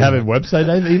they have a website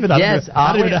even? Yes. They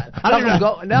have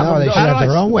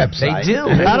their own website. They do.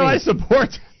 How do I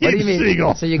support What do you mean?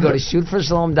 Siegel? So you go to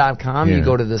shootforshalom.com, you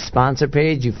go to the sponsor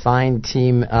page, you find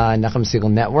Team Nachum Siegel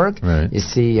Network, you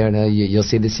see, you'll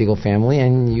see the Siegel family,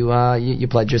 and you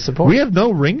pledge your support. We have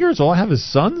no ringers. All I have is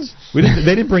sons. They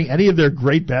didn't bring any of their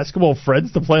great basketball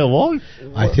friends to play along.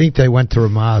 I think they went to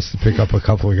Ramaz to pick up a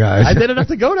couple of guys. They didn't have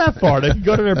to go that far. They could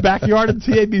go to their backyard in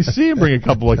TABC and bring a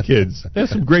couple of kids.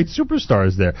 There's some great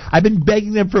superstars there. I've been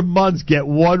begging them for months, get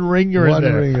one ringer in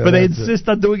there. But they insist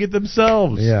on doing it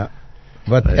themselves. Yeah.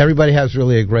 But everybody has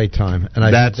really a great time, and I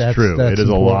think that's true. It is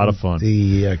a lot of fun.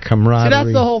 The camaraderie. See,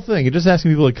 that's the whole thing. You're just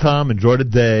asking people to come, enjoy the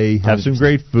day, have some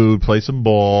great food, play some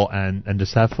ball, and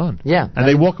just have fun. Yeah, and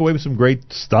they walk away with some great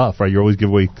stuff, right? You always give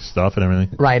away stuff and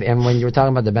everything. Right, and when you were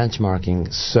talking about the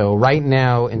benchmarking, so right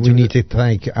now, we need to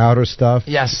thank Outer Stuff.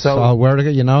 Yes, so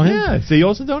Werdiger, you know him? Yeah, so he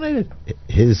also donated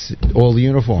all the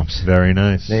uniforms. Very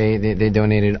nice. They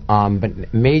donated,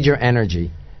 but Major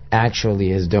Energy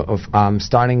actually is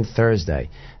starting Thursday.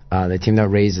 The team that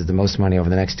raises the most money over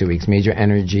the next 2 weeks, Major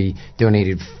Energy,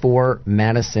 donated 4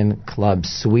 Madison Club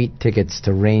suite tickets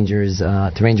to Rangers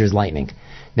Lightning.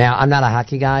 Now, I'm not a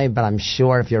hockey guy, but I'm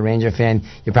sure if you're a Ranger fan,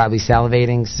 you're probably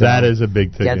salivating. So that is a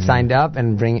big ticket. Get signed up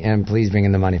and please bring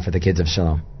in the money for the kids of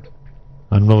Shalom.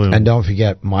 Unbelievable. And don't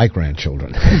forget my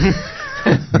grandchildren.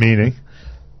 Meaning?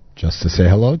 Just to say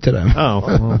hello to them. Oh,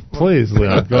 well, please,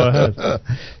 Leon, go ahead.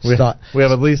 We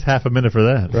have at least half a minute for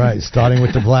that. Right, starting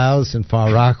with the Blouse in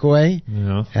Far Rockaway,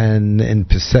 and in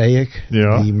Passaic,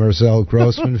 the Merzel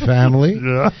Grossman family,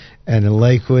 and in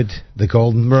Lakewood, the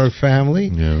Goldenberg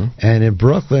family, and in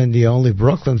Brooklyn, the only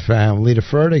Brooklyn family, the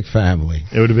Furtick family.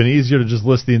 It would have been easier to just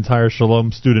list the entire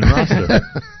Shalom student roster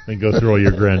and go through all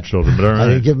your grandchildren. But all right. I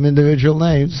didn't give them individual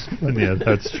names. Yeah,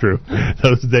 that's true.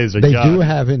 Those days are gone. gone. They do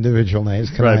have individual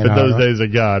names. Right, but those days are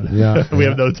gone. Yeah, we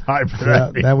have no time for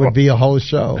that. That would be a whole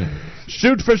show.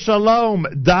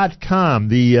 Shootforshalom.com.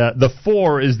 The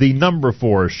 4 is the number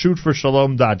 4.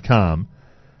 Shootforshalom.com.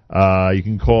 You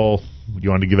can call. You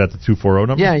want to give out the 240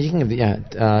 number? Yeah, you can give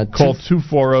call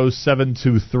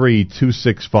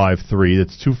 240-723-2653.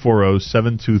 That's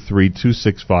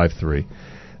 240-723-2653.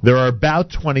 There are about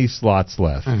 20 slots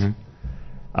left.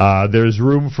 There's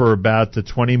room for about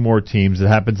 20 more teams. It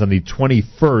happens on the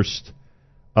 21st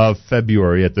of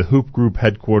February at the Hoop Group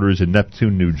headquarters in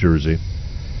Neptune, New Jersey.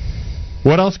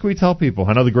 What else can we tell people?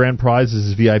 I know the grand prize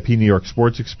is VIP New York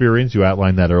sports experience. You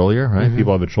outlined that earlier, right?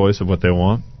 People have a choice of what they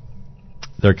want.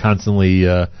 They're constantly,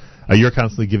 you're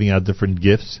constantly giving out different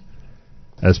gifts.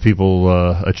 as people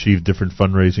achieve different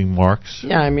fundraising marks.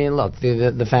 Yeah, I mean, look,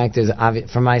 the fact is,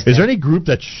 from my standpoint... Is there any group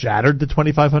that shattered the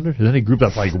 2,500? Is there any group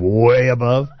that's like way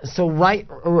above? So right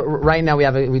now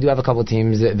we do have a couple of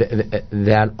teams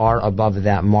that are above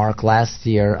that mark. Last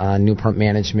year, Newport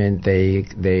Management they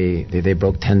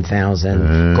broke 10,000.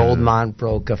 Goldmont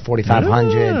broke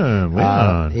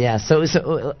 4,500. Yeah. So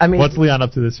I mean, what's Leon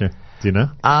up to this year? Do you know?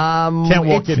 Can't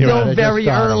walk in here. It's still very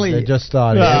early. They just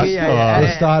started.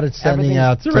 They started sending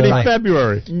out. It's already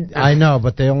February. I know,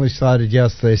 but they only started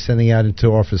yesterday, sending out into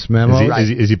office memos.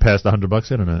 Is he past $100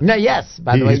 yet or not? No, yes.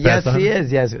 By the way, yes, he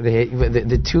is. Yes,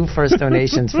 the two first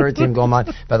donations for Team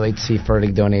Goldmont. By the way, T.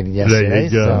 Fertig donated yesterday. There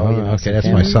you go. Okay, that's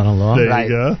my son-in-law. There you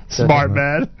go. Smart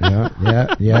man.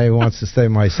 Yeah. He wants to stay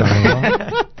my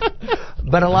son-in-law.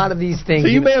 But a lot of these things... So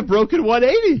you may have broken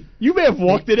 180. You may have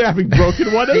walked in having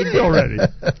broken 180 already.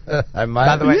 I might.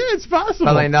 By the way, it's possible.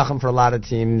 By the way, Nachum, for a lot of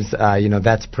teams,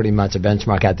 that's pretty much a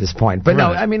benchmark at this point. But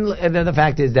no, I mean, the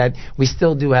fact is that we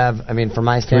still do have, I mean, from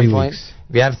my standpoint,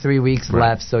 we have 3 weeks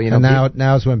left. So, and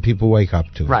now is when people wake up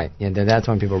to it. Right. Yeah, that's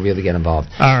when people really get involved.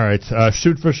 All right.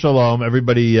 Shoot for Shalom.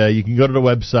 Everybody, you can go to the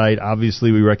website.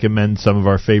 Obviously, we recommend some of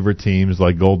our favorite teams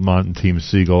like Goldmont and Team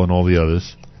Siegel and all the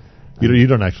others. You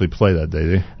don't actually play that day, do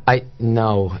you?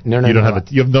 No. You don't have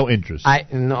you have no interest. I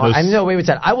know. Wait a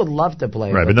second. I would love to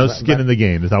play. Right, but no skin in the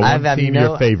game. There's not one team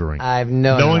you're favoring. I have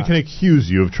no one can accuse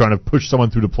you of trying to push someone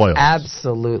through the playoffs.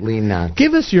 Absolutely not.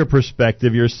 Give us your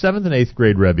perspective. You're a 7th and 8th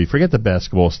grade Rebbe. Forget the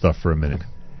basketball stuff for a minute.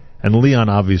 And Leon,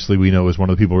 obviously, we know is one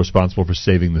of the people responsible for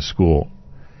saving the school,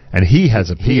 and he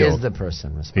has appealed. He is the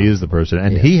person responsible. He is the person,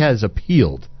 and he has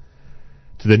appealed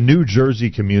to the New Jersey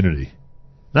community,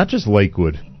 not just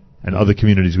Lakewood and other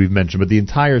communities we've mentioned, but the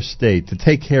entire state, to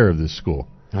take care of this school.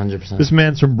 100%. This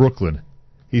man's from Brooklyn.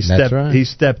 He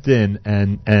stepped in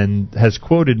and has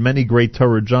quoted many great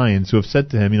Torah giants who have said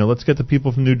to him, let's get the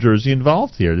people from New Jersey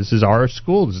involved here. This is our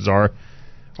school. This is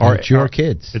it's your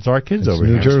kids. It's our kids over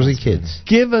New here. New Jersey kids.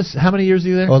 Give us, how many years are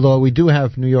you there? Although we do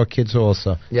have New York kids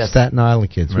also. Yes. Staten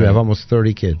Island kids. Right. We have almost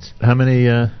 30 kids. How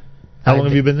many... How long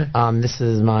have you been there? This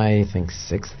is my,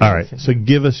 6th. All right, so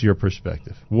give us your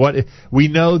perspective. We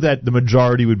know that the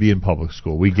majority would be in public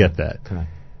school. We get that. Okay.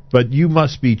 But you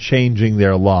must be changing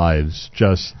their lives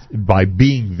just by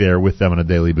being there with them on a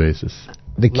daily basis.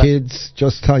 The kids,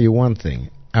 just tell you one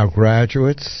thing. Our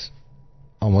graduates,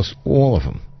 almost all of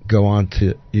them, go on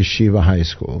to yeshiva high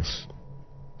schools.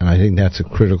 And I think that's a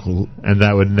critical... And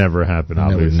that would never happen,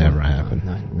 obviously. That would never happen.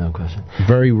 No question.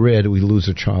 Very rare do we lose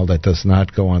a child that does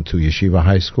not go on to yeshiva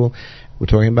high school. We're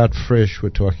talking about Frisch. We're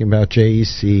talking about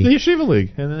JEC. The Yeshiva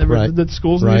League. And the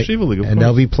schools in the Yeshiva League, of course.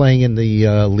 They'll be playing in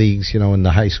the leagues, in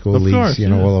the high school leagues,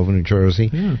 all over New Jersey.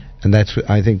 Yeah. And that's,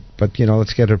 I think... But,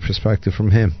 let's get a perspective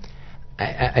from him.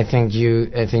 I think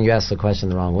you asked the question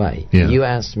the wrong way. Yeah. You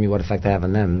asked me what effect they have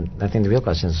on them. I think the real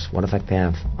question is what effect they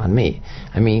have on me.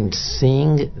 I mean,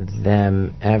 seeing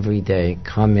them every day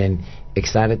come in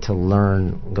excited to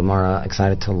learn Gemara,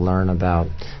 excited to learn about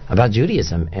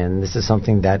Judaism, and this is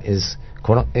something that is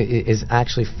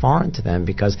actually foreign to them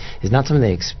because it's not something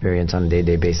they experience on a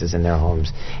day-to-day basis in their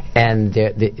homes, and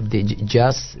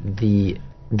just the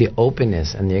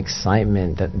openness and the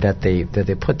excitement that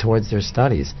they put towards their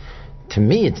studies. To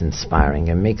me, it's inspiring.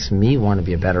 It makes me want to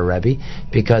be a better Rebbe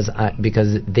because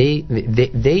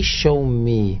they show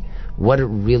me what it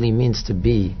really means to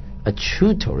be a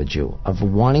true Torah Jew, of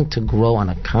wanting to grow on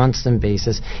a constant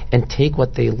basis and take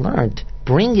what they learned,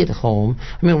 bring it home.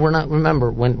 I mean, remember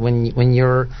when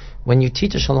you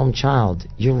teach a Shalom child,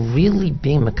 you're really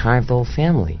being Mekai of the whole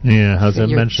family. Yeah, how I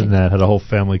mentioned that, how the whole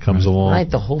family comes along. Right,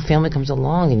 the whole family comes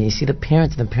along, and you see the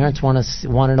parents, and the parents want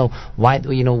to know why,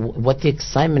 what the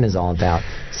excitement is all about.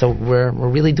 So we're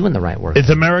really doing the right work. It's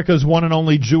America's one and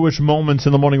only Jewish Moments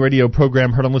in the Morning radio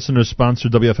program, heard on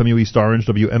listeners-sponsored WFMU East Orange,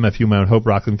 WMFU Mount Hope,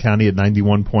 Rockland County at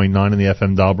 91.9 in the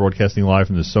FM dial, broadcasting live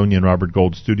from the Sonia and Robert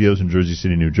Gold studios in Jersey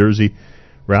City, New Jersey.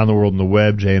 Around the world on the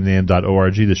web,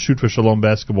 jmnam.org. The Shoot for Shalom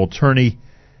basketball tourney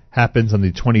happens on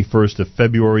the 21st of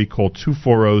February. Call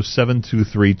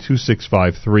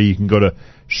 240-723-2653. You can go to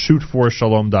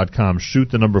shoot4shalom.com.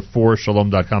 Shoot the number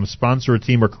 4shalom.com. Sponsor a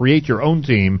team or create your own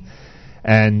team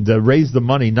and raise the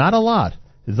money. Not a lot.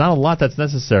 There's not a lot that's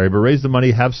necessary, but raise the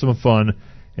money, have some fun,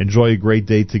 enjoy a great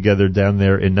day together down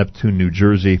there in Neptune, New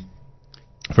Jersey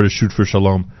for the Shoot for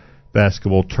Shalom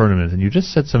basketball tournament. And you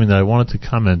just said something that I wanted to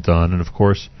comment on, and of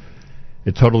course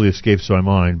it totally escapes my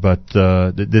mind, but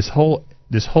this whole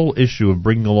issue of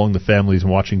bringing along the families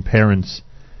and watching parents.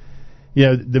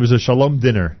 There was a Shalom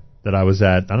dinner that I was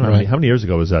at. I don't know how many years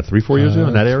ago was that, 3-4 years ago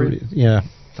in that area?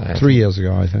 3 years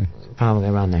ago, I think. Probably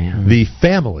around there, yeah. The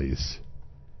families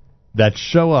that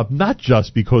show up not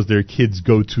just because their kids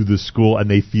go to the school and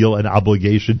they feel an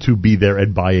obligation to be there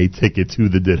and buy a ticket to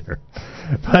the dinner,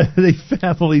 but the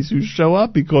families who show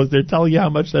up because they're telling you how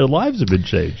much their lives have been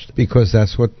changed. Because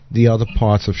that's what the other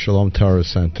parts of Shalom Torah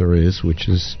Center is, which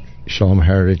is Shalom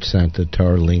Heritage Center,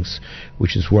 Torah Links,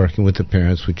 which is working with the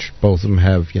parents, which both of them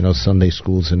have, Sunday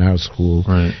schools in our school.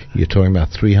 Right. You're talking about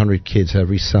 300 kids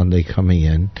every Sunday coming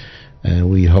in.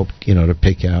 And we hope, to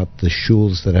pick out the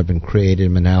shuls that have been created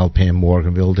in Manalapan,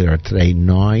 Morganville. There are today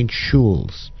 9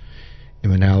 shuls in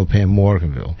Manalapan,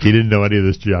 Morganville. He didn't know any of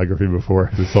this geography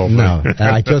before. This whole No, thing. and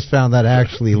I just found that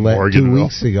actually 2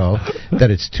 weeks ago,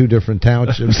 that it's 2 different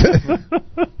townships.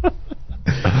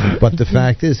 But the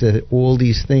fact is that all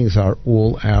these things are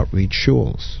all outreach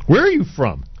shuls. Where are you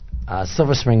from?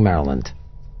 Silver Spring, Maryland.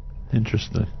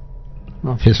 Interesting.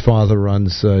 His father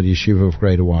runs the Yeshiva of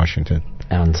Greater Washington.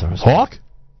 Hawk?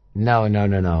 No.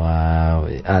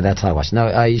 That's Hogwash. No,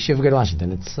 Yeshiva of Greater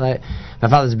Washington. It's my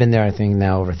father's been there, I think,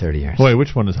 now over 30 years. Wait,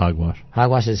 which one is Hogwash?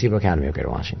 Hogwash is Hebrew Academy of Greater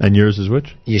Washington. And yours is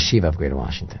which? Yeshiva of Greater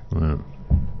Washington. Oh.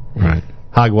 Right.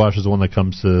 Hogwash is the one that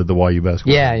comes to the YU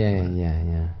basketball.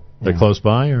 Yeah. They're close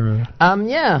by, or?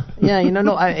 Yeah.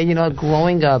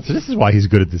 Growing up. So this is why he's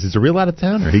good at this. He's a real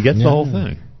out-of-towner. He gets the whole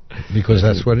thing. Because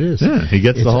that's what it is. Yeah, he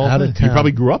gets the whole out thing. of town. You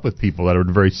probably grew up with people that are in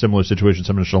a very similar situation,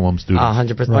 some of the Shalom students.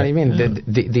 100%. What do you mean?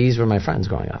 These were my friends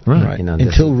growing up. Right.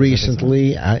 Until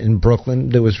recently, in Brooklyn,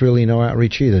 there was really no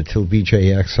outreach either, until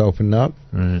BJX opened up,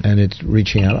 and it's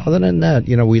reaching out. Other than that,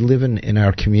 we live in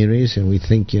our communities, and we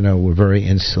think, we're very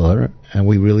insular, and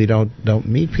we really don't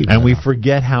meet people. And we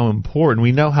forget how important,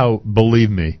 we know how, believe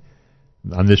me,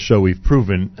 on this show we've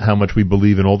proven how much we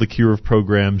believe in all the Kiruv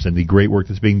programs and the great work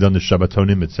that's being done, the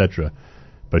Shabbatonim, etc.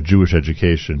 But Jewish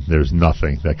education, there's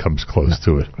nothing that comes close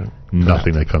to it.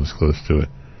 Nothing that comes close to it.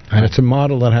 And it's a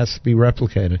model that has to be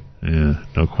replicated. Yeah,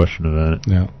 no question about it.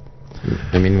 No.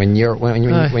 I mean, when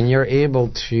you're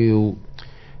able to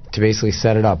basically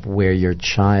set it up where your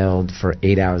child for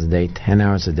 8 hours a day, 10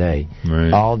 hours a day,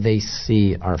 all they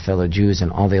see are fellow Jews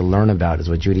and all they learn about is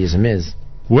what Judaism is.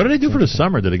 What do they do for the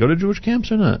summer? Do they go to Jewish camps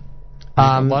or not?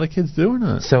 A lot of kids do or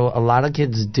not? So a lot of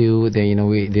kids do. They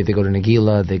they go to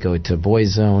Nagila, they go to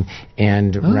Boys Zone,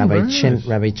 and Rabbi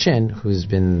Chin, who's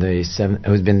been the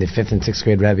 5th and 6th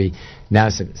grade Rebbe, now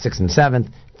 6th and 7th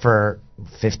for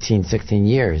 15, 16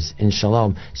 years in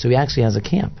Shalom. So he actually has a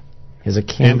camp. He has a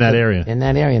camp in that area,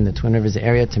 in the Twin Rivers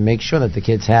area, to make sure that the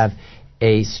kids have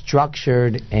a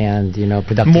structured and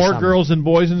productive More summer. girls and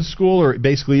boys in school, or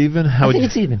basically even? I think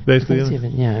it's even. Basically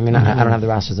even. Yeah, I mean, I don't have the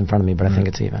rosters in front of me, but I think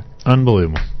it's even.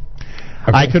 Unbelievable.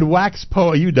 Okay. I could wax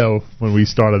when we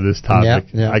started this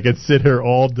topic. Yeah. I could sit here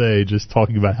all day just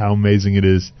talking about how amazing it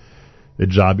is, the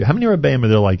job. How many Rebbeim are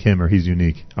there like him, or he's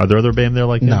unique? Are there other Rebbeim there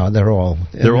like him? No, they're all.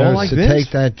 They're all like to this?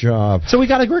 take that job. So we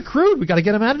got to recruit. We got to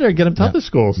get him out of there and get him to other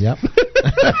schools. Yep.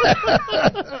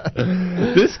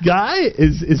 This guy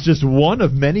is just one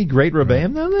of many great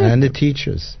Rebbeim down there? And the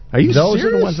teachers. Are you Those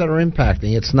serious? are the ones that are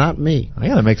impacting. It's not me. I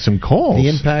got to make some calls. The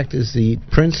impact is the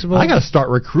principal. I got to start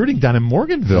recruiting down in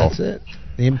Morganville. That's it.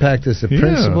 The impact is the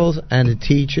principals and the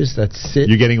teachers that sit.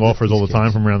 You're getting offers all the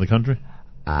time from around the country?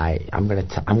 I'm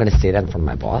gonna say that in front of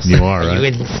my boss. You are,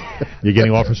 right? You're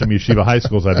getting offers from yeshiva high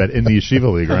schools, I bet, in the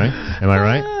yeshiva league, right? Am I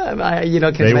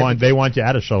right? They want you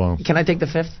out of Shalom. Can I take the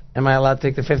 5th? Am I allowed to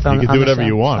take the 5th? You can do whatever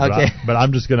you want. Okay. But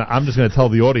I'm just gonna tell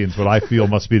the audience what I feel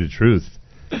must be the truth.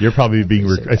 You're probably being,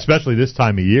 especially this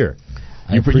time of year.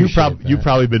 You've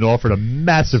probably been offered a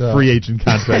massive free agent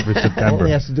contract for September. All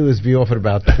he has to do is be offered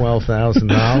about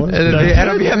 $12,000.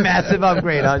 It'll be a massive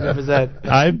upgrade, 100%.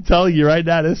 I'm telling you right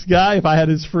now, this guy, if I had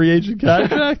his free agent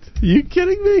contract, are you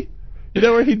kidding me? You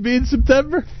know where he'd be in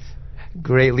September?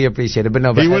 Greatly appreciated, but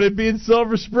no. He wouldn't be in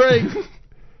Silver Spring.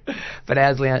 But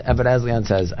as Leon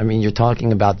says, I mean, you're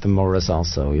talking about the Morris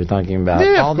also. You're talking about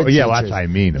all the teachers. Yeah, well, that's what I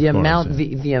mean. The amount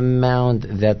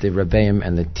that the Rebbeim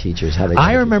and the teachers had.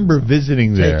 I remember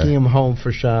visiting there. Taking him home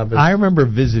for Shabbos. I remember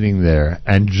visiting there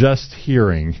and just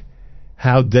hearing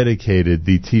how dedicated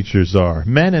the teachers are,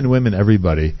 men and women,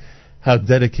 everybody, how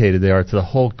dedicated they are to the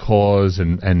whole cause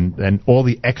and all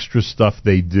the extra stuff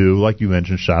they do, like you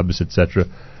mentioned, Shabbos, etc.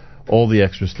 All the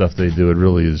extra stuff they do, it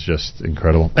really is just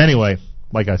incredible. Anyway.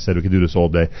 Like I said, we could do this all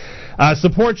day.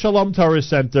 Support Shalom Torah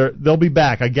Center. They'll be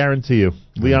back, I guarantee you.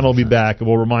 Leon will be back, and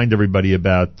we'll remind everybody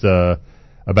about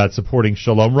supporting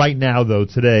Shalom. Right now, though,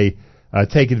 today,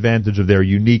 take advantage of their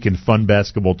unique and fun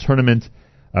basketball tournament.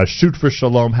 Shoot for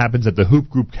Shalom happens at the Hoop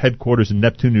Group headquarters in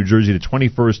Neptune, New Jersey, the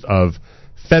 21st of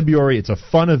February. It's a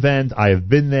fun event. I have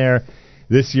been there.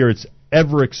 This year, it's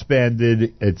ever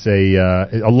expanded. It's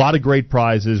a lot of great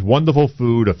prizes, wonderful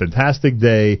food, a fantastic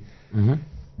day. Mm-hmm.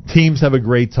 Teams have a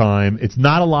great time. It's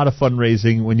not a lot of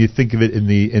fundraising when you think of it in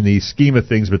the scheme of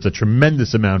things, but it's a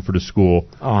tremendous amount for the school.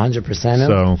 Oh, 100%.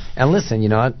 So, and listen, you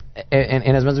know what?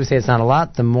 And as much as we say it's not a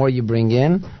lot, the more you bring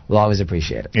in, we'll always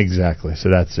appreciate it. Exactly. So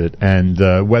that's it. And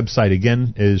website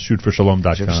again is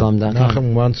shootforshalom.com.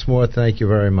 Nachum, once more, thank you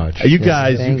very much. You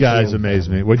guys amaze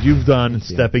me. What you've done,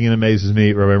 stepping in, amazes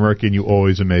me. Rabbi Merkin, you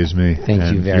always amaze me.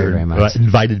 Thank you very, very much.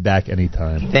 Invited back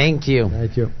anytime. Thank you.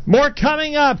 Thank you. More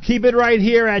coming up. Keep it right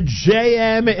here at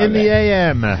JM in the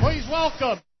AM. Please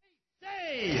welcome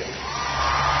Dave.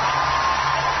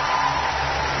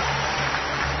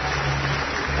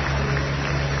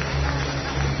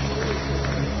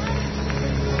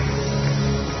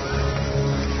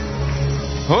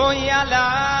 Oh yalla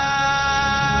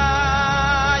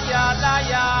yalla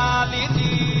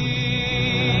yalidi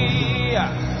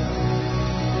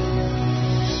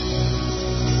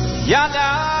yalla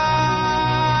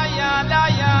yalla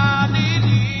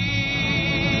yalidi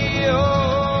oh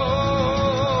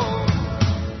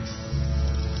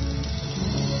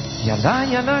yalla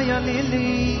yalla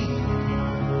yalidi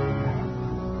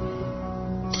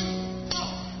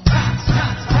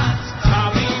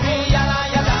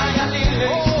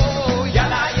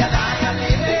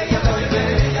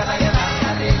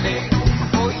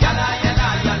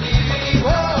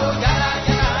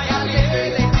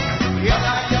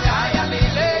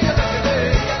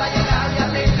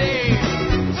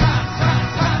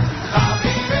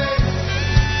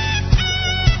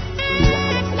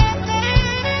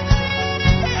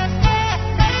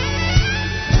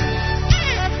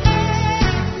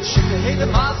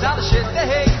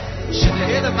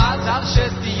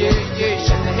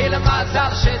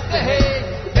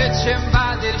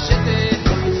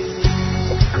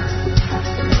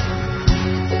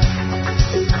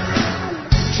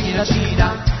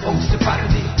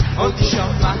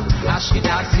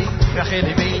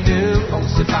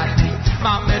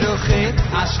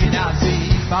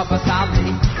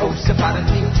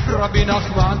Rabbi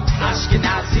Nachman,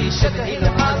 Ashkenazi, Shetahil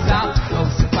Mazal, O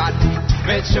Sephardi,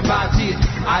 Bet Shabati,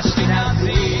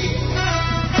 Ashkenazi.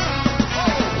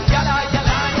 Yala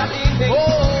yala yalile, oh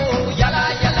yala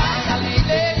yala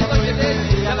yalile,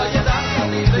 yala yala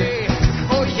yalile,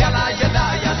 oh yala yala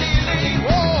yalile,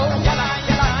 oh yala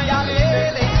yala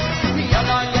yalile,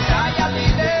 yala yala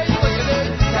yalile,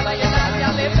 yala yala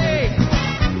yalile.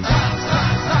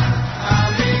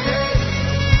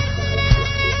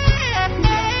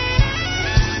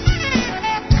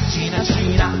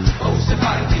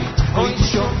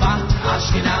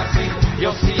 Ashkenazi,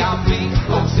 Yossi Amri,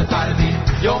 O Sephardi,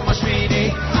 Yom Hashmini,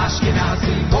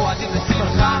 Ashkenazi, Moadim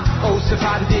Simcha, O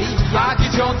Sephardi,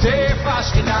 Agit Yom Tef,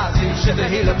 Ashkenazi,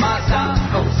 Shetahil Maza,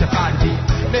 O Sephardi,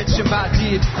 Mit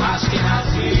Shabbatit,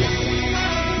 Ashkenazi.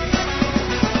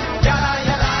 Yala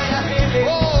yala yalile,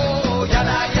 oh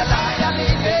yala yala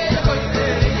yalile,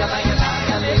 yala yala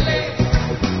yalile,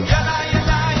 yala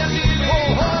yala yalile,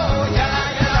 oh yala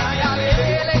yala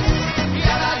yalile,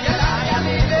 yala yala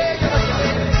yalile.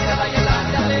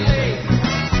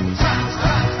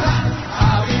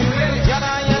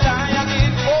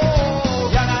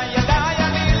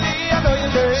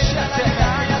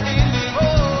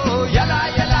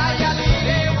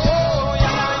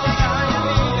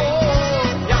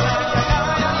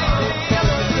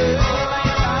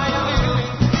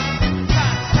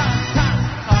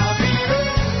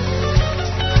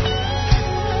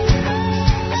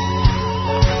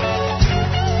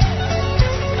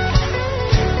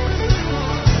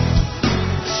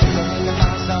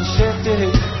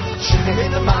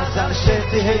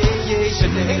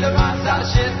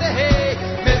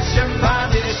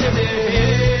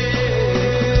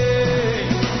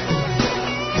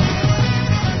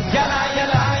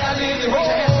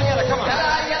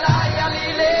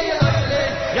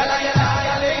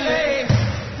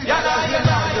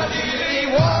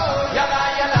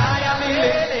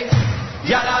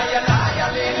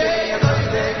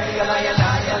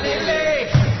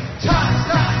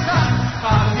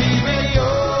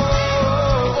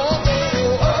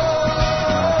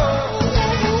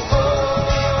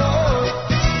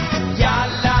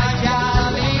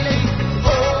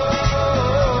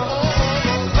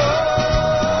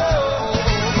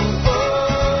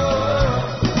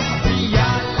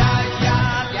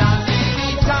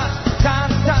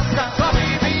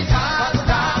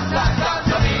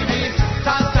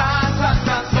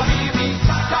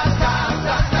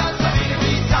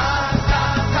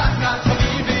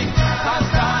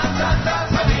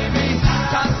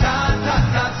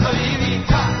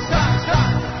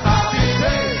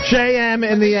 JM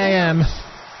in the AM.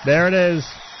 There it is.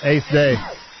 8th day.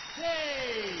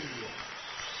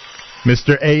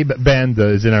 Mr. Abe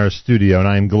Banda is in our studio, and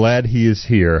I am glad he is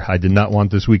here. I did not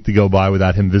want this week to go by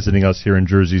without him visiting us here in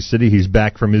Jersey City. He's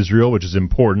back from Israel, which is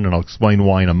important, and I'll explain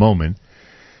why in a moment.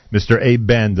 Mr. Abe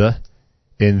Banda,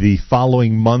 in the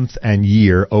following month and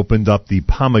year, opened up the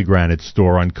Pomegranate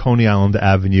store on Coney Island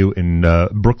Avenue in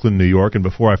Brooklyn, New York. And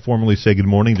before I formally say good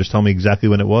morning, just tell me exactly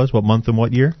when it was, what month and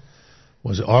what year? It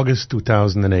was August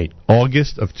 2008.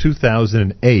 August of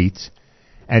 2008.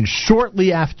 And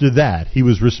shortly after that, he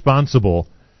was responsible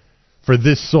for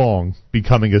this song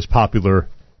becoming as popular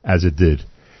as it did.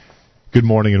 Good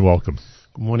morning and welcome.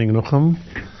 Good morning, Nucham.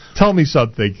 Tell me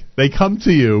something. They come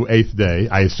to you, Eighth Day,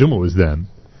 I assume it was them,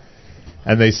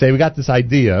 and they say, we got this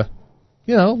idea,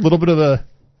 a little bit of a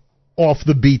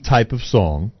off-the-beat type of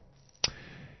song.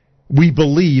 We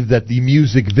believe that the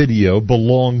music video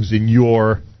belongs in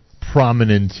your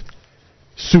prominent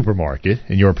supermarket,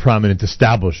 in your prominent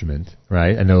establishment,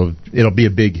 right? I know it'll be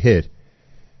a big hit.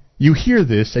 You hear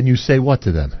this and you say what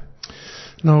to them?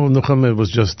 No, Nucham, it was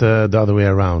just the other way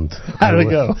around. How did it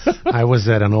go? I was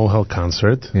at an OHEL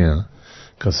concert. Yeah.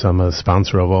 Because I'm a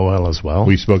sponsor of OHEL as well.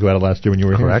 We spoke about it last year when you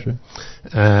were Correct. here.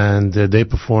 And they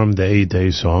performed the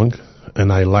 8-Day song,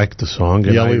 and I liked the song.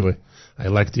 And I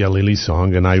liked the Alili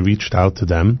song, and I reached out to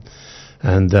them.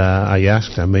 And I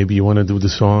asked them, maybe you want to do the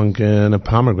song in a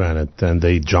Pomegranate. And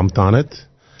they jumped on it,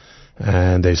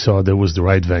 and they saw there was the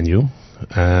right venue,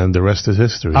 and the rest is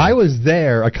history. I was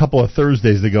there a couple of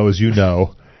Thursdays ago, as you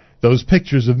know. Those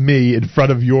pictures of me in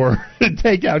front of your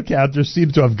takeout counter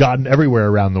seem to have gotten everywhere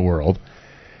around the world.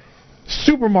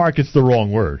 Supermarket's the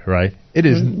wrong word, right? It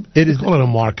is. It is. Call it a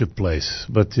marketplace,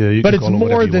 but but it's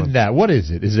more than that. What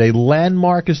is it? Is it a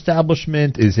landmark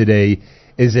establishment? Is it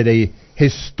a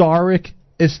historic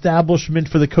establishment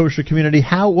for the kosher community?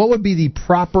 What would be the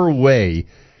proper way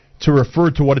to refer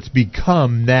to what it's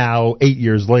become now 8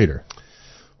 years later?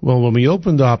 Well, when we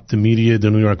opened up the media, the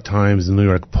New York Times, the New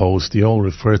York Post, they all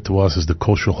referred to us as the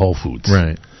kosher Whole Foods.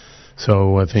 Right.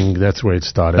 So I think that's where it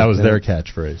started. That was their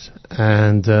catchphrase.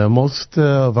 And most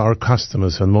of our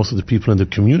customers and most of the people in the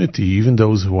community, even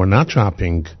those who are not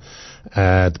shopping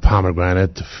at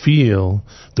Pomegranate, feel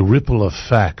the ripple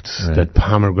effects that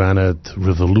Pomegranate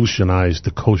revolutionized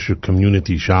the kosher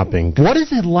community shopping. What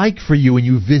is it like for you when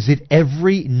you visit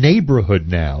every neighborhood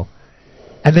now,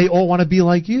 and they all want to be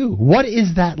like you? What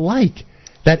is that like,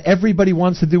 that everybody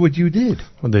wants to do what you did?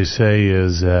 What they say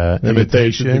is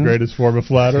imitation is the greatest form of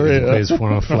flattery. The greatest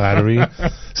form of flattery.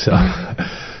 So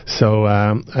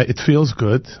it feels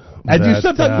good. And you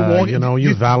sometimes walk,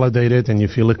 you validate it and you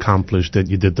feel accomplished that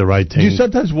you did the right thing. You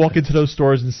sometimes walk into those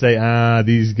stores and say,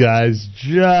 these guys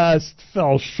just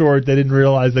fell short. They didn't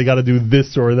realize they got to do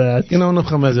this or that.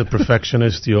 Nucham, as a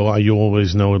perfectionist, you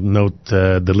always note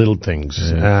the little things.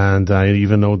 Yeah. And I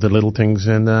even know the little things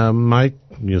in my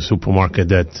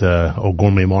supermarket or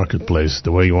gourmet marketplace,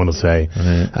 the way you want to say,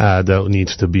 that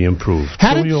needs to be improved.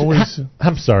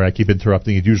 I'm sorry, I keep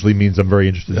interrupting. It usually means I'm very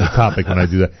interested in the topic when I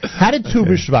do that. How did Tu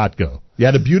B'Shvat go? You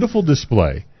had a beautiful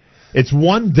display. It's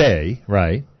one day,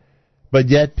 right? But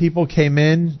yet people came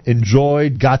in,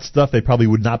 enjoyed, got stuff they probably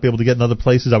would not be able to get in other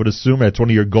places, I would assume. That's one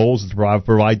of your goals, is to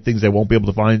provide things they won't be able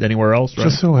to find anywhere else, right?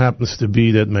 Just so happens to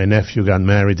be that my nephew got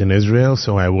married in Israel,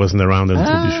 so I wasn't around in Tu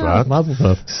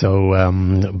B'Shvat.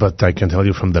 So, but I can tell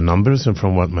you from the numbers and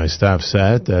from what my staff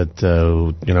said that,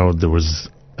 there was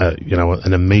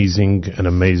an amazing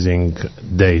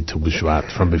day to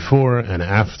B'Shvat, from before and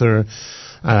after.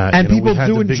 And people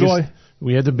do enjoy.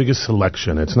 We had the biggest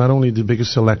selection. It's not only the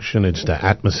biggest selection; it's the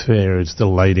atmosphere, it's the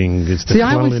lighting, it's the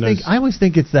cleanliness. I always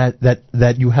think it's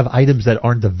that you have items that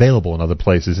aren't available in other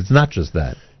places. It's not just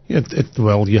that. We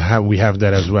have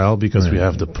that as well, because we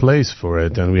have the place for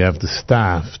it, and we have the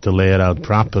staff to lay it out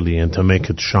properly and to make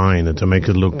it shine and to make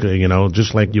it look,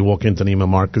 just like you walk into Neiman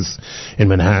Marcus in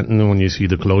Manhattan when you see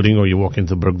the clothing, or you walk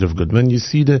into Bergdorf Goodman, you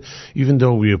see even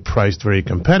though we are priced very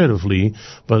competitively,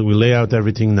 but we lay out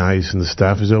everything nice, and the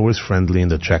staff is always friendly,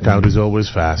 and the checkout is always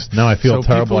fast. No, I feel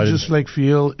terrible. People just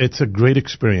feel it's a great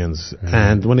experience,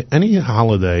 and when any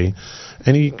holiday,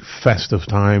 any festive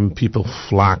time, people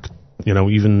flock.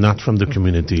 Even not from the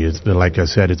community. It's been, like I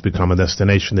said, it's become a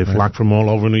destination. They flock from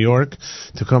all over New York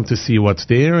to come to see what's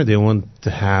there. They want to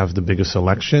have the biggest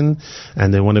selection,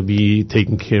 and they want to be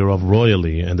taken care of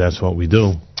royally, and that's what we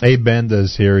do. Abe Banda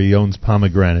is here. He owns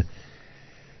Pomegranate.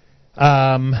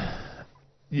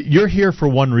 You're here for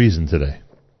one reason today.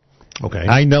 Okay.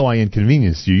 I know I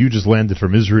inconvenienced you. You just landed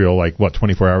from Israel,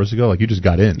 24 hours ago? You just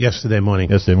got in. Yesterday morning.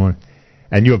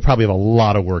 And you probably have a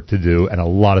lot of work to do and a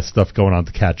lot of stuff going on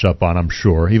to catch up on, I'm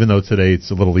sure. Even though today it's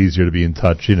a little easier to be in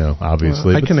touch,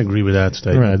 obviously. I can agree with that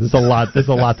statement. Right, there's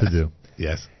a lot to do.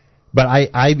 Yes. But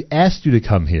I asked you to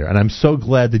come here, and I'm so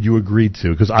glad that you agreed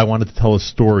to, because I wanted to tell a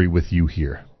story with you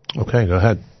here. Okay, go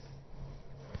ahead.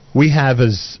 We have,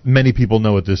 as many people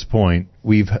know at this point,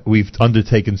 we've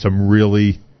undertaken some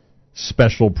really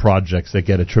special projects that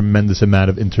get a tremendous amount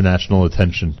of international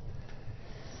attention.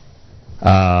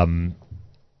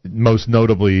 Most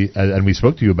notably, and we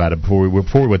spoke to you about it before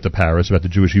we went to Paris, about the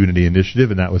Jewish Unity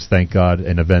Initiative, and that was, thank God,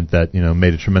 an event that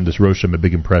made a tremendous roshem, a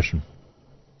big impression.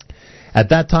 At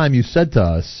that time, you said to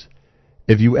us,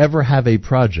 if you ever have a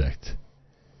project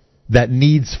that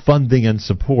needs funding and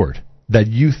support that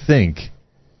you think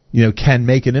can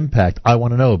make an impact, I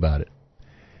want to know about it.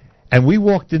 And we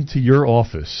walked into your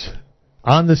office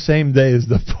on the same day as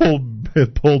the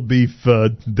pulled beef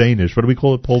Danish. What do we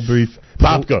call it? Pulled beef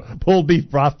babka. Pulled beef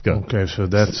babka. Okay, so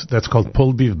that's called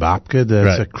pulled beef babka.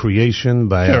 That's a creation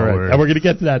by our and we're going to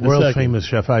get to that in a second. World famous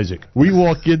Chef Isaac. We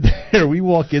walk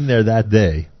in there that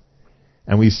day,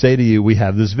 and we say to you, we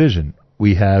have this vision.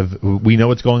 We know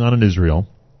what's going on in Israel.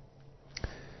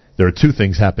 There are two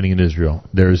things happening in Israel.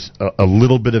 There's a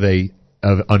little bit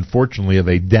unfortunately, of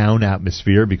a down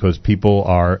atmosphere because people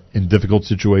are in difficult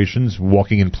situations,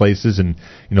 walking in places and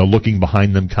looking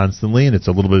behind them constantly, and it's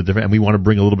a little bit different. And we want to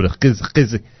bring a little bit of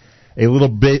chizuk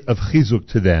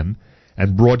to them,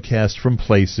 and broadcast from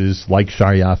places like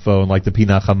Shar Yafo and like the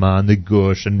Pinach Haman, the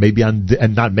Gush, and on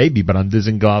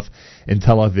Dizengoff in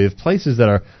Tel Aviv, places that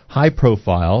are high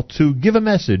profile, to give a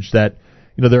message that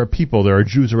there are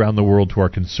Jews around the world who are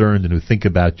concerned and who think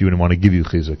about you and want to give you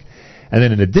chizuk. And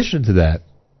then in addition to that,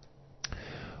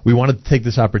 we wanted to take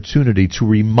this opportunity to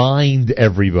remind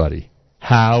everybody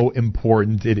how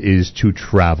important it is to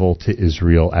travel to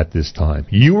Israel at this time.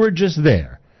 You were just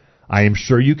there. I am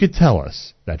sure you could tell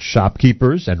us that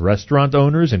shopkeepers and restaurant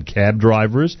owners and cab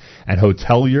drivers and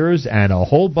hoteliers and a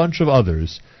whole bunch of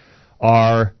others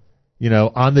are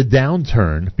on the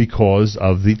downturn because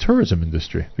of the tourism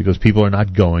industry, because people are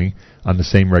not going on the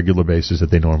same regular basis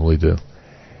that they normally do.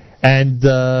 And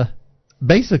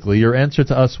basically, your answer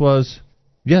to us was,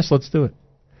 yes, let's do it.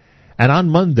 And on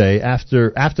Monday,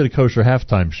 after the kosher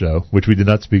halftime show, which we did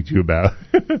not speak to you about,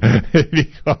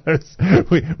 because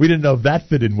we didn't know if that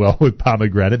fit in well with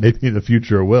Pomegranate, maybe in the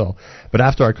future it will. But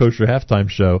after our kosher halftime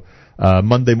show,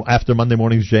 after Monday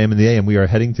morning's JM and the AM, we are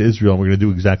heading to Israel, and we're going to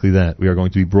do exactly that. We are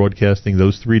going to be broadcasting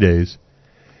those 3 days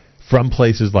from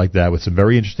places like that with some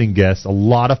very interesting guests, a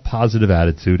lot of positive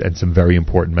attitude, and some very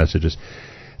important messages.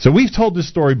 So we've told this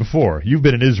story before. You've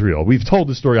been in Israel. We've told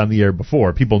this story on the air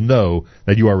before. People know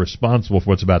that you are responsible for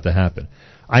what's about to happen.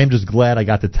 I am just glad I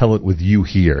got to tell it with you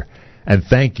here. And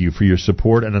thank you for your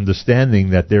support and understanding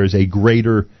that there is a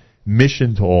greater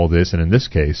mission to all this, and in this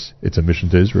case, it's a mission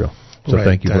to Israel. So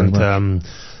thank you very much.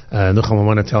 Nucham, I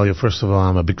want to tell you, first of all,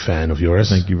 I'm a big fan of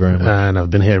yours. Thank you very much. And I've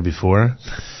been here before.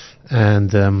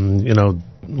 And,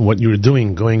 what you're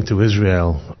doing, going to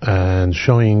Israel and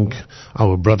showing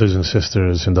our brothers and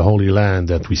sisters in the Holy Land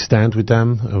that we stand with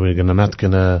them. We're not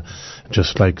going to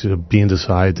just be in the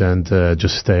side and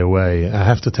just stay away. I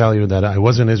have to tell you that I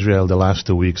was in Israel the last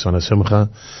 2 weeks on a simcha.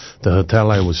 The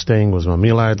hotel I was staying was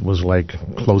Mamila. It was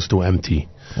close to empty.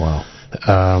 Wow.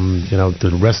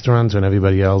 The restaurants and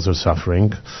everybody else are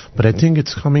suffering, but I think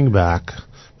it's coming back.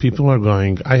 People are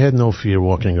going. I had no fear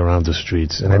walking around the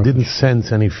streets, and I didn't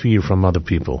sense any fear from other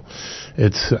people.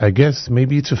 I guess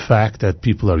maybe it's a fact that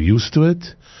people are used to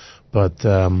it, but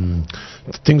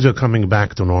things are coming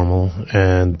back to normal,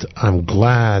 and I'm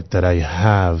glad that I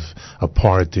have a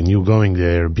part in you going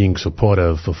there, being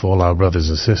supportive of all our brothers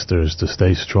and sisters to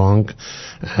stay strong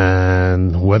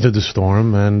and weather the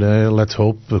storm, and let's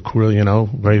hope,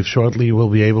 very shortly we'll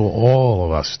be able, all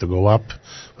of us, to go up.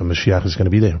 Mashiach is going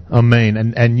to be there.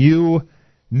 Amen. And you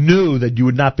knew that you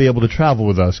would not be able to travel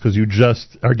with us because you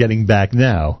just are getting back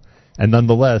now. And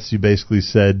nonetheless, you basically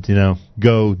said,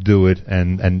 go do it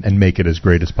and make it as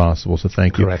great as possible. So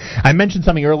thank you. Correct. I mentioned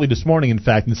something early this morning, in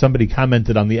fact, and somebody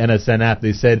commented on the NSN app.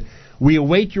 They said, we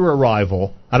await your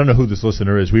arrival. I don't know who this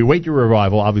listener is. We await your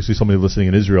arrival, obviously somebody listening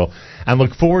in Israel, and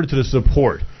look forward to the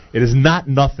support. It is not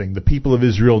nothing. The people of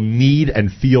Israel need and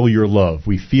feel your love.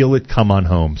 We feel it. Come on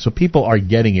home. So people are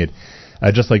getting it.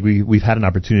 Just like we've had an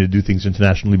opportunity to do things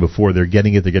internationally before. They're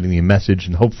getting it. They're getting the message.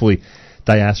 And hopefully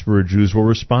diaspora Jews will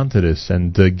respond to this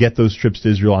and get those trips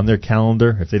to Israel on their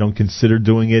calendar. If they don't consider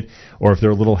doing it, or if they're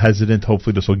a little hesitant,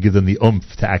 hopefully this will give them the oomph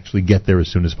to actually get there as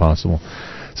soon as possible.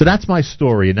 So that's my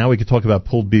story. And now we can talk about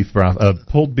pulled beef babka.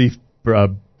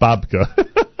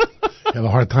 You have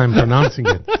a hard time pronouncing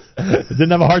it.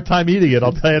 Didn't have a hard time eating it,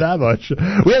 I'll tell you that much.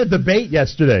 We had a debate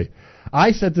yesterday.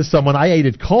 I said to someone, I ate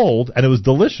it cold, and it was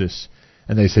delicious.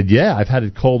 And they said, yeah, I've had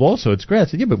it cold also. It's great. I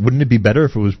said, yeah, but wouldn't it be better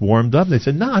if it was warmed up? They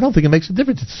said, no, I don't think it makes a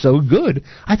difference. It's so good.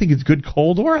 I think it's good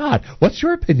cold or hot. What's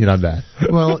your opinion on that?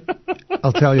 Well,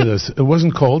 I'll tell you this. It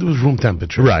wasn't cold. It was room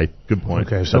temperature. Right. Good point.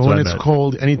 Okay, so That's when what I it's meant.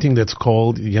 cold, anything that's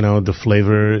cold, the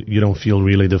flavor, you don't feel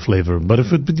really the flavor. But if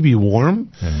it would be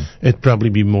warm, it'd probably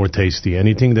be more tasty.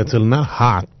 Anything that's not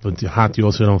hot, but hot you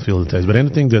also don't feel the taste. But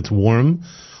anything that's warm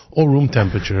or room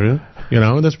temperature,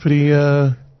 that's pretty...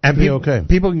 And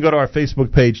people can go to our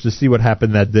Facebook page to see what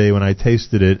happened that day when I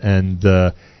tasted it.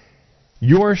 And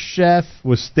your chef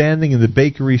was standing in the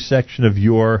bakery section of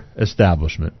your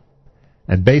establishment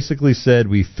and basically said,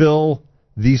 we fill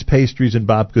these pastries and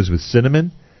babkas with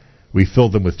cinnamon. We fill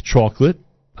them with chocolate.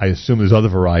 I assume there's other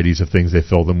varieties of things they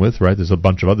fill them with, right? There's a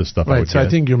bunch of other stuff. Right, so I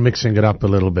think you're mixing it up a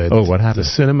little bit. Oh, what happened?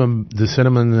 The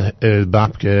cinnamon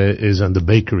babka is on the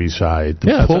bakery side.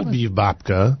 The pulled beef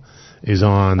babka is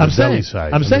on the deli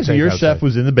side. I'm saying, so your chef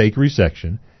was in the bakery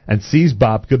section and sees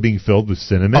babka being filled with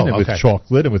cinnamon and with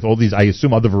chocolate and with all these, I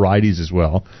assume, other varieties as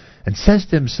well, and says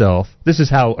to himself, this is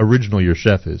how original your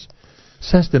chef is,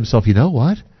 says to himself, you know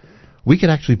what? We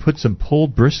could actually put some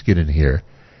pulled brisket in here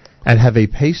and have a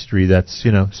pastry that's,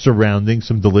 surrounding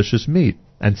some delicious meat.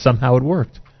 And somehow it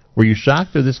worked. Were you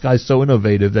shocked, or this guy's so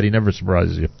innovative that he never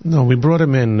surprises you? No, we brought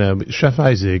him in. Chef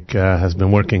Isaac has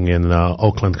been working in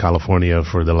Oakland, California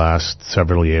for the last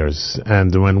several years.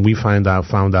 And when we found out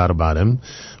about him,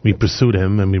 we pursued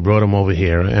him and we brought him over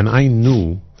here. And I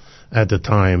knew at the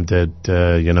time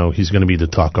that, he's going to be the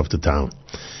talk of the town.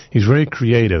 He's very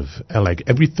creative. Like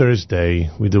every Thursday,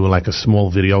 we do like a small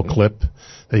video clip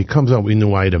that he comes up with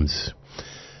new items.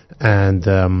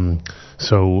 And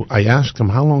so I asked him,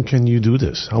 how long can you do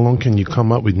this? How long can you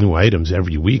come up with new items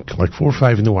every week? Like 4 or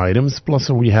 5 new items, plus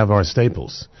we have our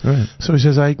staples. Right. So he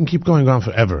says, I can keep going on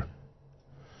forever.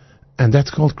 And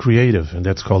that's called creative, and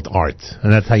that's called art.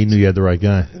 And that's how you knew you had the right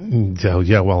guy. So,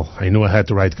 yeah, well, I knew I had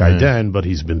the right guy then, but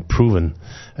he's been proven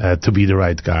to be the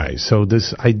right guy. So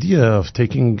this idea of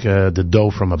taking the dough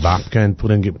from a babka and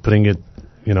putting it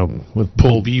with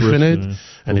pulled beef in it,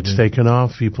 and it's taken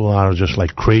off. People are just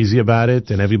like crazy about it,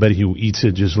 and everybody who eats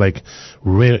it just like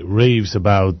raves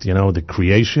about the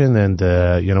creation and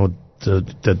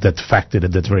that fact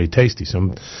that that's very tasty.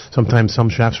 Sometimes some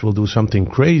chefs will do something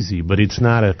crazy, but it's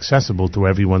not accessible to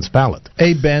everyone's palate.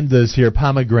 Banda's here,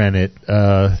 Pomegranate,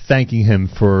 thanking him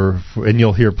for, and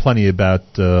you'll hear plenty about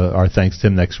our thanks to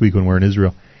him next week when we're in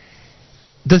Israel.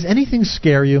 Does anything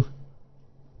scare you?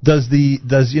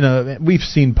 We've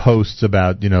seen posts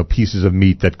about, pieces of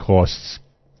meat that costs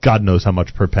God knows how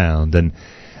much per pound,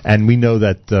 and we know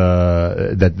that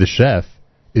the chef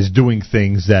is doing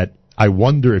things that I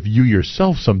wonder if you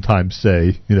yourself sometimes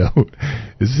say,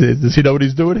 does he know what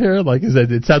he's doing here? Like,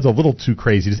 it sounds a little too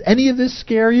crazy. Does any of this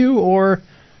scare you, or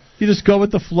you just go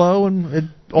with the flow and it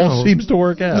all seems to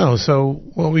work out? No, so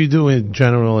what we do in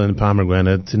general in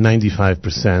Pomegranate,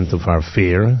 95% of our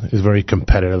fare is very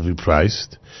competitively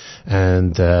priced.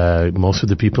 And most of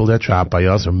the people that shop by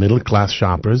us are middle-class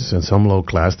shoppers and some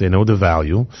low-class. They know the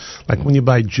value. Like when you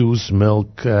buy juice,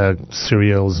 milk,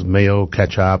 cereals, mayo,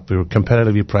 ketchup, we're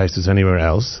competitively priced as anywhere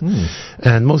else.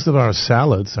 And most of our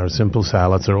salads, our simple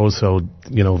salads, are also,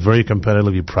 very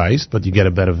competitively priced, but you get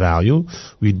a better value.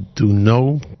 We do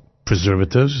no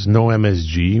preservatives, no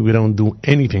MSG. We don't do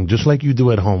anything, just like you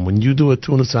do at home. When you do a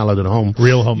tuna salad at home,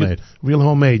 real homemade.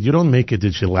 You don't make it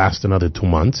that you last another 2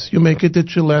 months. You make it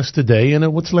that you last a day,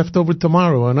 and what's left over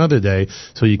tomorrow or another day,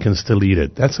 so you can still eat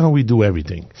it. That's how we do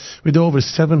everything. We do over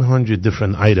 700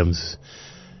 different items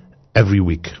every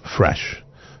week, fresh.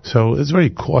 So it's very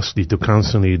costly to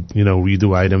constantly,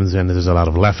 redo items, and there's a lot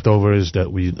of leftovers that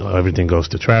everything goes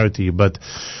to charity. But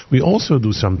we also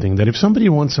do something that if somebody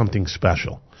wants something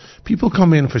special, people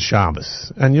come in for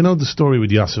Shabbos, and you know the story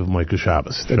with Yosef Moika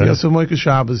Shabbos. That Yosef Moika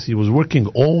Shabbos, he was working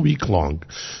all week long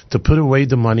to put away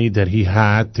the money that he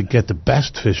had to get the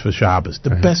best fish for Shabbos,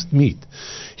 the best meat.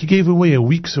 He gave away a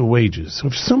week's of wages. So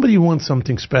if somebody wants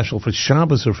something special for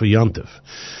Shabbos or for Yontif,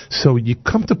 so you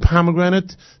come to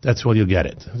Pomegranate, that's where you'll get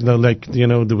it. There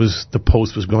was the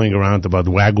post was going around about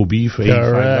Wagyu beef,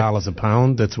 $85 a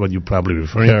pound. That's what you're probably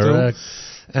referring to.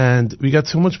 And we got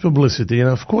so much publicity, and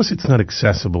of course it's not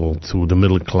accessible to the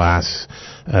middle-class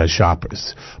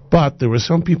shoppers. But there were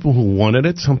some people who wanted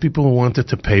it, some people who wanted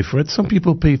to pay for it. Some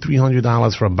people pay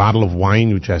 $300 for a bottle of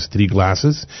wine, which has 3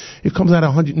 glasses. It comes out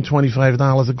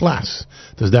 $125 a glass.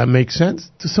 Does that make sense?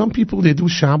 To some people, they do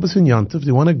Shabbos and Yontif.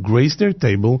 They want to grace their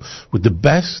table with the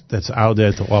best that's out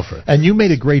there to offer. And you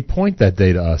made a great point that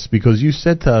day to us, because you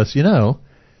said to us,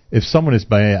 if someone is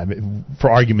buying, for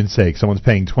argument's sake, someone's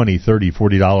paying $20, $30,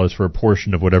 $40 for a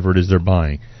portion of whatever it is they're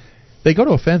buying, they go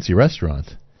to a fancy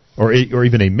restaurant, or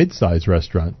even a mid-sized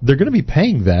restaurant, they're going to be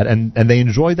paying that, and they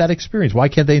enjoy that experience. Why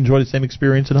can't they enjoy the same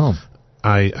experience at home?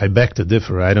 I beg to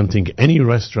differ. I don't think any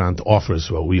restaurant offers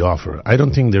what we offer. I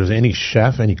don't think there's any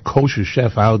chef, any kosher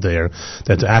chef out there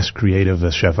that's as creative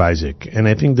as Chef Isaac. And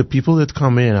I think the people that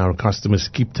come in, our customers,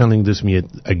 keep telling this me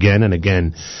again and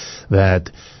again, that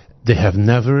they have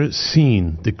never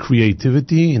seen the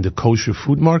creativity in the kosher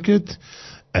food market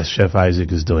as Chef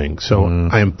Isaac is doing. So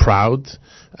I am proud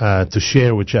to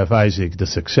share with Chef Isaac the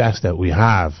success that we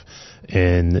have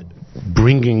in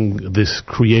bringing this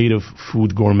creative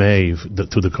food gourmet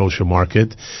to the kosher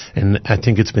market, and I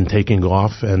think it's been taking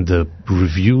off, and the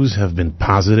reviews have been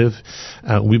positive.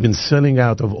 We've been selling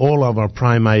out of all of our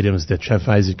prime items that Chef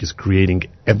Isaac is creating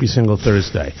every single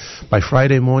Thursday. By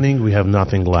Friday morning, we have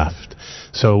nothing left.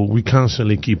 So we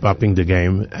constantly keep upping the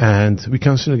game, and we're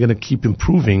constantly going to keep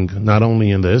improving, not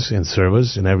only in this, in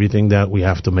service, and everything that we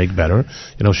have to make better.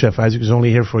 You know, Chef Isaac is only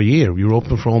here for a year. We were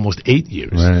open for almost 8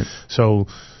 years. Right. So,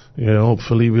 you know,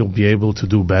 hopefully we'll be able to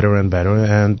do better and better,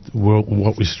 and what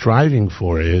we're striving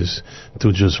for is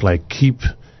to just like keep,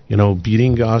 you know,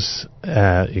 beating us,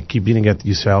 keep beating at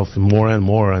yourself more and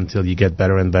more until you get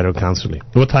better and better constantly.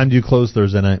 What time do you close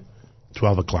Thursday night?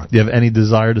 12 o'clock. Do you have any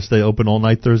desire to stay open all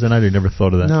night Thursday night, or you never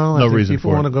thought of that? No, I think reason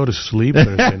people for want to go to sleep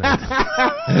Thursday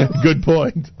night. Good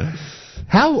point.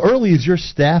 How early is your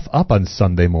staff up on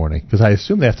Sunday morning? Because I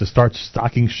assume they have to start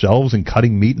stocking shelves and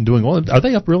cutting meat and doing all that. Are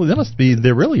they up early?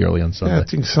 They're really early on Sunday. Yeah, I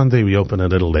think Sunday we open a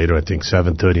little later. I think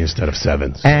 7:30 instead of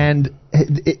 7. So. And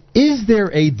is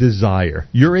there a desire?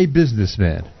 You're a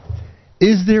businessman.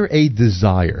 Is there a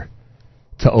desire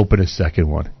to open a second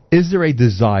one? Is there a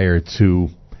desire to,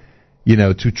 you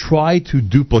know, to try to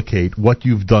duplicate what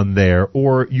you've done there,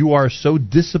 or you are so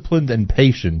disciplined and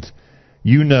patient,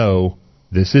 you know,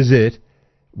 this is it.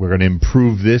 We're going to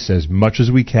improve this as much as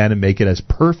we can and make it as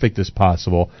perfect as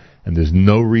possible, and there's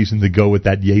no reason to go with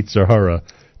that Yetzer Hara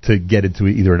to get into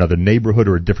either another neighborhood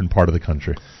or a different part of the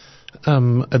country.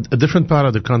 A different part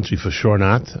of the country, for sure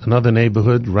not. Another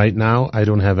neighborhood, right now, I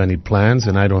don't have any plans,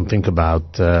 and I don't think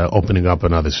about opening up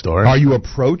another store. Are you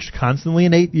approached constantly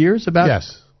in 8 years about?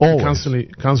 Yes. Always.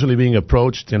 Constantly being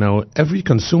approached. You know, every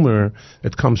consumer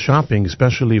that comes shopping,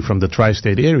 especially from the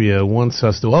tri-state area, wants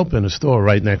us to open a store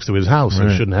right next to his house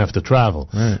and shouldn't have to travel.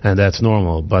 Right. And that's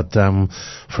normal. But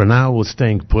for now, we're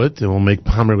staying put, and we'll make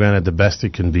Pomegranate the best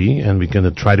it can be, and we're going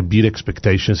to try to beat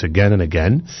expectations again and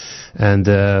again. And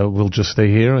we'll just stay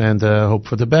here and hope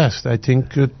for the best. I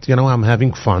think, you know, I'm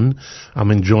having fun. I'm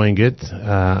enjoying it.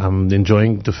 I'm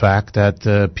enjoying the fact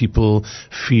that people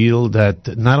feel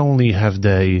that not only have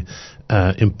they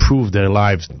improve their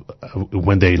lives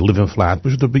when they live in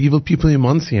Flatbush, but even people in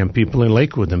Muncie and people in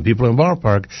Lakewood and people in Borough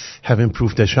Park have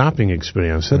improved their shopping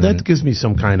experience. So that gives me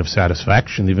some kind of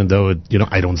satisfaction, even though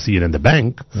I don't see it in the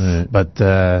bank. Right. But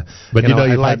you know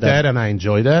I like that and I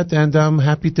enjoy that, and I'm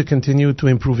happy to continue to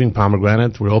improving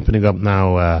Pomegranate. We're opening up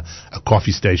now a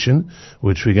coffee station,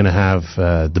 which we're going to have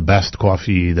the best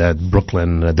coffee that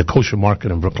Brooklyn, the kosher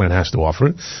market in Brooklyn has to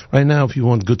offer. Right now, if you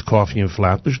want good coffee in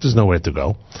Flatbush, there's nowhere to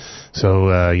go.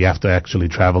 So you have to actually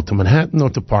travel to Manhattan or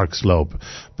to Park Slope.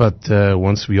 But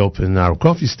once we open our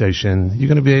coffee station, you're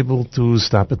going to be able to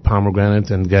stop at Pomegranate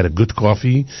and get a good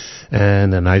coffee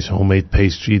and a nice homemade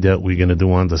pastry that we're going to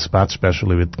do on the spot,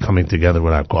 especially with coming together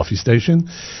with our coffee station.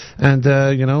 And,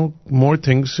 you know, more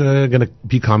things are going to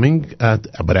be coming,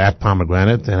 at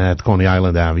Pomegranate and at Coney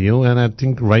Island Avenue. And I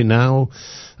think right now,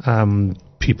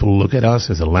 people look at us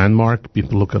as a landmark.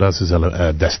 People look at us as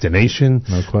a destination.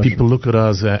 No question. People look at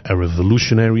us as a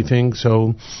revolutionary thing.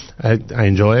 So I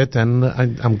enjoy it, and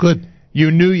I'm good.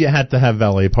 You knew you had to have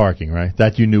valet parking, right?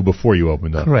 That you knew before you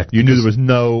opened up. Correct. You knew there was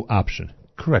no option.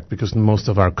 Correct, because most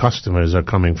of our customers are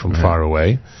coming from far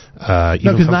away.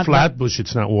 Even from Flatbush,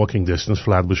 it's not walking distance.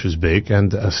 Flatbush is big,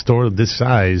 and a store of this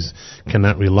size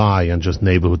cannot rely on just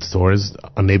neighborhood stores,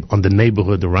 on the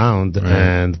neighborhood around,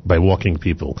 and by walking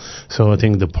people. So I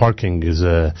think the parking is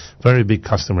a very big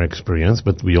customer experience,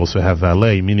 but we also have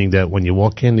valet, meaning that when you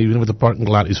walk in, even if the parking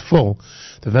lot is full,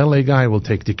 the valet guy will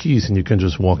take the keys and you can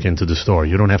just walk into the store.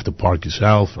 You don't have to park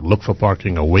yourself or look for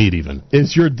parking or wait even.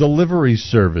 Is your delivery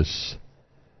service...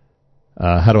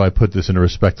 how do I put this in a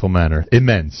respectful manner?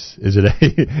 Immense. Is it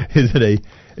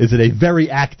a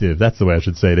very active? That's the way I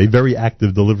should say it. A very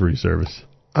active delivery service.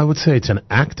 I would say it's an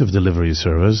active delivery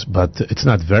service, but it's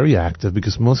not very active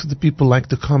because most of the people like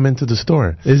to come into the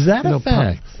store. Is that a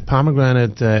fact?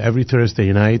 Pomegranate, every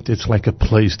Thursday night, it's like a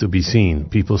place to be seen.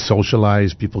 People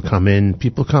socialize, people come in,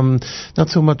 people come, not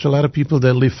so much a lot of people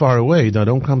that live far away. They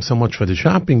don't come so much for the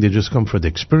shopping, they just come for the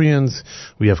experience.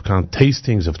 We have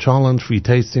tastings of cholent, free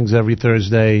tastings every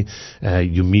Thursday.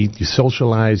 You meet, you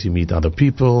socialize, you meet other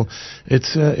people.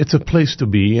 It's a place to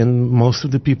be, and most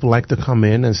of the people like to come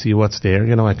in and see what's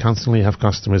there. I constantly have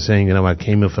customers saying, I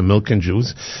came in for milk and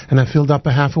juice, and I filled up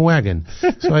a half a wagon.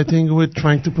 So I think we're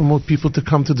trying to promote people to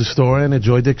come to the store and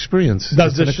enjoy the experience.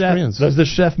 Does the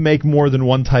chef make more than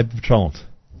one type of cholent?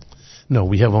 No,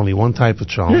 we have only one type of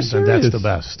cholent, and that's the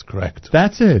best, correct.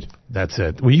 That's it? That's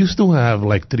it. We used to have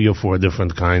like 3 or 4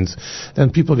 different kinds,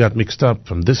 and people got mixed up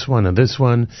from this one and this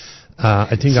one.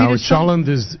 I think our cholent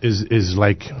is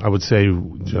like I would say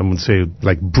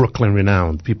like Brooklyn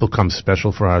renowned. People come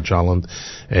special for our cholent.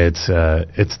 It's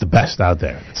the best out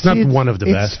there. It's not one of the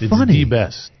best. It's the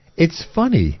best. It's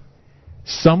funny.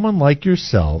 Someone like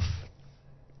yourself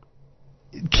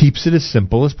keeps it as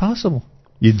simple as possible.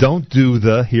 You don't do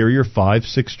here are your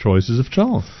 5-6 choices of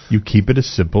cholent. You keep it as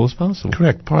simple as possible.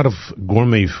 Correct. Part of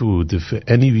gourmet food, if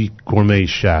any gourmet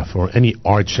chef or any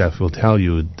art chef will tell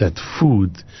you that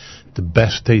the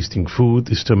best tasting food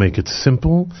is to make it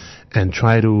simple and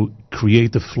try to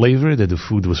create the flavor that the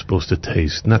food was supposed to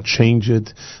taste. Not change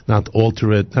it, not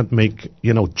alter it, not make,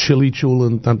 chili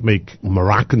cholent, not make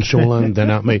Moroccan cholent,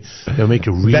 they'll make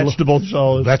a real... Vegetable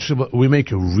cholent. We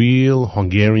make a real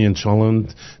Hungarian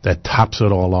cholent that tops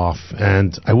it all off.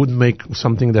 And I wouldn't make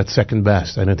something that's second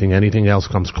best. I don't think anything else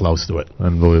comes close to it.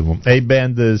 Unbelievable.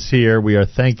 Banda is here. We are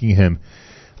thanking him.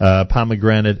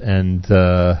 Pomegranate and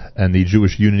the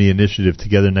Jewish Unity Initiative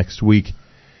together next week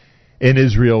in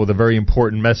Israel with a very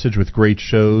important message with great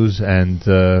shows,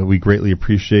 and we greatly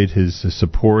appreciate his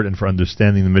support and for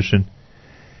understanding the mission.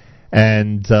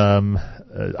 And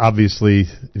obviously,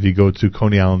 if you go to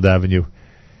Coney Island Avenue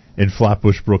in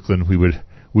Flatbush, Brooklyn, we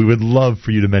would love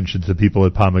for you to mention to the people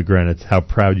at Pomegranate how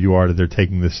proud you are that they're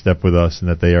taking this step with us and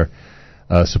that they are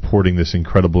supporting this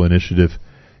incredible initiative.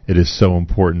 It is so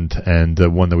important, and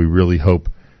one that we really hope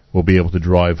will be able to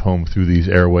drive home through these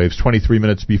airwaves. 23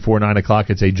 minutes before 9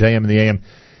 o'clock, it's a JM in the AM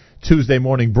Tuesday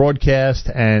morning broadcast,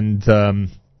 and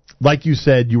like you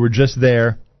said, you were just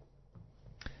there.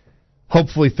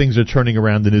 Hopefully things are turning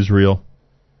around in Israel.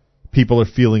 People are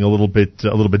feeling a little bit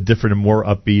different and more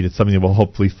upbeat. It's something that we'll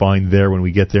hopefully find there when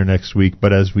we get there next week.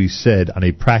 But as we said, on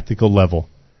a practical level,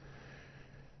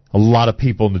 a lot of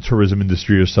people in the tourism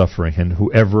industry are suffering, and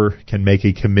whoever can make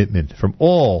a commitment from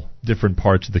all different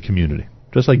parts of the community,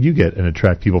 just like you get and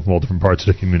attract people from all different parts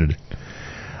of the community,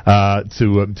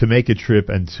 to make a trip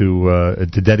and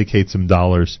to dedicate some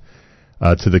dollars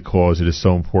to the cause, it is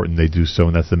so important they do so,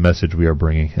 and that's the message we are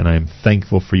bringing. And I am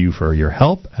thankful for you for your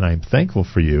help, and I am thankful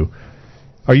for you.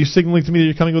 Are you signaling to me that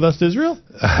you're coming with us to Israel?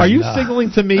 Are you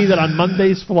signaling to me that on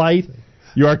Monday's flight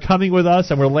you are coming with us,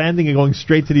 and we're landing and going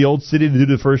straight to the Old City to do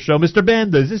the first show? Mr.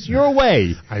 Banda, is this your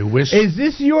way? I wish. Is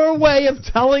this your way of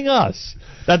telling us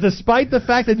that despite the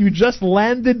fact that you just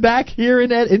landed back here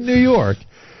in New York,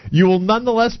 you will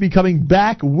nonetheless be coming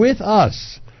back with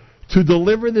us to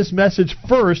deliver this message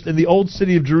first in the Old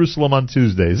City of Jerusalem on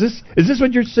Tuesday? Is this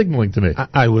what you're signaling to me?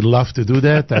 I would love to do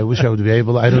that. I wish I would be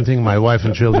able. I don't think my wife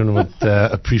and children would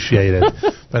appreciate it.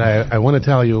 But I want to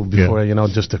tell you before,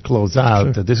 just to close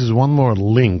out, that this is one more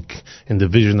link in the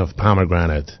vision of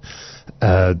Pomegranate.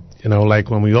 Like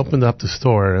when we opened up the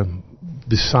store,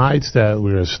 besides that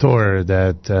we're a store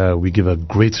that we give a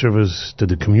great service to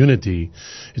the community,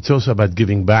 it's also about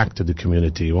giving back to the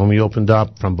community. When we opened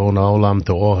up from Bona Olam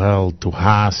to Ohel to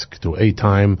Hask to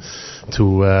A-Time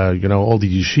to all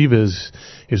the yeshivas,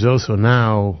 is also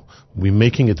now we're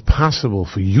making it possible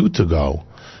for you to go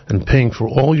and paying for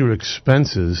all your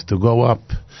expenses to go up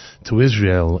to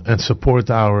Israel and support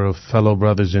our fellow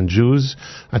brothers and Jews.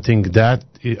 I think that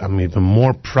I'm even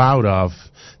more proud of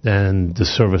than the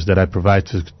service that I provide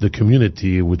to the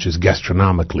community, which is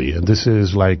gastronomically, and this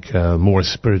is like more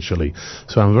spiritually.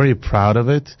 So I'm very proud of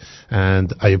it,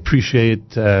 and I appreciate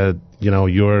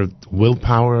your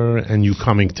willpower and you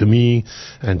coming to me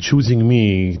and choosing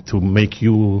me to make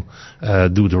you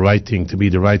do the right thing, to be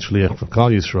the right shliach for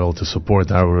Klal Yisrael, to support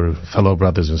our fellow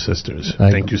brothers and sisters.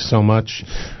 Thank you so much,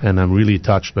 and I'm really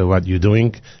touched by what you're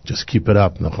doing. Just keep it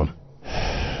up, Nachum.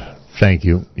 Thank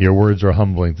you. Your words are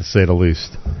humbling, to say the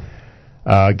least.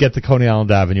 Get to Coney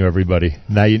Island Avenue, everybody.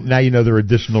 Now you know there are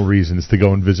additional reasons to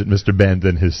go and visit Mr. Banda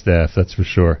and his staff, that's for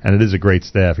sure. And it is a great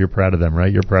staff. You're proud of them,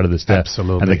 right? You're proud of the staff.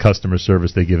 Absolutely. And the customer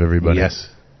service they give everybody. Yes.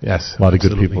 A lot of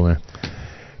good people there.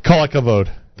 Kol hakavod.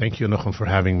 Thank you, Nachum, for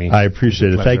having me. I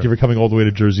appreciate it. Thank you for coming all the way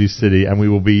to Jersey City, and we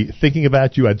will be thinking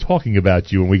about you and talking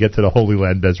about you when we get to the Holy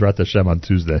Land, Bezrat Hashem, on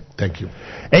Tuesday. Thank you.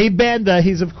 Banda,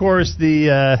 he's, of course,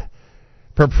 the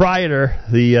proprietor,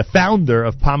 the founder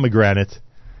of Pomegranate.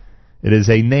 It is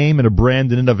a name and a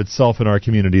brand in and of itself in our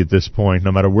community at this point,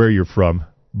 no matter where you're from,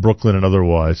 Brooklyn and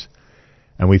otherwise.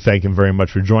 And we thank him very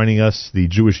much for joining us. The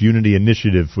Jewish Unity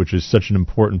Initiative, which is such an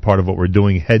important part of what we're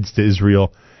doing, heads to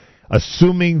Israel,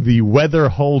 assuming the weather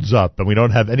holds up and we don't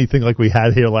have anything like we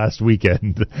had here last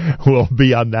weekend. We'll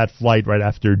be on that flight right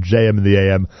after JM in the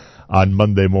AM on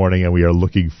Monday morning, and we are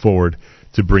looking forward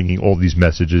to bringing all these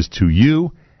messages to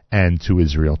you and to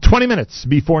Israel. 20 minutes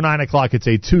before 9 o'clock, it's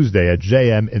a Tuesday at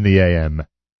JM in the AM.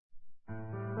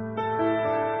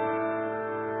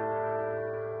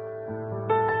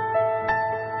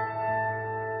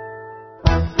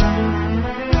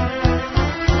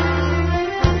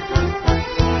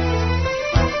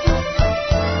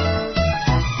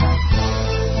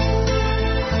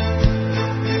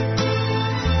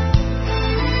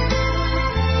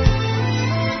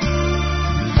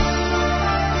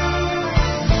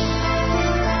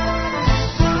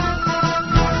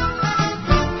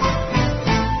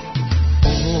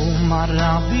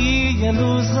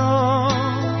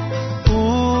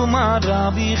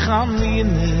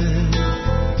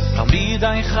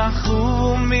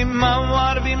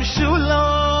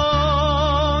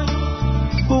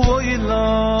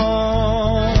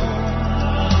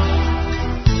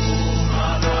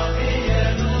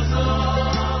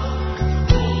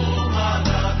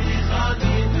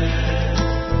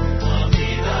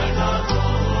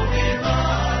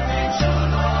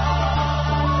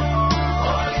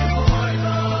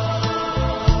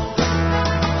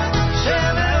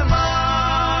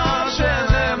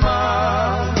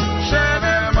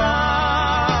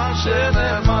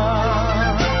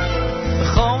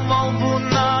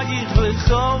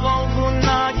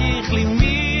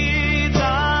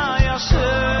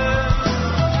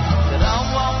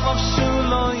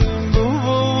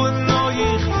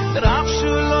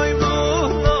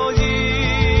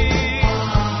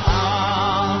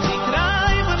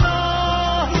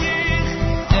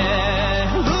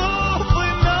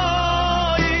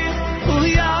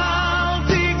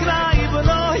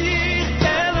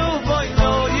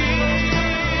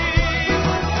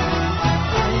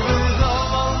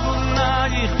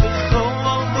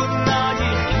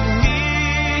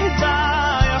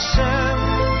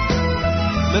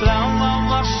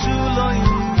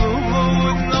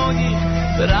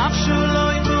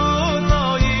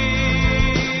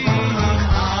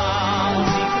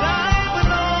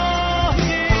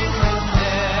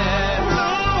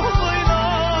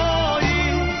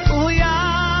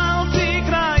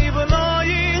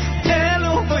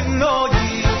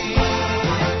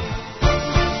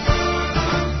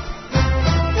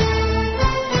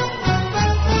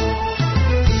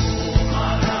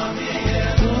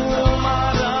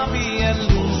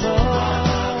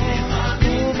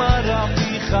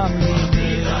 Rabbi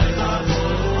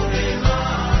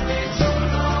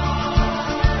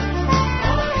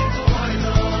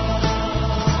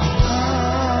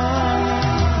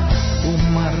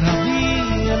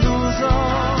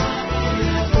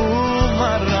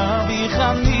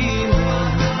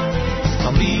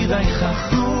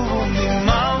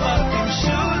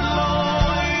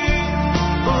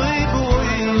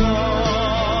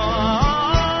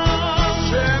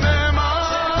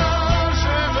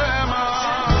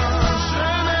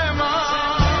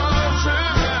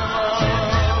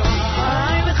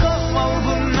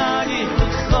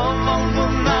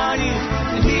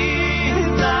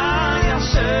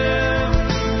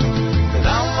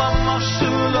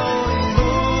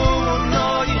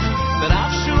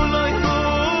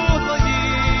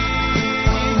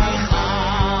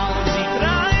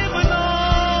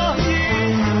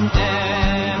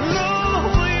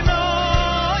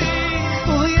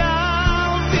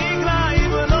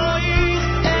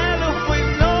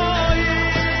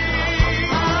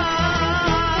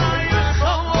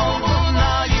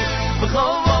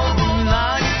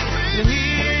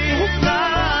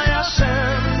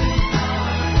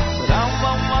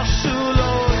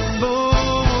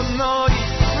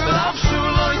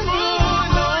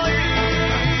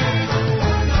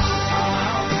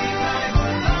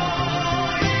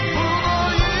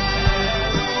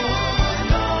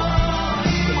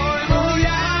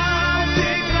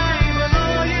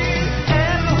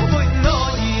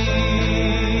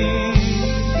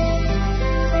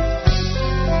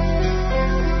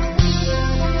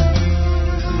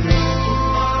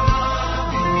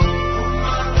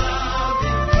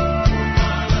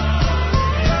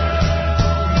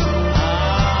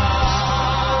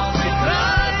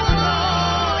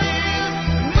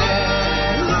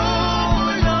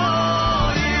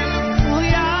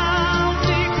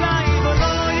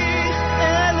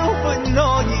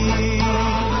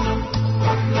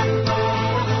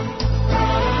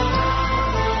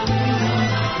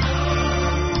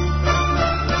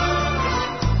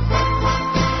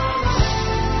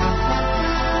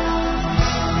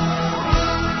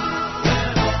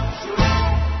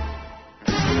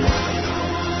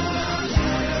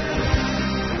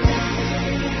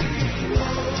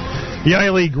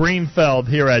Yaeli Greenfeld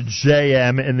here at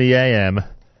JM in the AM.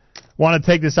 Want to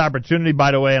take this opportunity,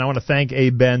 by the way, and I want to thank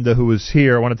Banda who is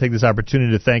here. I want to take this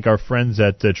opportunity to thank our friends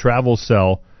at Travel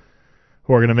Cell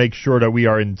who are going to make sure that we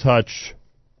are in touch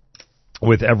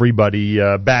with everybody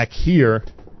back here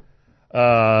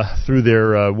through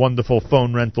their wonderful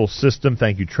phone rental system.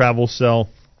 Thank you, Travel Cell.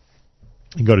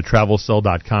 You can go to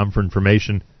travelcell.com for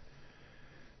information.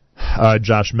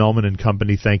 Josh Melman and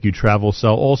company, thank you, Travel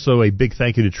Cell. Also, a big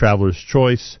thank you to Traveler's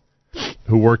Choice,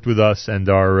 who worked with us and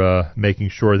are making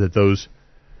sure that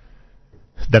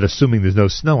assuming there's no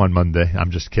snow on Monday,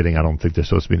 I'm just kidding, I don't think there's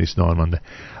supposed to be any snow on Monday,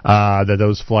 that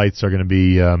those flights are going to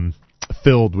be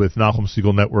filled with Nachum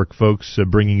Segal Network folks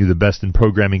bringing you the best in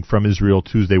programming from Israel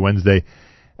Tuesday, Wednesday,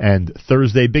 and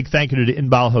Thursday. Big thank you to the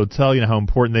Inbal Hotel. You know how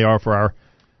important they are for our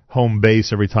home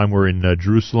base every time we're in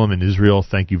Jerusalem and Israel.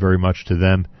 Thank you very much to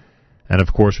them. And,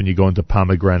 of course, when you go into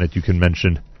Pomegranate, you can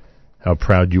mention how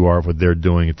proud you are of what they're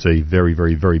doing. It's a very,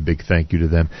 very, very big thank you to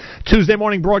them. Tuesday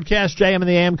morning broadcast, JM and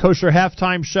the AM Kosher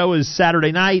Halftime Show is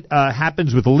Saturday night.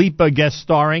 Happens with Lipa guest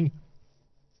starring.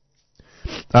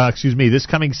 This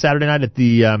coming Saturday night at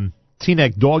the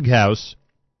Teaneck Doghouse.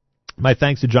 My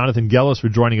thanks to Jonathan Gellis for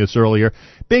joining us earlier.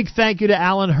 Big thank you to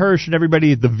Alan Hirsch and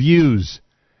everybody at The Views.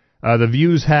 The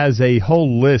Views has a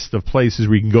whole list of places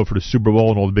where you can go for the Super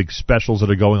Bowl and all the big specials that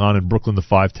are going on in Brooklyn, the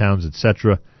Five Towns,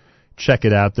 etc. Check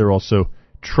it out. They're also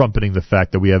trumpeting the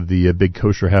fact that we have the big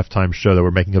Kosher Halftime Show that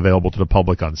we're making available to the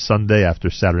public on Sunday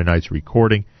after Saturday night's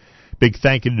recording. Big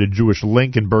thank you to the Jewish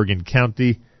Link in Bergen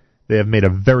County. They have made a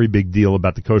very big deal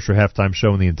about the Kosher Halftime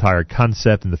Show and the entire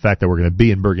concept and the fact that we're going to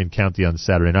be in Bergen County on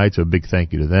Saturday night, so a big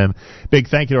thank you to them. Big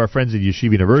thank you to our friends at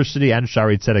Yeshiva University and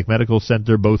Shari Tzedek Medical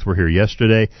Center. Both were here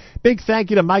yesterday. Big thank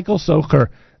you to Michael Socher.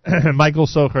 Michael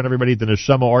Socher and everybody at the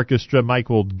Neshama Orchestra. Mike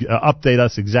will update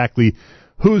us exactly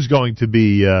who's going to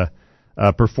be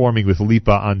performing with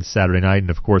Lipa on Saturday night. And,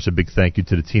 of course, a big thank you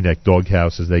to the Teaneck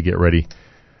Doghouse as they get ready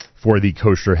for the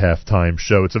Kosher Halftime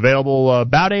Show. It's available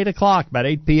about 8 o'clock, about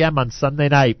 8 p.m. on Sunday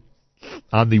night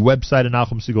on the website at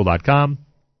NachumSegal.com.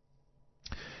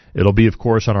 It'll be, of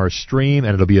course, on our stream,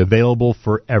 and it'll be available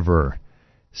forever.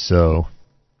 So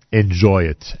enjoy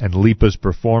it. And Lipa's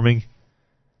performing.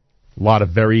 A lot of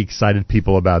very excited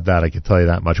people about that, I can tell you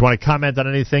that much. Want to comment on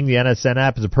anything? The NSN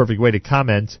app is a perfect way to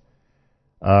comment.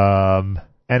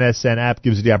 NSN app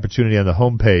gives you the opportunity on the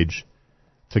homepage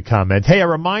to comment. Hey, a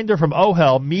reminder from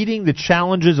OHEL, meeting the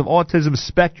challenges of autism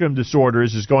spectrum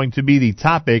disorders is going to be the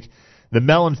topic. The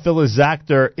Mel and Phyllis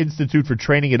Zachter Institute for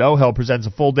Training at OHEL presents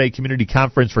a full-day community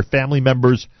conference for family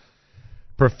members,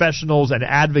 professionals, and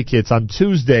advocates on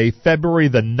Tuesday, February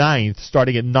the 9th,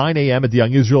 starting at 9 a.m. at the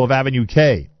Young Israel of Avenue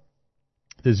K.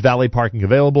 There's valet parking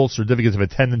available. Certificates of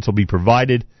attendance will be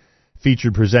provided.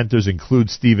 Featured presenters include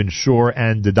Stephen Shore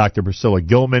and Dr. Priscilla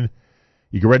Gilman.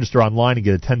 You can register online and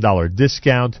get a $10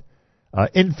 discount.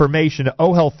 Information at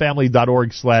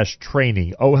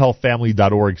ohelfamily.org/training.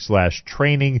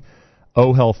 ohelfamily.org/training.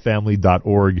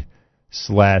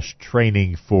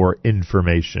 ohelfamily.org/training for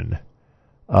information.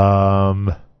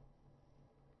 What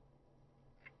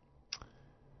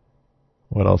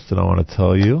else did I want to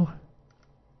tell you?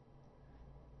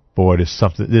 Boy,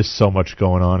 there's so much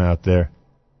going on out there.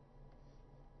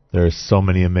 There's so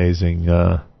many amazing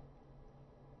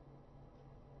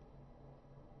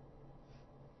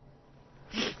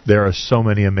there are so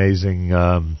many amazing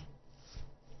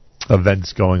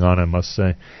events going on, I must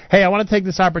say. Hey, I want to take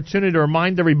this opportunity to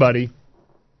remind everybody.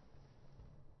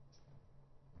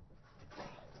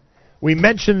 We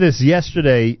mentioned this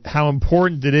yesterday, how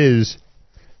important it is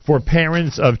for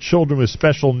parents of children with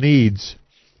special needs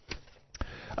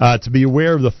to be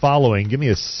aware of the following. Give me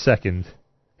a second.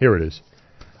 Here it is.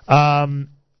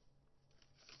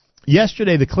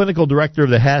 Yesterday, the clinical director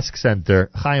of the HASC Center,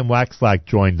 Chaim Waxlack,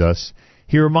 joined us.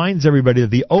 He reminds everybody that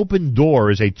the Open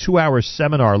Door is a 2-hour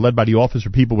seminar led by the Office for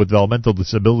People with Developmental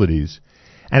Disabilities,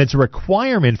 and it's a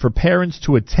requirement for parents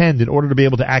to attend in order to be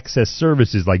able to access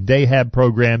services like day hab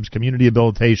programs, community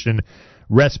habilitation,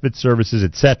 respite services,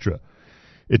 etc.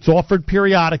 It's offered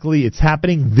periodically. It's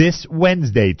happening this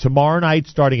Wednesday, tomorrow night,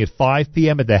 starting at 5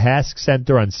 p.m. at the HASC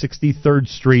Center on 63rd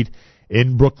Street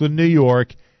in Brooklyn, New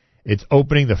York. It's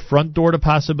opening the front door to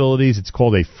possibilities. It's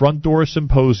called a Front Door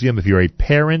Symposium. If you're a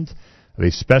parent of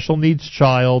a special needs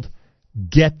child,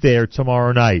 get there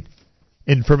tomorrow night.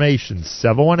 Information,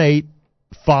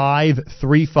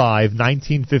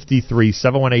 718-535-1953,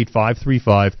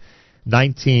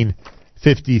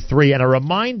 718-535-1953. And a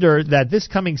reminder that this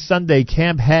coming Sunday,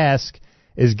 Camp HASC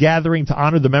is gathering to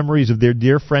honor the memories of their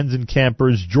dear friends and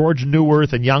campers, George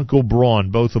Neuwirth and Yankel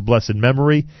Braun, both of blessed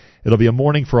memory. It'll be a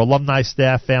morning for alumni,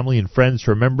 staff, family, and friends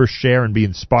to remember, share, and be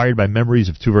inspired by memories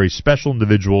of two very special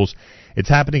individuals. It's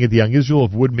happening at the Young Israel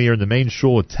of Woodmere in the main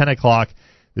shul at 10 o'clock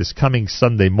this coming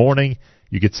Sunday morning.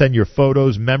 You can send your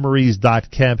photos,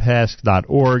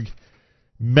 memories.camphask.org,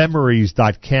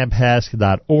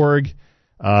 memories.camphask.org,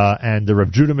 and the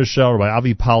Rav Judah Michel, Rabbi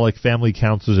Avi Pollack, family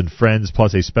counselors and friends,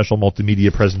 plus a special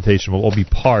multimedia presentation will all be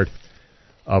part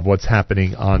of what's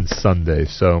happening on Sunday.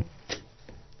 So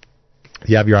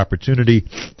you have your opportunity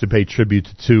to pay tribute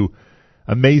to two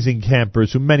amazing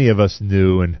campers who many of us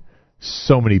knew and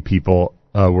so many people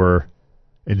were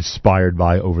inspired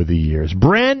by over the years.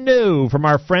 Brand new from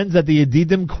our friends at the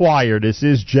Yedidim Choir. This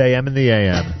is JM in the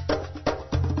AM.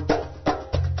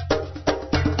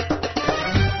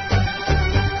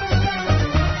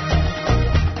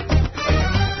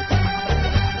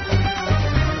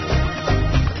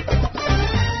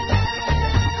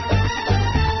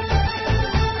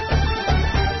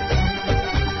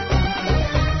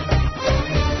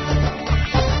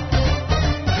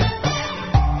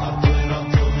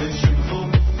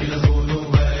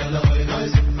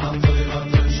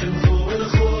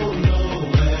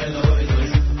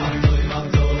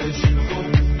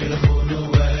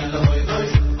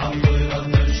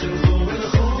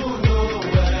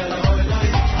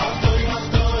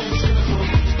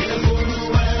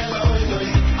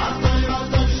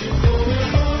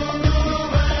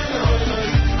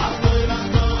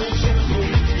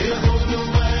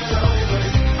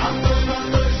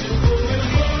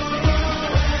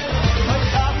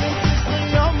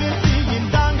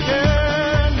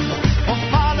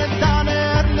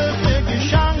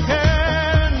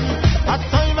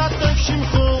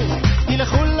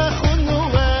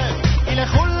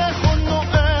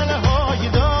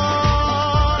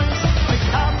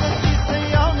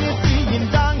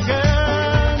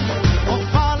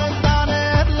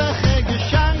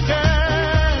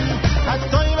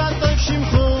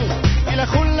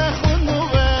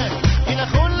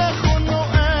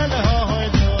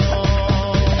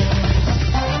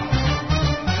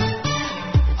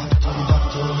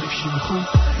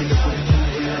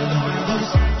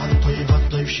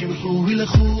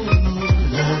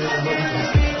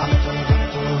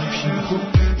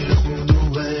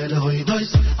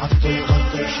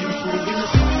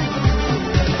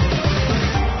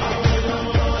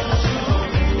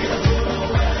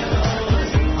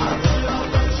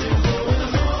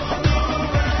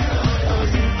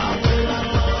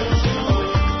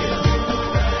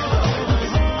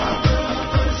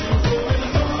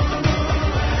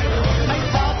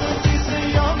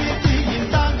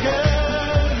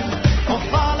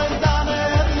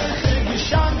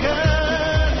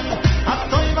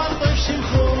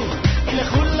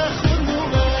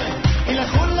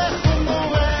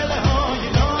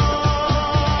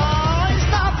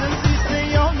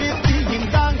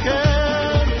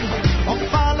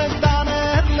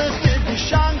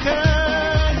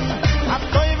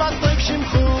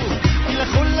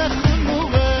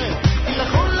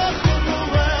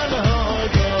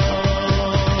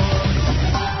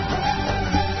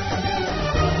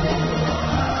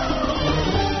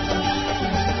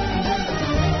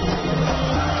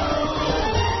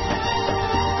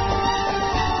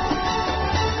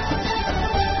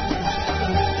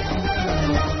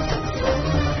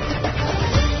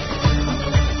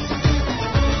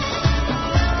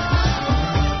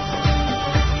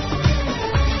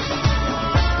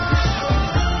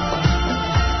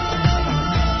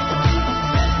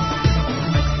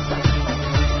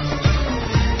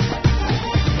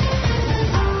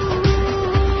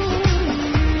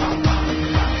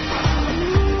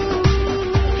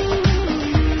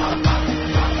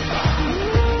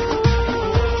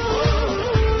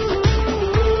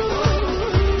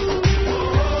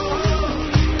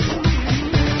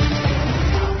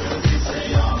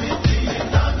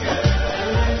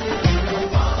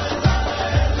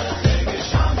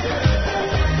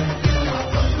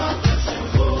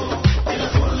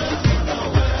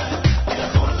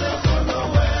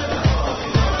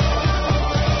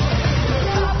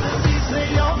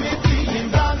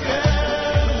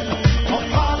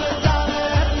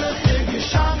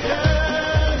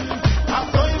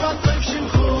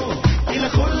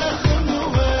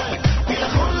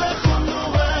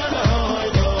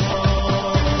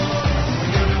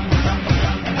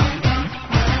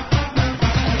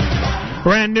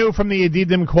 Brand new from the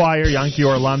Yedidim Choir, Yankee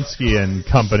Orlansky and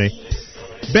company.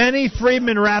 Benny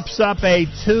Friedman wraps up a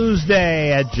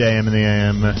Tuesday at JM in the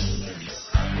AM.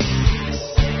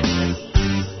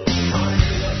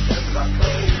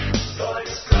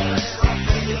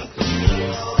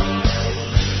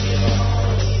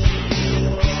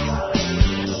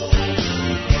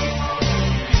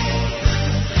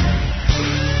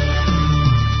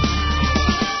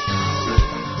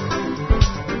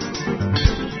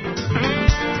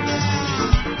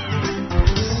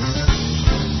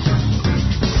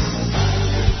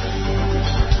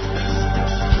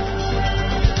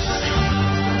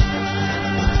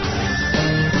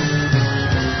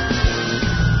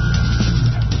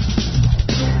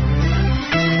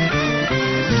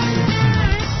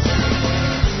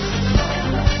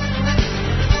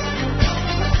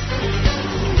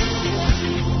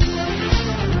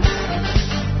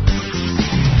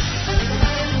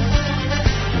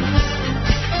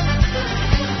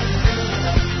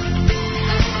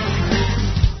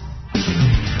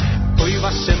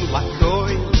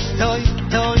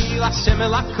 Hashem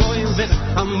el hakoil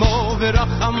v'rachamo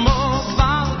v'rachamo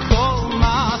v'al kol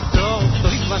ma'asov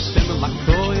toiv Hashem el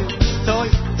hakoil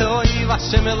toiv toiv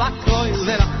Hashem el hakoil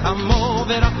v'rachamo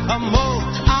v'rachamo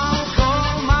al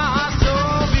kol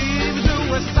ma'asov ivdu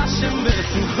es Hashem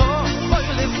v'simcho oy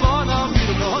lefonav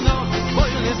virnono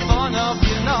oy lefonav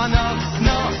virnono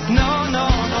no no no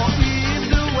no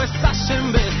ivdu es Hashem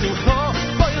v'simcho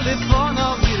oy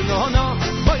lefonav virnono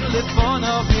oy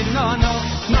lefonav virnono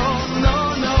no no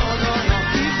no no no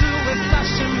ivdu es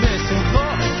Hashem v'simcho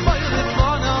oy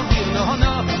lefonav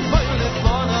virnono oy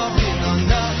lefonav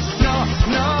virnono no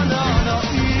no no no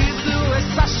ivdu es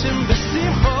Hashem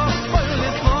v'simcho oy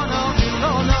lefonav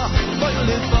virnono oy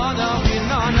lefonav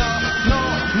virnono no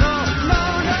no no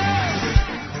no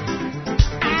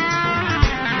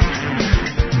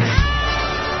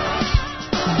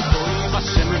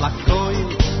Hashem lakoil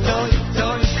toy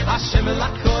toy Hashem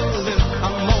lakoil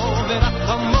v'rachamo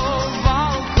v'rachamo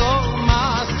v'al kol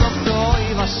ma'asov toy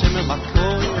Hashem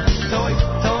lakoil toy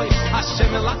toy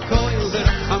Hashem lakoil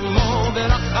v'rachamo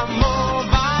v'rachamo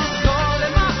v'al kol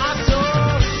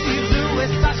ma'asov ivdu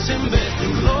es Hashem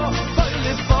v'simcho oy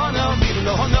lefonav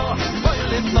virnono oy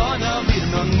lefonav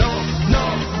virnono no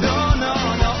no no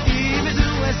no ivdu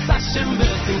es Hashem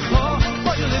v'simcho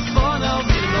oy lefonav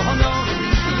virnono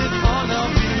lefonav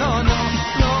virnono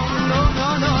no no no no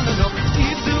no no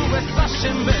ivdu es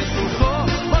Hashem v'simcho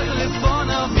oy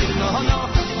lefonav virnono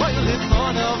oy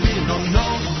lefonav virnono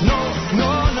no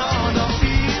no no no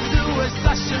ivdu es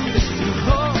Hashem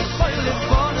v'simcho oy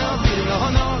lefonav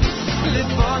virnono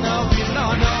lefonav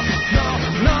virnono no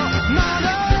no no no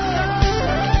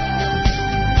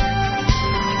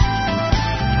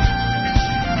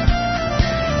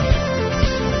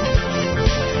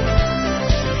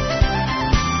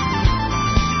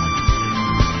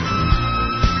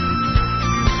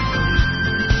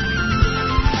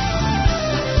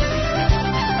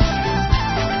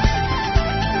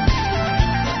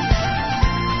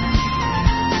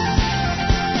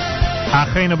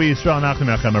Achenu b'Yisrael, Nachum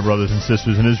Yachem, my brothers and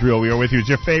sisters in Israel. We are with you. It's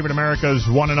your favorite America's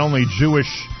one and only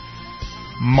Jewish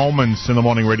Moments in the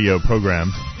Morning radio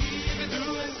program.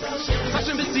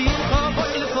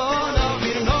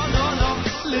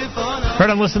 Heard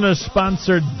on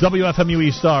listener-sponsored WFMU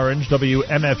East Orange,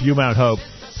 WMFU Mount Hope,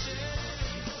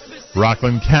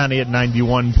 Rockland County at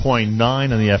 91.9 on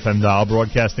the FM dial,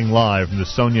 broadcasting live from the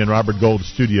Sonia and Robert Gold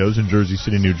studios in Jersey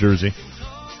City, New Jersey.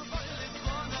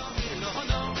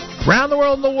 Around the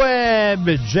world on the web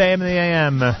at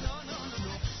jmtheam.org.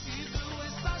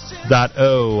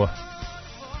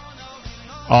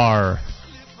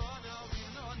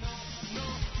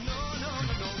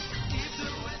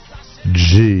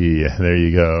 Gee, there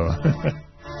you go.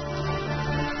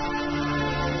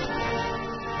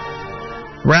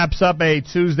 Wraps up a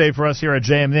Tuesday for us here at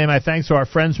JMN. My thanks to our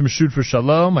friends from Shoot for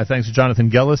Shalom. My thanks to Jonathan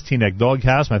Gellis, Teaneck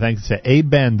Doghouse. My thanks to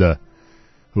Banda,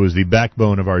 who is the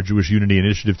backbone of our Jewish Unity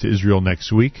Initiative to Israel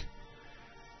next week.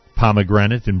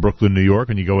 Pomegranate in Brooklyn, New York.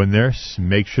 When you go in there,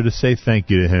 make sure to say thank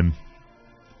you to him.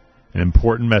 An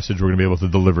important message we're going to be able to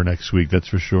deliver next week, that's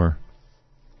for sure.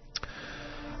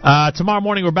 Tomorrow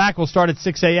morning we're back. We'll start at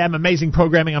 6 a.m. Amazing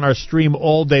programming on our stream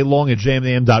all day long at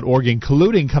jmam.org,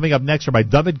 including coming up next, Rabbi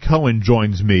David Cohen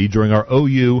joins me during our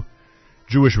OU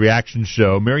Jewish Reaction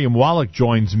Show. Miriam Wallach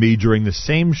joins me during the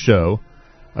same show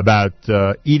about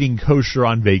eating kosher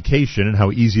on vacation and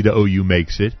how easy to OU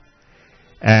makes it.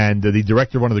 And the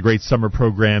director of one of the great summer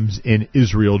programs in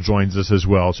Israel joins us as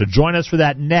well. So join us for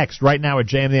that next, right now at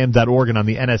jmam.org and on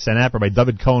the NSN app, Rabbi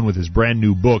David Cohen with his brand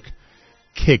new book,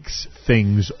 Kicks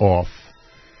Things Off.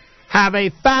 Have a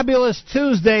fabulous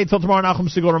Tuesday. Till tomorrow, Nachum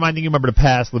Segal reminding you, remember the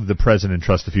past, live the present, and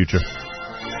trust the future.